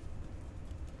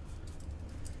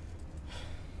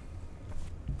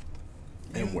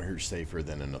 And we're safer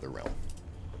than another realm.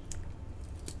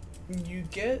 You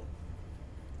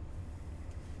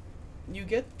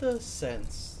get the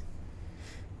sense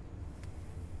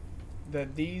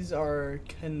that these are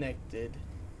connected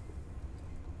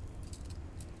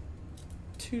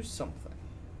to something.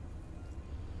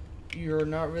 You're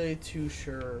not really too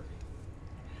sure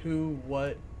who,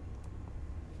 what,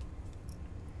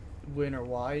 when, or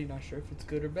why. You're not sure if it's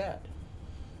good or bad.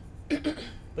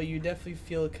 But you definitely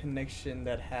feel a connection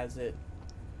that has it,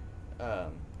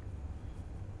 that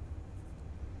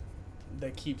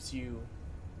keeps you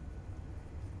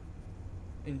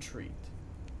intrigued.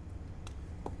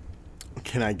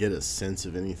 Can I get a sense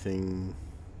of anything?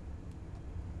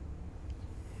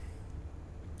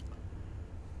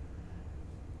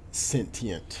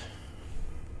 Sentient.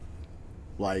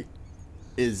 Like,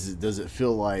 does it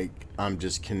feel like I'm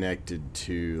just connected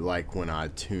to, like, when I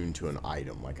attune to an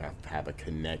item, like I have a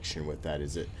connection with that?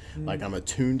 Is it like I'm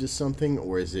attuned to something,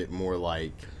 or is it more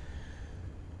like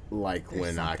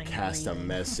when I cast a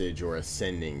message or a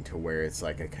sending, to where it's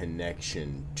like a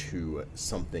connection to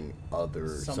something other,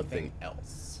 Something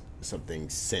else. something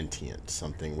sentient,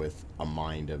 something with a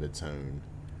mind of its own?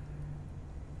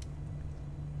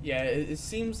 Yeah, it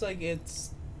seems like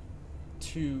it's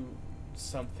to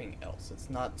something else. It's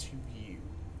not to you.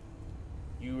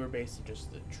 You were basically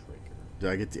just the trigger. Do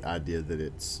I get the idea that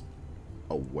it's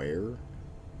aware?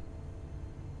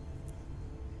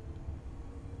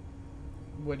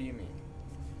 What do you mean?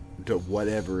 To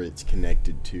whatever it's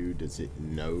connected to, does it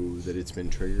know that it's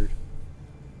been triggered?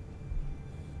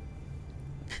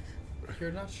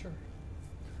 You're not sure.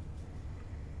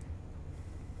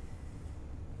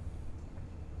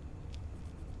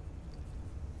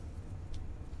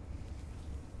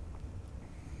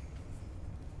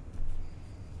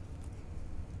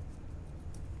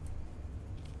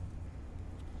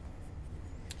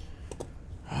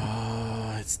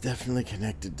 It's definitely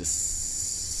connected to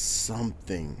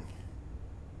something.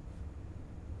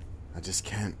 I just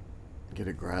can't get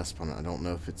a grasp on it. I don't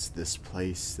know if it's this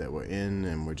place that we're in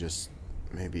and we're just,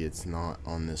 maybe it's not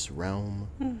on this realm.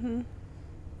 Mm-hmm.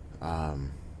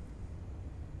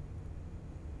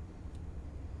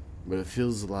 But it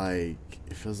feels like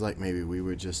maybe we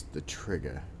were just the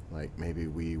trigger. Like maybe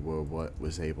we were what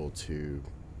was able to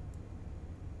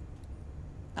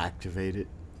activate it.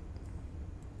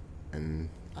 And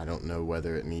I don't know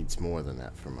whether it needs more than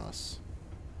that from us.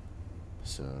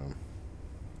 So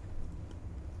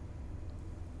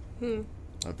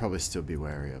I'd probably still be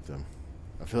wary of them.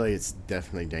 I feel like it's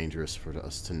definitely dangerous for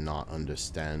us to not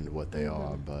understand what they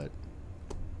are, but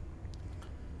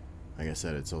like I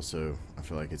said, it's also, I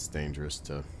feel like it's dangerous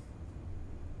to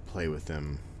play with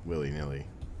them willy-nilly.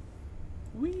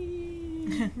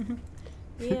 Whee!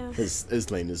 Yeah.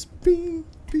 As Lena's bing,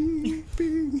 bing,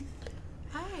 bing.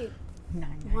 I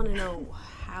want to know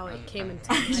how it came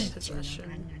into my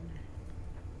possession.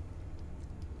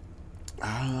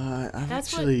 I'm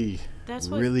That's actually that's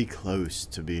what- really close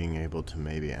to being able to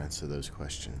maybe answer those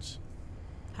questions.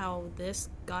 How this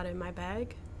got in my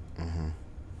bag? Mm-hmm.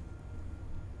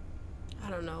 I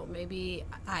don't know. Maybe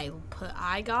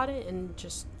I got it and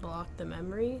just blocked the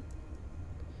memory.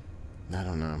 I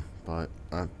don't know, but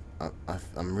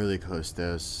I'm really close.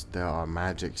 There are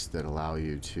magics that allow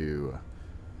you to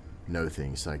know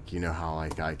things. Like, you know how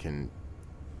like I can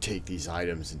take these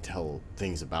items and tell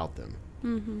things about them.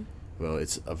 Mm-hmm. Well,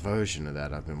 it's a version of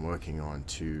that I've been working on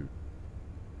to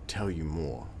tell you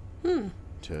more.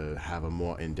 To have a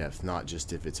more in-depth, not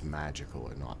just if it's magical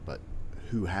or not, but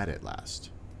who had it last?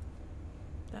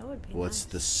 That would be What's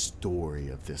nice. the story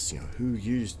of this? You know, who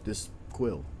used this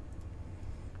quill?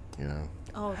 You know?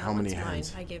 Oh, how many mine.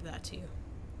 hands? I gave that to you.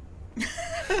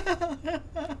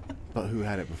 But who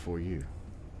had it before you?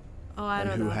 Oh, I And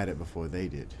don't who know. had it before they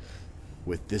did?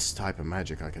 With this type of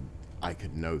magic, I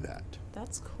could know that.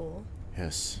 That's cool.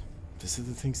 Yes. These are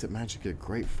the things that magic are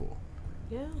great for.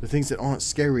 Yeah. The things that aren't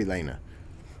scary, Lena.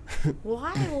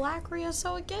 Why Lacria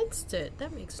so against it?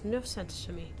 That makes no sense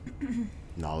to me.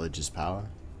 Knowledge is power.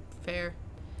 Fair.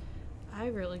 I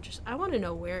want to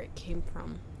know where it came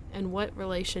from and what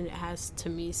relation it has to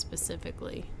me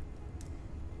specifically.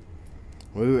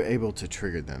 We were able to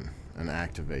trigger them and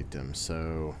activate them,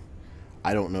 so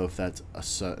I don't know if that's a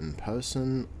certain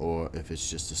person or if it's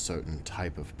just a certain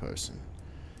type of person.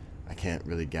 I can't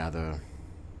really gather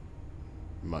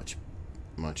much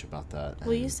about that.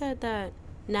 Well, you and said that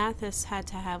Nathis had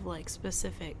to have like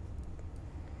specific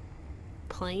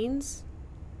planes,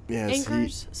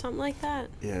 anchors, something like that.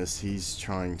 Yes, he's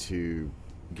trying to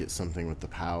get something with the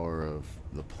power of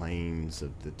the planes,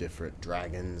 of the different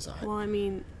dragons. Well, I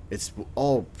mean, It's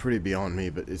all pretty beyond me,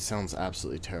 but it sounds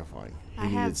absolutely terrifying. I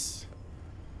have-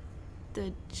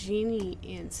 the genie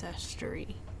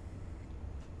ancestry.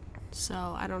 So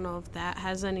I don't know if that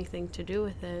has anything to do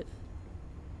with it.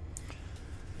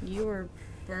 You were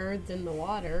birthed in the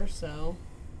water, so...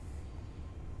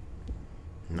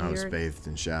 And I was bathed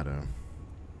in shadow.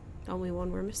 The only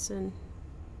one we're missing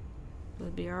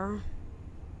would be our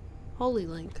Holy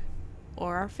Link.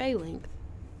 Or our Fey Link.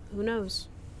 Who knows?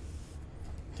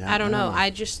 Yeah, I don't know. I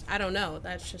don't know.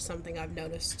 That's just something I've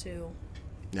noticed too.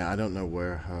 Yeah, I don't know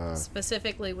where her...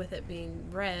 Specifically with it being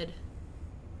red,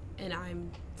 and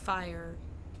I'm fire,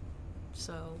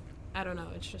 so I don't know.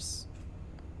 It's just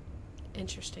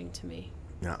interesting to me.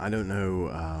 Yeah, I don't know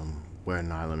where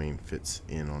Nylamine fits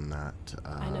in on that.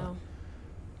 I know.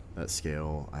 That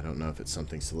scale. I don't know if it's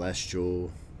something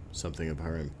celestial, something of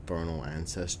her infernal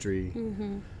ancestry.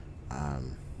 Mm-hmm.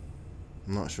 I'm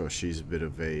not sure. She's a bit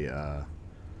of a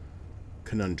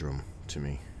conundrum to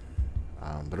me.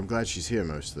 But I'm glad she's here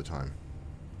most of the time.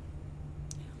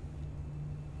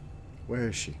 Where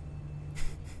is she?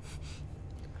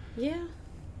 Yeah,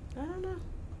 I don't know.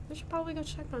 We should probably go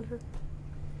check on her.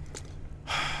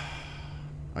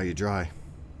 Are you dry?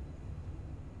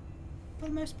 For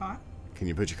the most part. Can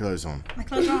you put your clothes on? My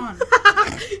clothes are on.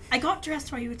 I got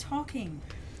dressed while you were talking.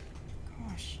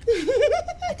 Gosh.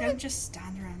 I don't just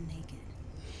stand around naked.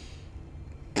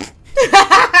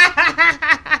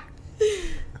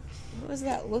 What was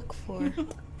that look for?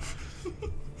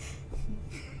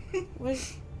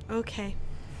 What? Okay.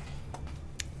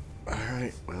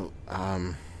 Alright, well,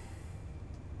 I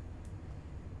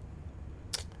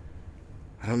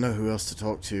don't know who else to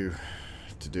talk to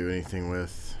do anything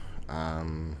with. I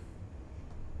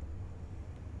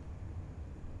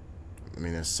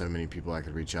mean, there's so many people I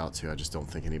could reach out to. I just don't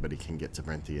think anybody can get to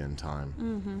Brenthia in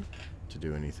time to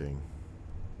do anything.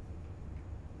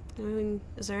 I mean,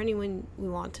 is there anyone we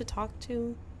want to talk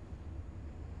to?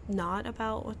 Not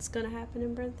about what's gonna happen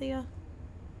in Brenthia?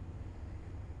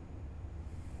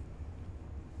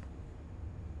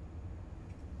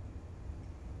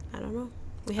 I don't know.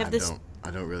 We have I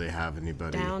don't really have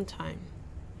anybody. downtime.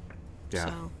 Yeah.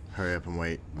 So. Hurry up and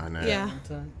wait. I know. Yeah.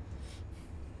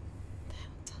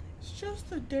 It's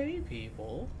just a day,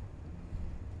 people.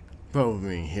 Well, I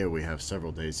mean, here we have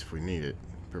several days if we need it.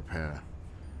 Prepare.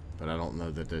 But I don't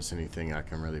know that there's anything I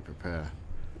can really prepare.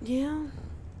 Yeah.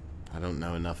 I don't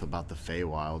know enough about the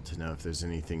Feywild to know if there's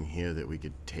anything here that we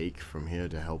could take from here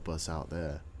to help us out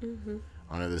there. Mm-hmm.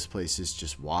 I know this place is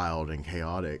just wild and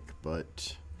chaotic,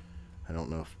 but I don't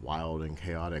know if wild and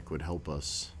chaotic would help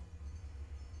us.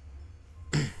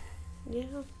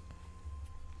 Yeah.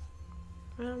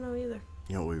 I don't know either.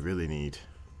 You know what we really need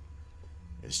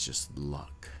is just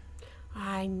luck.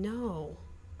 I know.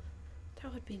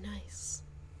 That would be nice.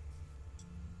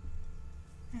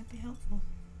 That'd be helpful.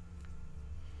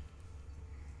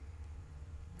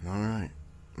 Alright.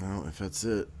 Well, if that's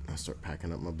it, I'll start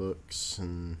packing up my books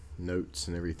and notes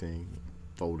and everything,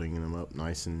 folding them up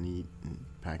nice and neat and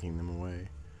packing them away.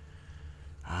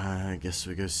 I guess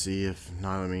we go see if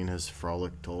Nylamine has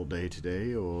frolicked all day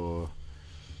today or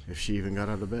if she even got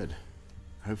out of bed.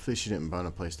 Hopefully she didn't burn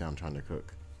a place down trying to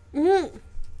cook. Mm-hmm.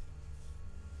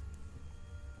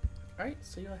 Alright,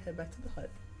 so you'll head back to the hut.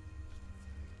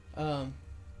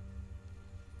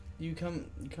 You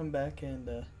come back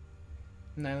and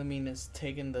Nylamine has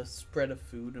taken the spread of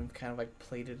food and kind of like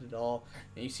plated it all,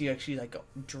 and you see like she's like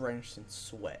drenched in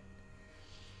sweat.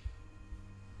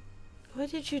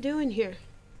 What did you do in here?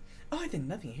 Oh, I did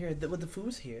nothing here. The food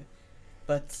was here,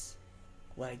 but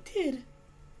what I did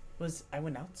was I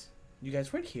went out. You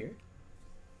guys weren't here.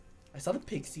 I saw the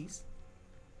pixies,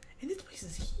 and this place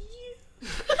is huge.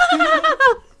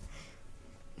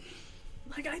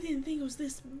 Like I didn't think it was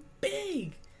this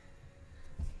big.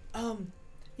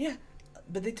 Yeah,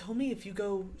 but they told me if you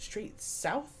go straight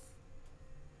south,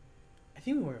 I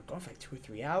think we were gone for like 2 or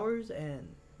 3 hours,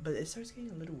 but it starts getting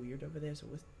a little weird over there, so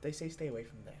they say stay away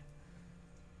from there.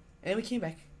 And then we came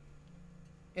back,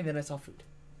 and then I saw food.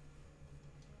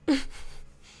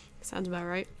 Sounds about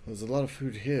right. There's a lot of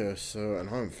food here, and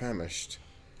I'm famished.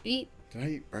 Eat. Did I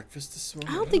eat breakfast this morning?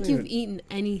 I don't think you've eaten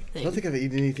anything. I don't think I've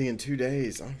eaten anything in 2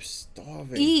 days. I'm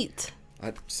starving. Eat.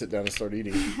 I'd sit down and start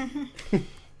eating.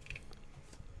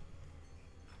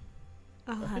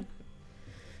 Oh,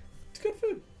 It's good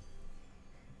food.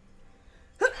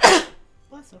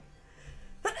 Bless her.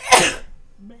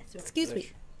 Bless her. excuse me.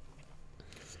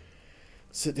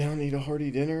 Sit down, eat a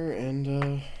hearty dinner,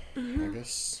 and I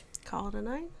guess Call it a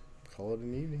night. call it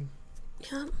an evening.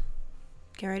 Yeah.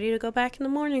 Get ready to go back in the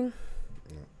morning.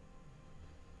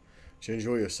 Did you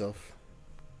enjoy yourself?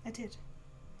 I did.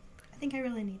 I think I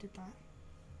really needed that.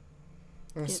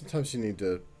 Well, sometimes you need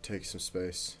to take some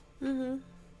space. Mm-hmm.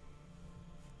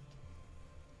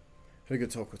 Had a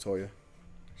good talk with Toya.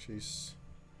 She's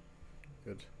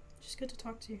good. She's good to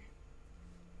talk to.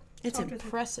 It's Talked with her.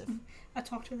 impressive. I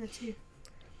talked with her too.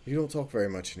 You don't talk very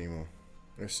much anymore.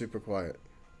 You're super quiet.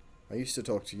 I used to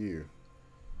talk to you.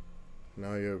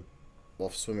 Now you're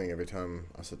off swimming every time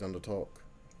I sit down to talk.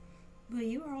 Well,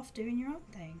 you were off doing your own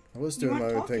thing. I was You doing my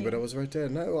weren't own thing, but I talking. was right there.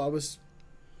 No, I was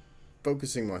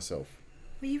focusing myself.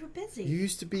 Well, you were busy. You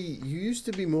used to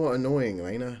be more annoying,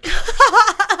 Lena.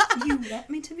 You want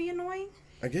me to be annoying?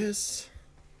 I guess.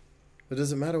 It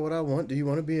doesn't matter what I want. Do you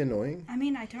want to be annoying? I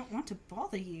mean, I don't want to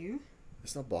bother you.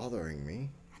 It's not bothering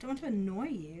me. I don't want to annoy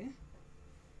you.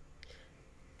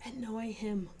 Annoy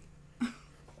him.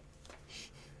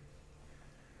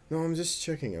 No, I'm just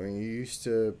checking. I mean, you used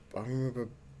to... I remember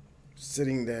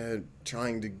sitting there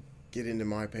trying to get into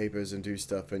my papers and do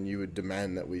stuff, and you would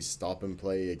demand that we stop and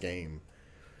play a game.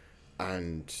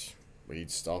 And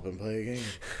we'd stop and play a game.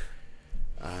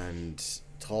 And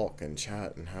talk and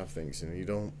chat and have things, and you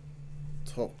don't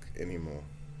talk anymore.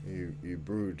 You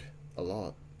brood a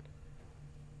lot.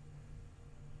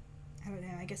 I don't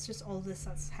know. I guess just all this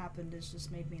that's happened has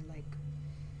just made me like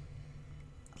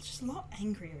just a lot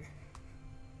angrier.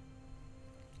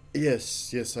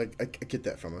 Yes, I get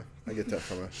that from her. I get that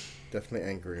from her. Definitely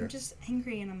angrier. I'm just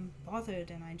angry and I'm bothered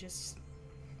and I don't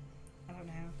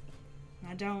know.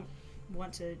 And I don't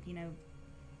want to,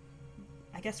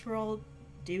 I guess we're all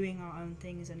doing our own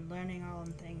things and learning our own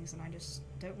things, and I just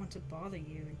don't want to bother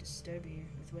you and disturb you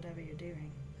with whatever you're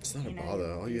doing. It's not a you're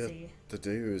bother. All you have busy. to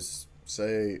do is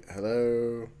say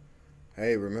hello.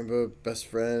 Hey, remember best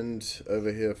friend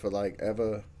over here for like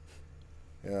ever?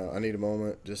 Yeah, I need a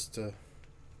moment just to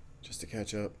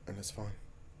catch up, and it's fine.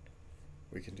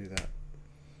 We can do that.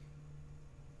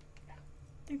 I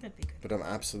think that'd be good. But I'm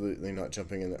absolutely not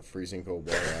jumping in that freezing cold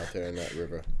water out there in that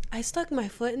river. I stuck my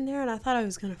foot in there and I thought I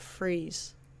was gonna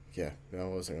freeze. Yeah, no, I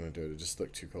wasn't going to do it. It just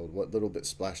looked too cold. What little bit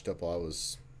splashed up while I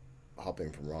was hopping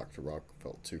from rock to rock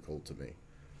felt too cold to me.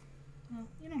 Well,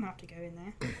 you don't have to go in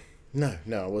there.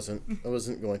 No, I wasn't. I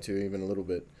wasn't going to even a little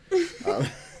bit. I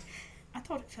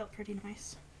thought it felt pretty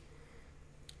nice.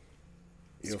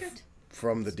 It's You're good.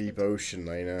 from the deep ocean,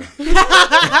 Lena.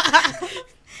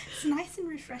 It's nice and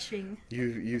refreshing.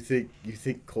 You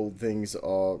think cold things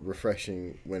are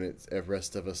refreshing when the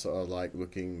rest of us are like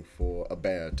looking for a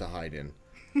bear to hide in.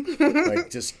 Like,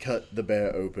 just cut the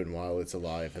bear open while it's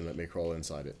alive and let me crawl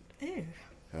inside it. Ew.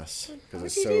 Yes, Why because would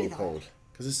it's you so do that? cold.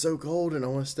 Because it's so cold and I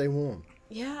want to stay warm.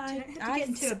 Yeah, You don't have to get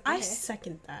into a I bed.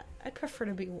 second that. I'd prefer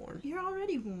to be warm. You're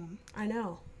already warm. I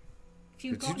know. If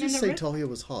you've Did you gotten in just the say river. Talia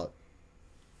was hot?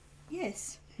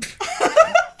 Yes.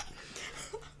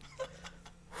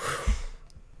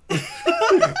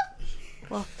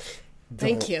 Well,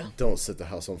 thank you. Don't set the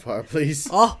house on fire, please.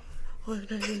 Oh.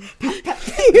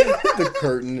 The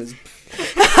curtain is...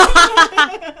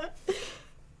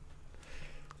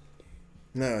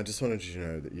 No, I just wanted you to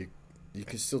know that you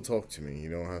can still talk to me. You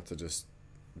don't have to just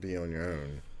be on your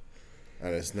own.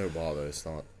 And it's no bother. It's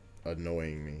not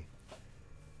annoying me.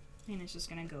 Nina's just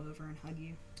gonna go over and hug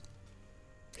you.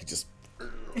 He just...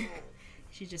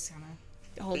 She just kind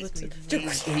Hold it to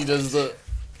He does the...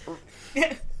 of.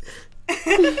 There.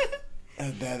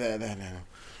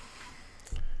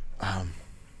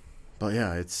 But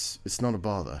yeah, it's not a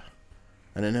bother.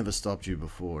 And it never stopped you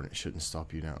before, and it shouldn't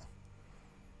stop you now.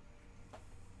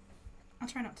 I'll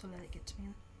try not to let it get to me.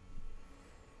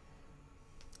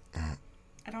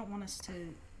 I don't want us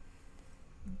to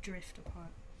drift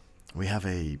apart. We have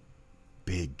a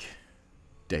big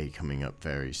day coming up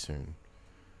very soon.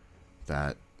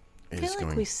 That I is feel like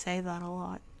going... we say that a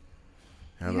lot.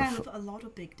 Yeah, We but have for- a lot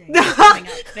of big days coming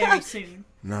up very soon.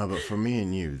 No, but for me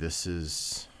and you, this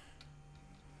is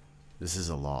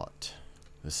a lot.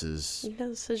 This is You know,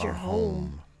 this is our your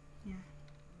home. Yeah.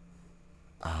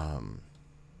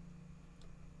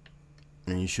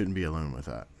 And you shouldn't be alone with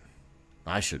that.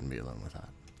 I shouldn't be alone with that.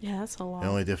 Yeah, that's a lot. The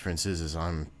only difference is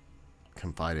I'm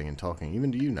confiding and talking,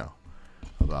 even to you now,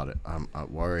 about it. I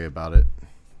worry about it,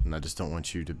 and I just don't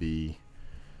want you to be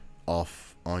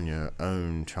off on your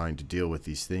own trying to deal with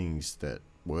these things that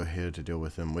we're here to deal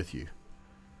with them with you.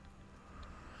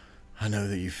 I know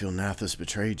that you feel Nathus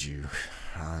betrayed you,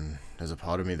 and there's a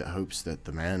part of me that hopes that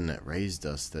the man that raised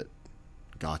us, that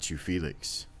got you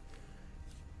Felix,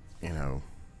 that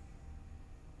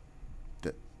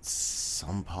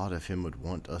some part of him would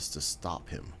want us to stop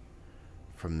him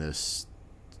from this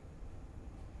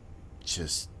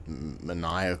just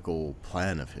maniacal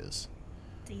plan of his.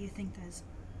 Do you think that's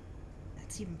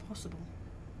even possible?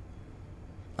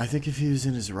 I think if he was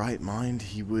in his right mind,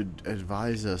 he would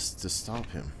advise us to stop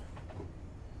him.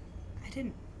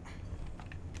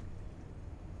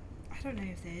 I I don't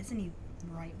know if there is any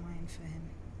right mind for him.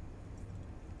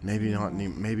 Maybe not.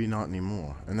 Maybe not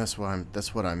anymore. And that's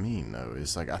what I mean, though.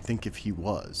 Is like I think if he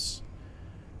was,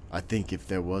 I think if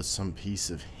there was some piece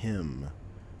of him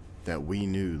that we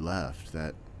knew left,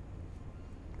 that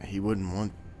he wouldn't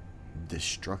want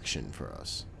destruction for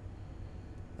us.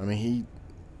 I mean, he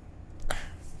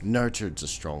nurtured's a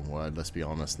strong word. Let's be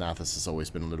honest. Nathis has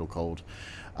always been a little cold,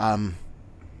 but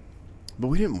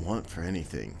we didn't want for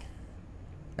anything,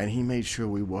 and he made sure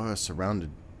we were surrounded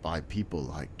by people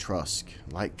like Trusk,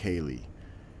 like Kaylee,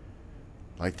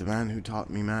 like the man who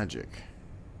taught me magic.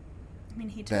 I mean,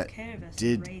 he took care of us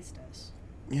and raised us.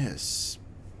 Yes,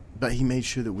 but he made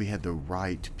sure that we had the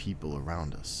right people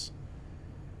around us.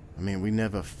 I mean, we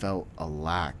never felt a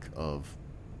lack of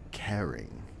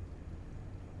caring.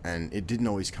 And it didn't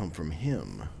always come from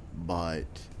him, but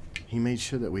he made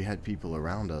sure that we had people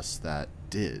around us that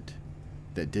did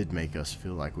make us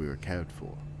feel like we were cared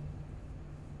for.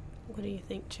 What do you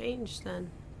think changed then?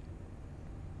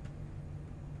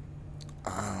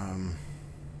 I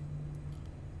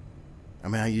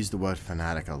mean, I use the word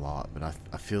fanatic a lot, but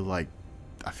I feel like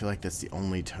that's the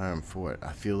only term for it.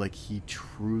 I feel like he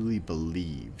truly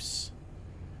believes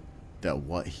that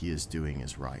what he is doing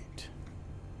is right.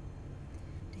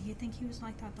 Do you think he was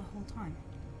like that the whole time?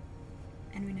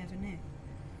 And we never knew?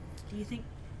 Do you think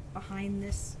behind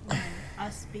this,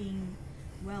 us being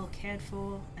well cared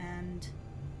for and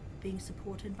being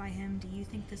supported by him, do you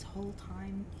think this whole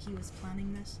time he was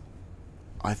planning this?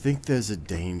 I think there's a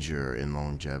danger in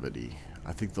longevity.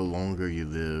 I think the longer you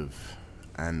live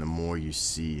and the more you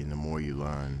see and the more you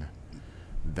learn,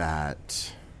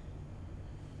 that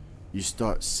you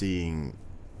start seeing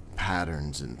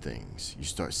patterns in things. You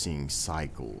start seeing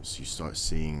cycles. You start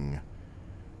seeing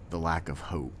the lack of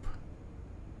hope.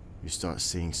 You start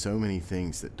seeing so many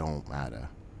things that don't matter.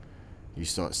 You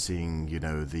start seeing,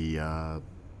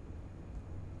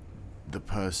 the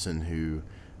person who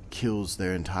kills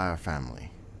their entire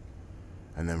family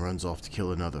and then runs off to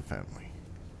kill another family.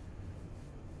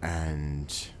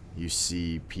 And you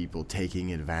see people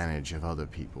taking advantage of other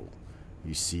people.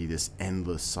 You see this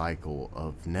endless cycle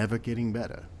of never getting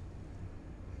better.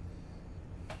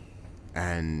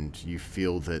 And you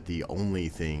feel that the only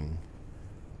thing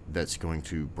that's going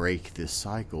to break this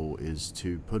cycle is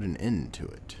to put an end to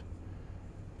it.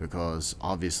 Because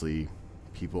obviously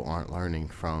people aren't learning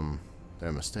from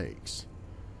their mistakes.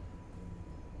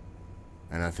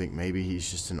 And I think maybe he's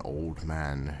just an old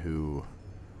man who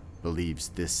believes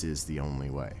this is the only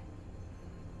way.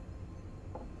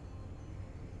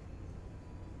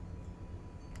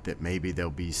 That maybe there'll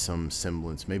be some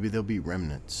semblance, maybe there'll be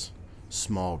remnants,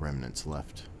 small remnants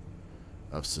left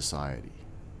of society.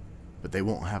 But they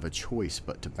won't have a choice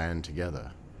but to band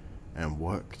together and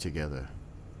work together.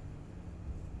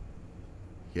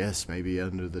 Yes, maybe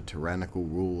under the tyrannical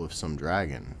rule of some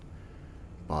dragon,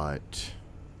 but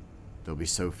there'll be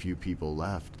so few people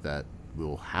left that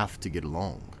we'll have to get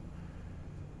along.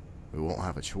 We won't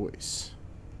have a choice.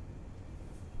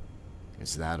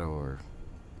 It's that or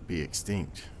be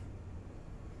extinct.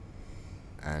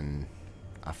 And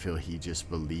I feel he just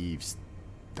believes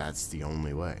that's the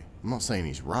only way. I'm not saying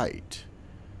he's right.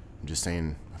 I'm just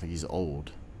saying I think he's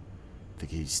old. I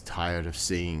think he's tired of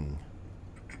seeing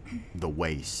the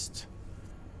waste.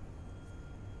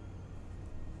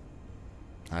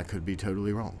 I could be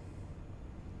totally wrong.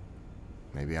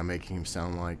 Maybe I'm making him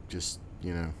sound like just,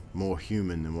 more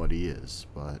human than what he is,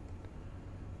 but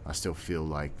I still feel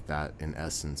like that in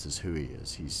essence is who he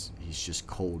is. He's just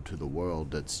cold to the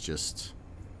world that's just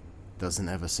doesn't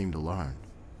ever seem to learn.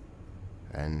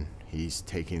 And he's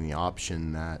taking the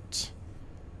option that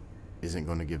isn't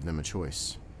going to give them a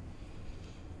choice.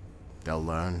 They'll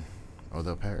learn or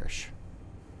they'll perish.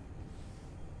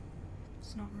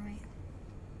 It's not right.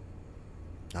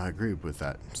 I agree with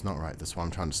that. It's not right. That's why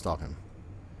I'm trying to stop him.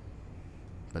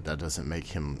 But that doesn't make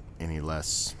him any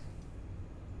less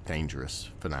dangerous,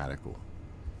 fanatical.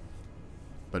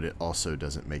 But it also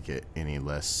doesn't make it any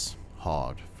less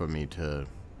hard for me to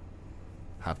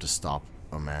have to stop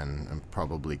a man and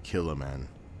probably kill a man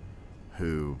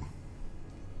who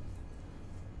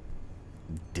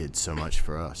did so much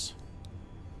for us.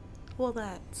 Well,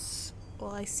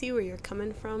 I see where you're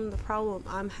coming from. The problem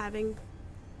I'm having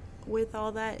with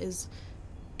all that is,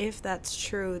 if that's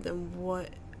true, then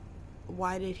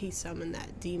why did he summon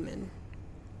that demon?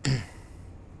 And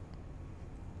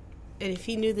if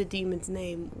he knew the demon's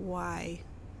name, why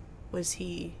was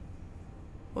he...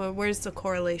 Well, where's the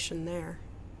correlation there?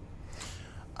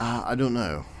 I don't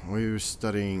know. We were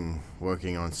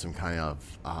working on some kind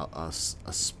of a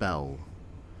spell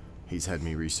he's had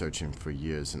me researching for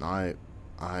years, and I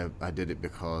I did it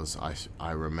because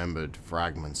I remembered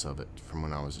fragments of it from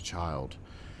when I was a child.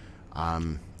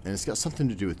 And it's got something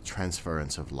to do with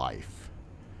transference of life.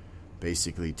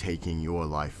 Basically taking your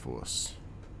life force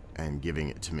and giving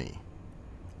it to me.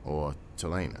 Or to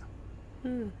Lena.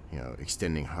 You know,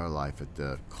 extending her life at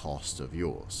the cost of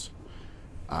yours.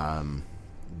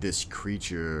 This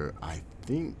creature, I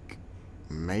think,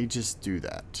 may just do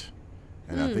that.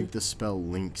 And I think the spell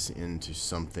links into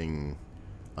something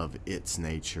of its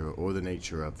nature or the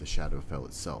nature of the Shadowfell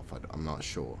itself. I'm not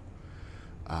sure.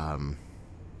 You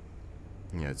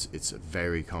know, it's a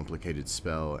very complicated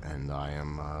spell, and I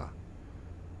am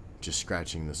just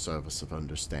scratching the surface of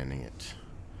understanding it.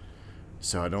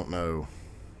 So I don't know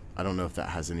if that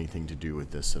has anything to do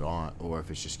with this at all, or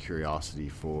if it's just curiosity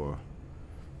for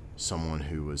someone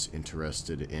who was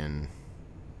interested in,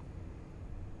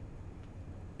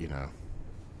 you know,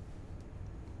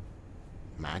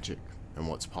 magic and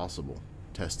what's possible,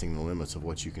 testing the limits of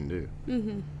what you can do. I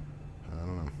don't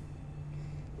know.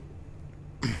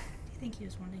 Do you think he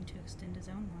was wanting to extend his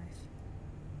own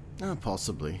life?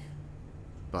 Possibly.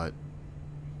 But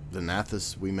the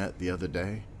Nathis we met the other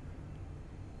day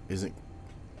isn't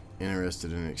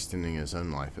interested in extending his own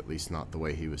life, at least not the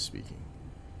way he was speaking.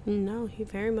 No, he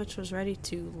very much was ready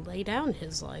to lay down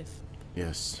his life.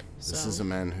 Yes, this So- is a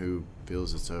man who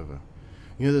feels it's over.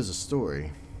 You know, there's a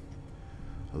story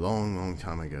a long, long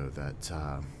time ago that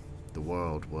the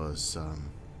world was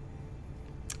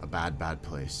a bad, bad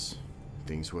place.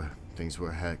 Things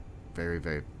were heck, very,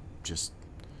 very just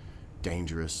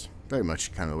dangerous. Very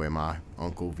much kind of the way my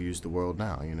uncle views the world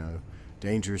now, you know.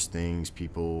 Dangerous things,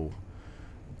 people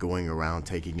going around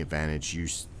taking advantage,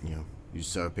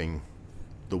 usurping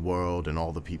the world and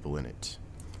all the people in it.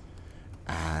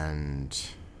 And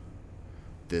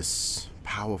this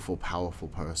powerful, powerful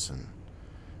person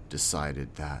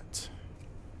decided that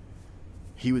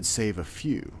he would save a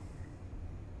few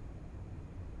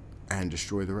and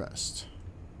destroy the rest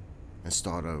and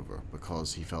start over,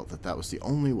 because he felt that that was the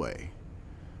only way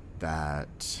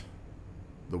that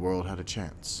the world had a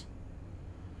chance.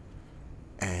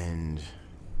 And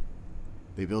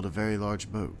they built a very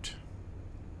large boat,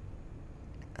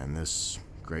 and this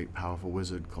great powerful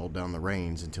wizard called down the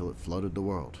rains until it flooded the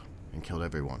world and killed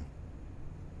everyone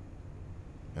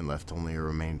and left only a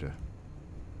remainder.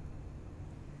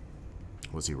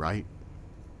 Was he right?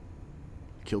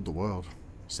 Killed the world,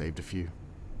 saved a few.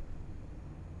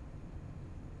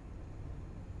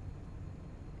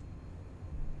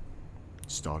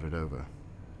 Started over.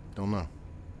 Don't know.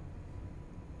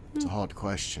 It's a hard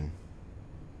question.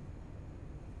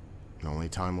 And only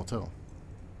time will tell.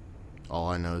 All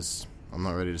I know is I'm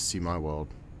not ready to see my world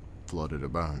flooded or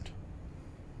burned.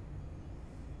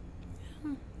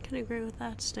 Can agree with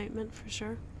that statement for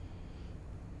sure.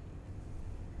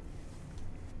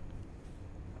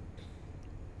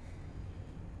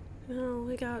 Well,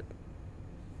 we got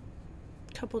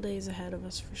a couple days ahead of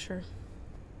us for sure.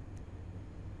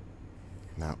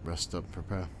 Now, rest up,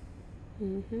 prepare.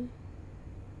 Mm-hmm.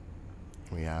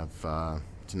 We have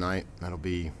tonight, that'll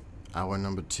be hour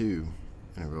number 2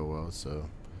 in a real world, so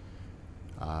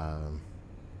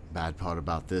bad part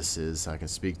about this is I can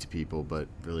speak to people, but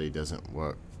really doesn't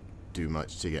do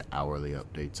much to get hourly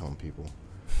updates on people.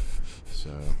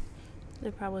 So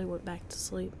They probably went back to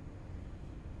sleep.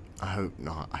 I hope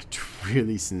not. I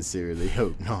really sincerely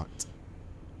hope not.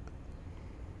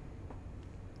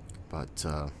 But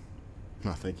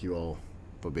no, thank you all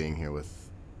for being here with,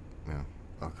 you know,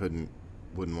 I wouldn't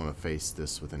want to face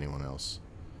this with anyone else.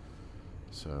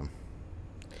 So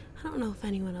I don't know if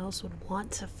anyone else would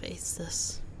want to face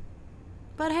this.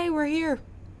 But hey, we're here.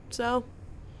 So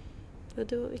we'll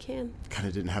do what we can. kind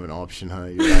of didn't have an option, huh?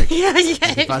 You're like, yeah.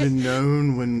 if I'd have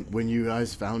known when you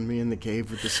guys found me in the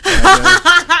cave with the spider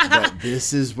that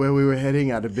this is where we were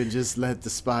heading, I'd have been just let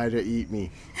the spider eat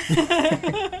me.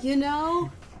 I don't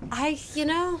know. I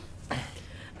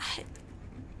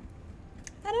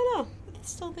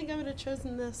still think I would have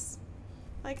chosen this.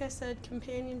 Like I said,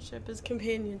 companionship is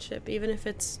companionship, even if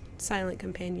it's silent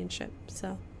companionship,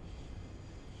 so.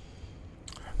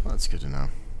 Well, that's good to know.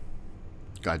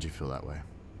 Glad you feel that way.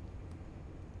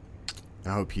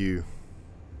 I hope you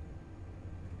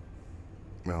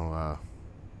will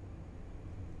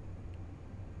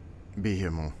be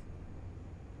here more.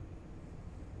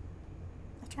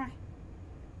 I'll try.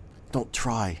 Don't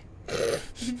try.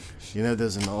 You know,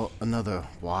 there's another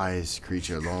wise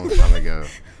creature a long time ago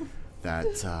that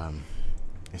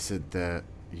he said that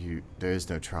there is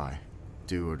no try.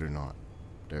 Do or do not.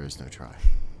 There is no try.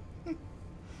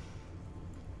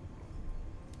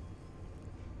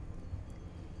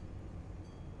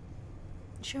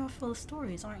 You're full of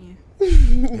stories, aren't you?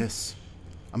 Yes.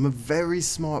 I'm a very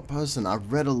smart person. I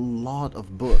read a lot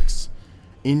of books.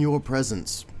 In your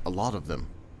presence, a lot of them.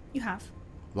 You have.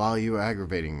 While you were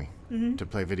aggravating me to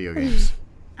play video games.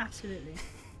 Absolutely.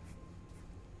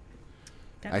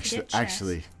 Don't forget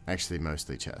chess. Actually,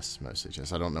 mostly chess.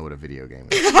 I don't know what a video game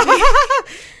is.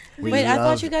 Wait, I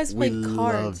thought you guys played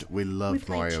cards. We loved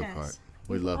played Mario chess. Kart.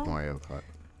 We loved Mario Kart.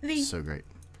 V, So great.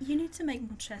 you need to make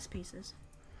more chess pieces.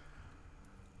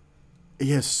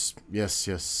 Yes.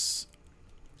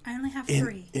 I only have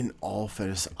 3. In all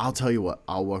fairness, I'll tell you what.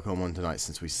 I'll work on one tonight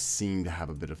since we seem to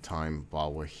have a bit of time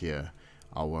while we're here.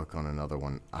 I'll work on another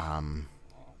one.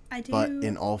 I do. But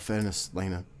in all fairness,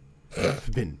 Lena,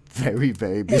 I've been very,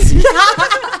 very busy.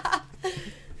 Oh,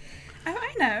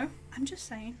 I know. I'm just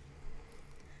saying.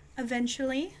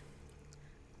 Eventually,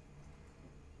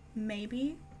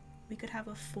 maybe we could have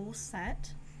a full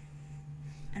set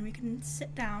and we can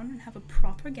sit down and have a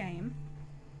proper game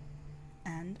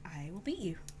and I will beat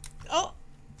you. Oh,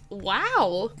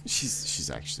 wow. She's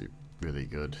actually really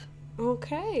good.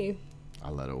 Okay. I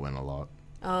let her win a lot.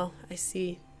 Oh, I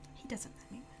see. He doesn't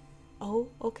let me win. Oh,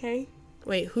 okay.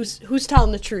 Wait, who's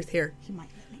telling the truth here? He might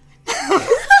let me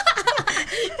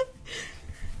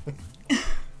win.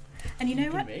 And you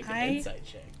know what? Make an insight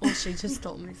check. Oh, she just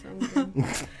told me something.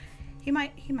 He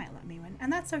might let me win,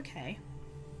 and that's okay.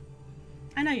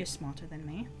 I know you're smarter than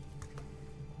me,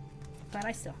 but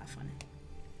I still have fun.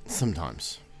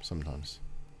 Sometimes.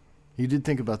 You did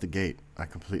think about the gate. I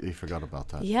completely forgot about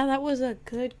that. Yeah, that was a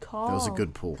good call. That was a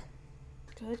good pull.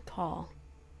 Good call.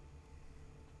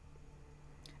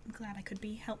 I'm glad I could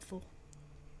be helpful.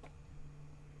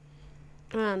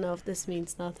 I don't know if this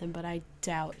means nothing, but I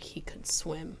doubt he could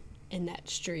swim in that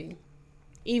stream.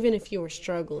 Even if you were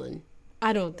struggling,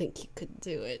 I don't think he could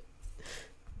do it.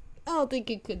 I don't think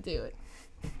he could do it.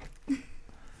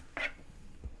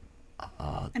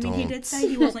 I mean, he did say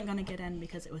he wasn't going to get in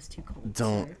because it was too cold.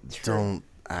 Don't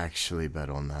actually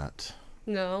bet on that.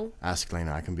 No. Ask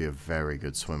Lena. I can be a very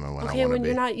good swimmer when I want to be. Okay, when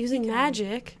you're not using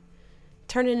magic,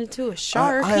 turning into a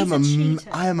shark. I He's a cheater.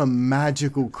 I am a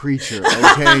magical creature.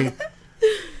 Okay.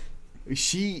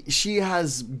 She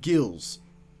has gills.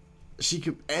 She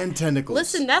could and tentacles.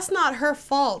 Listen, that's not her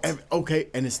fault. Okay,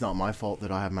 and it's not my fault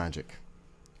that I have magic.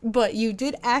 But you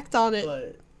did act on it.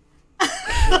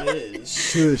 But it is.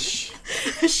 Shush.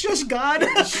 Shush, God.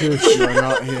 Shush, you're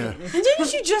not here. And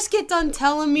didn't you just get done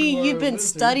telling me You are you've a been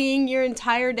wizard. studying your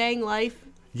entire dang life?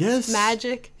 Yes.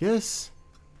 Magic? Yes.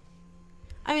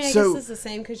 I mean, I So- guess it's the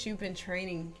same because you've been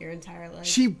training your entire life.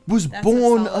 She was That's a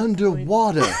born solid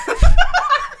underwater.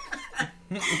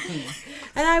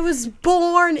 And I was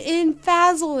born in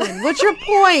Fazlin. What's your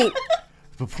point?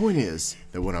 The point is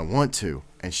that when I want to,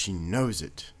 and she knows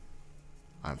it,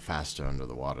 I'm faster under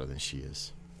the water than she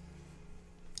is.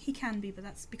 He can be, but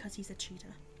that's because he's a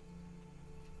cheater.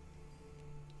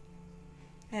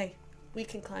 Hey, we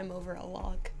can climb over a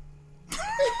log.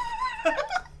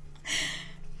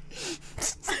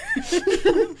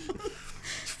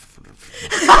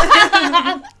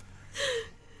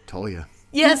 Told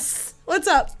Yes. What's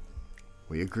up?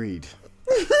 we agreed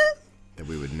that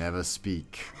we would never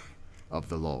speak of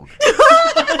the log.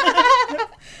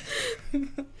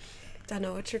 Don't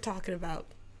know what you're talking about.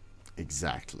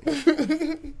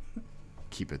 Exactly.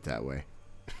 Keep it that way.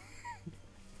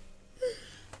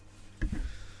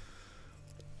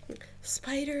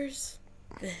 Spiders.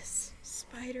 This.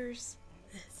 Spiders.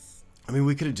 This. I mean,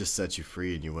 we could have just set you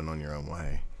free and you went on your own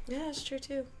way. Yeah, that's true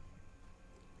too.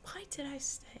 Why did I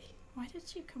stay? Why did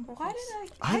you come? Why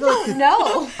did I like don't to,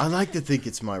 know. I like to think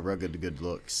it's my rugged good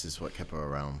looks is what kept her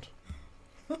around.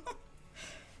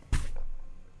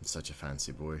 Such a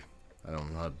fancy boy. I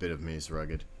don't know, a bit of me is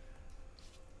rugged.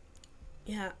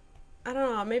 Yeah, I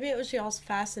don't know. Maybe it was y'all's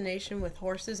fascination with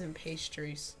horses and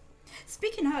pastries.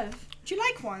 Speaking of, do you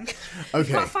like one?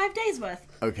 Okay. Got 5 days worth.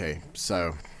 Okay,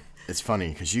 so it's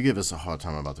funny because you give us a hard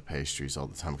time about the pastries all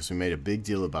the time because we made a big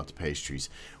deal about the pastries.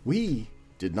 We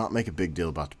did not make a big deal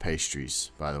about the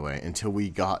pastries, by the way, until we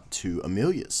got to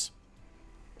Amelia's.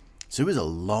 So it was a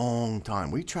long time.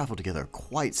 We traveled together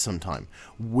quite some time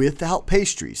without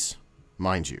pastries,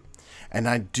 mind you. And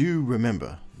I do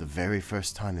remember the very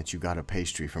first time that you got a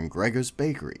pastry from Gregor's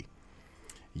Bakery.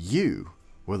 You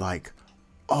were like,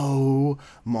 oh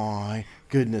my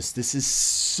goodness, this is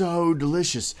so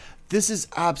delicious. This is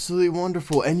absolutely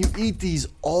wonderful. And you eat these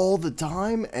all the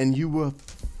time, and you were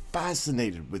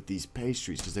fascinated with these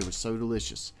pastries because they were so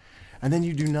delicious. And then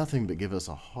you do nothing but give us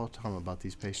a hard time about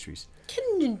these pastries.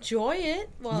 Can enjoy it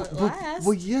while it lasts.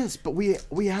 Well, yes, but we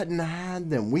hadn't had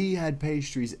them. We had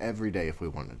pastries every day if we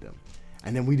wanted them.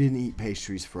 And then we didn't eat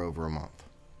pastries for over a month.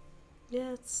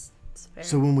 Yeah, it's fair.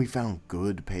 So when we found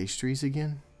good pastries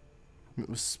again, it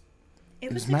was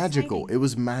magical. exciting. It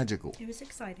was magical. It was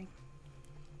exciting.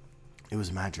 It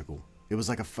was magical. It was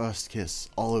like a first kiss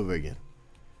all over again.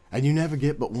 And you never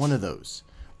get but one of those.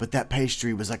 But that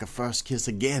pastry was like a first kiss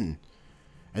again.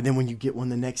 And then when you get one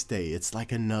the next day, it's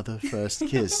like another first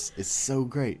kiss. It's so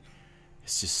great.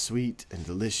 It's just sweet and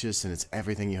delicious, and it's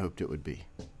everything you hoped it would be.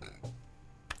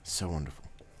 So wonderful.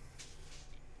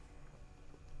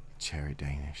 Cherry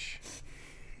Danish.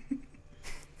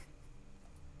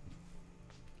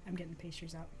 I'm getting the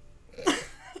pastries out.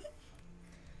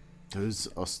 Those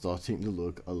are starting to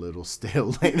look a little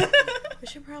stale, Lena. We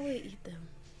should probably eat them.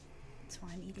 That's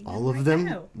why I'm eating All of right them?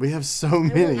 now. We have so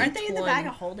many. Aren't they in the One. bag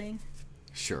of holding?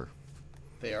 Sure.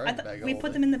 They are I in the thought bag of we put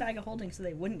holding. them in the bag of holding so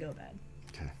they wouldn't go bad.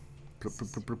 Okay. Plup, plup,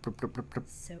 plup, plup, plup, plup, plup.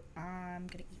 So I'm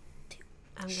gonna eat 2.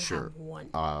 I'm gonna Sure. have one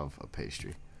Of a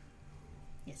pastry.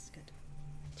 Yes, good.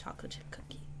 chocolate chip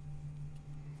cookie.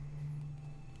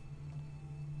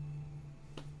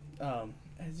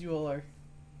 As you all are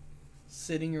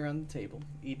sitting around the table,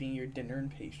 eating your dinner and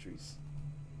pastries,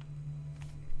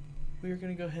 we are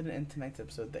going to go ahead and end tonight's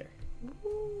episode there.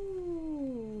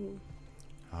 Ooh.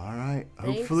 All right.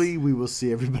 Thanks. Hopefully we will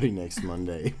see everybody next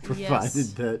Monday, provided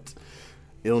Yes. that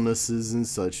illnesses and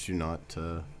such do not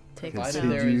Take Provided us Provided out.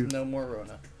 there you- is no more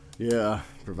Rona. yeah,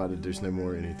 provided there's no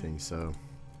more anything. So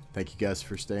thank you guys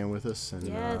for staying with us, and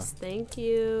Yes, thank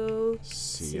you.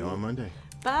 see you on Monday.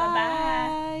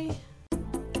 Bye.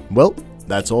 Well,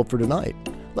 that's all for tonight.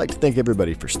 I'd like to thank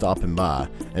everybody for stopping by.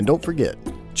 And don't forget,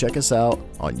 check us out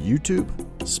on YouTube,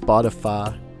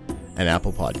 Spotify, and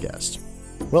Apple Podcasts.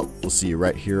 Well, we'll see you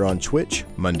right here on Twitch,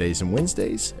 Mondays and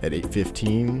Wednesdays at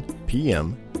 8:15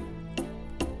 p.m.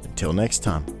 Until next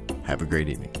time, have a great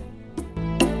evening.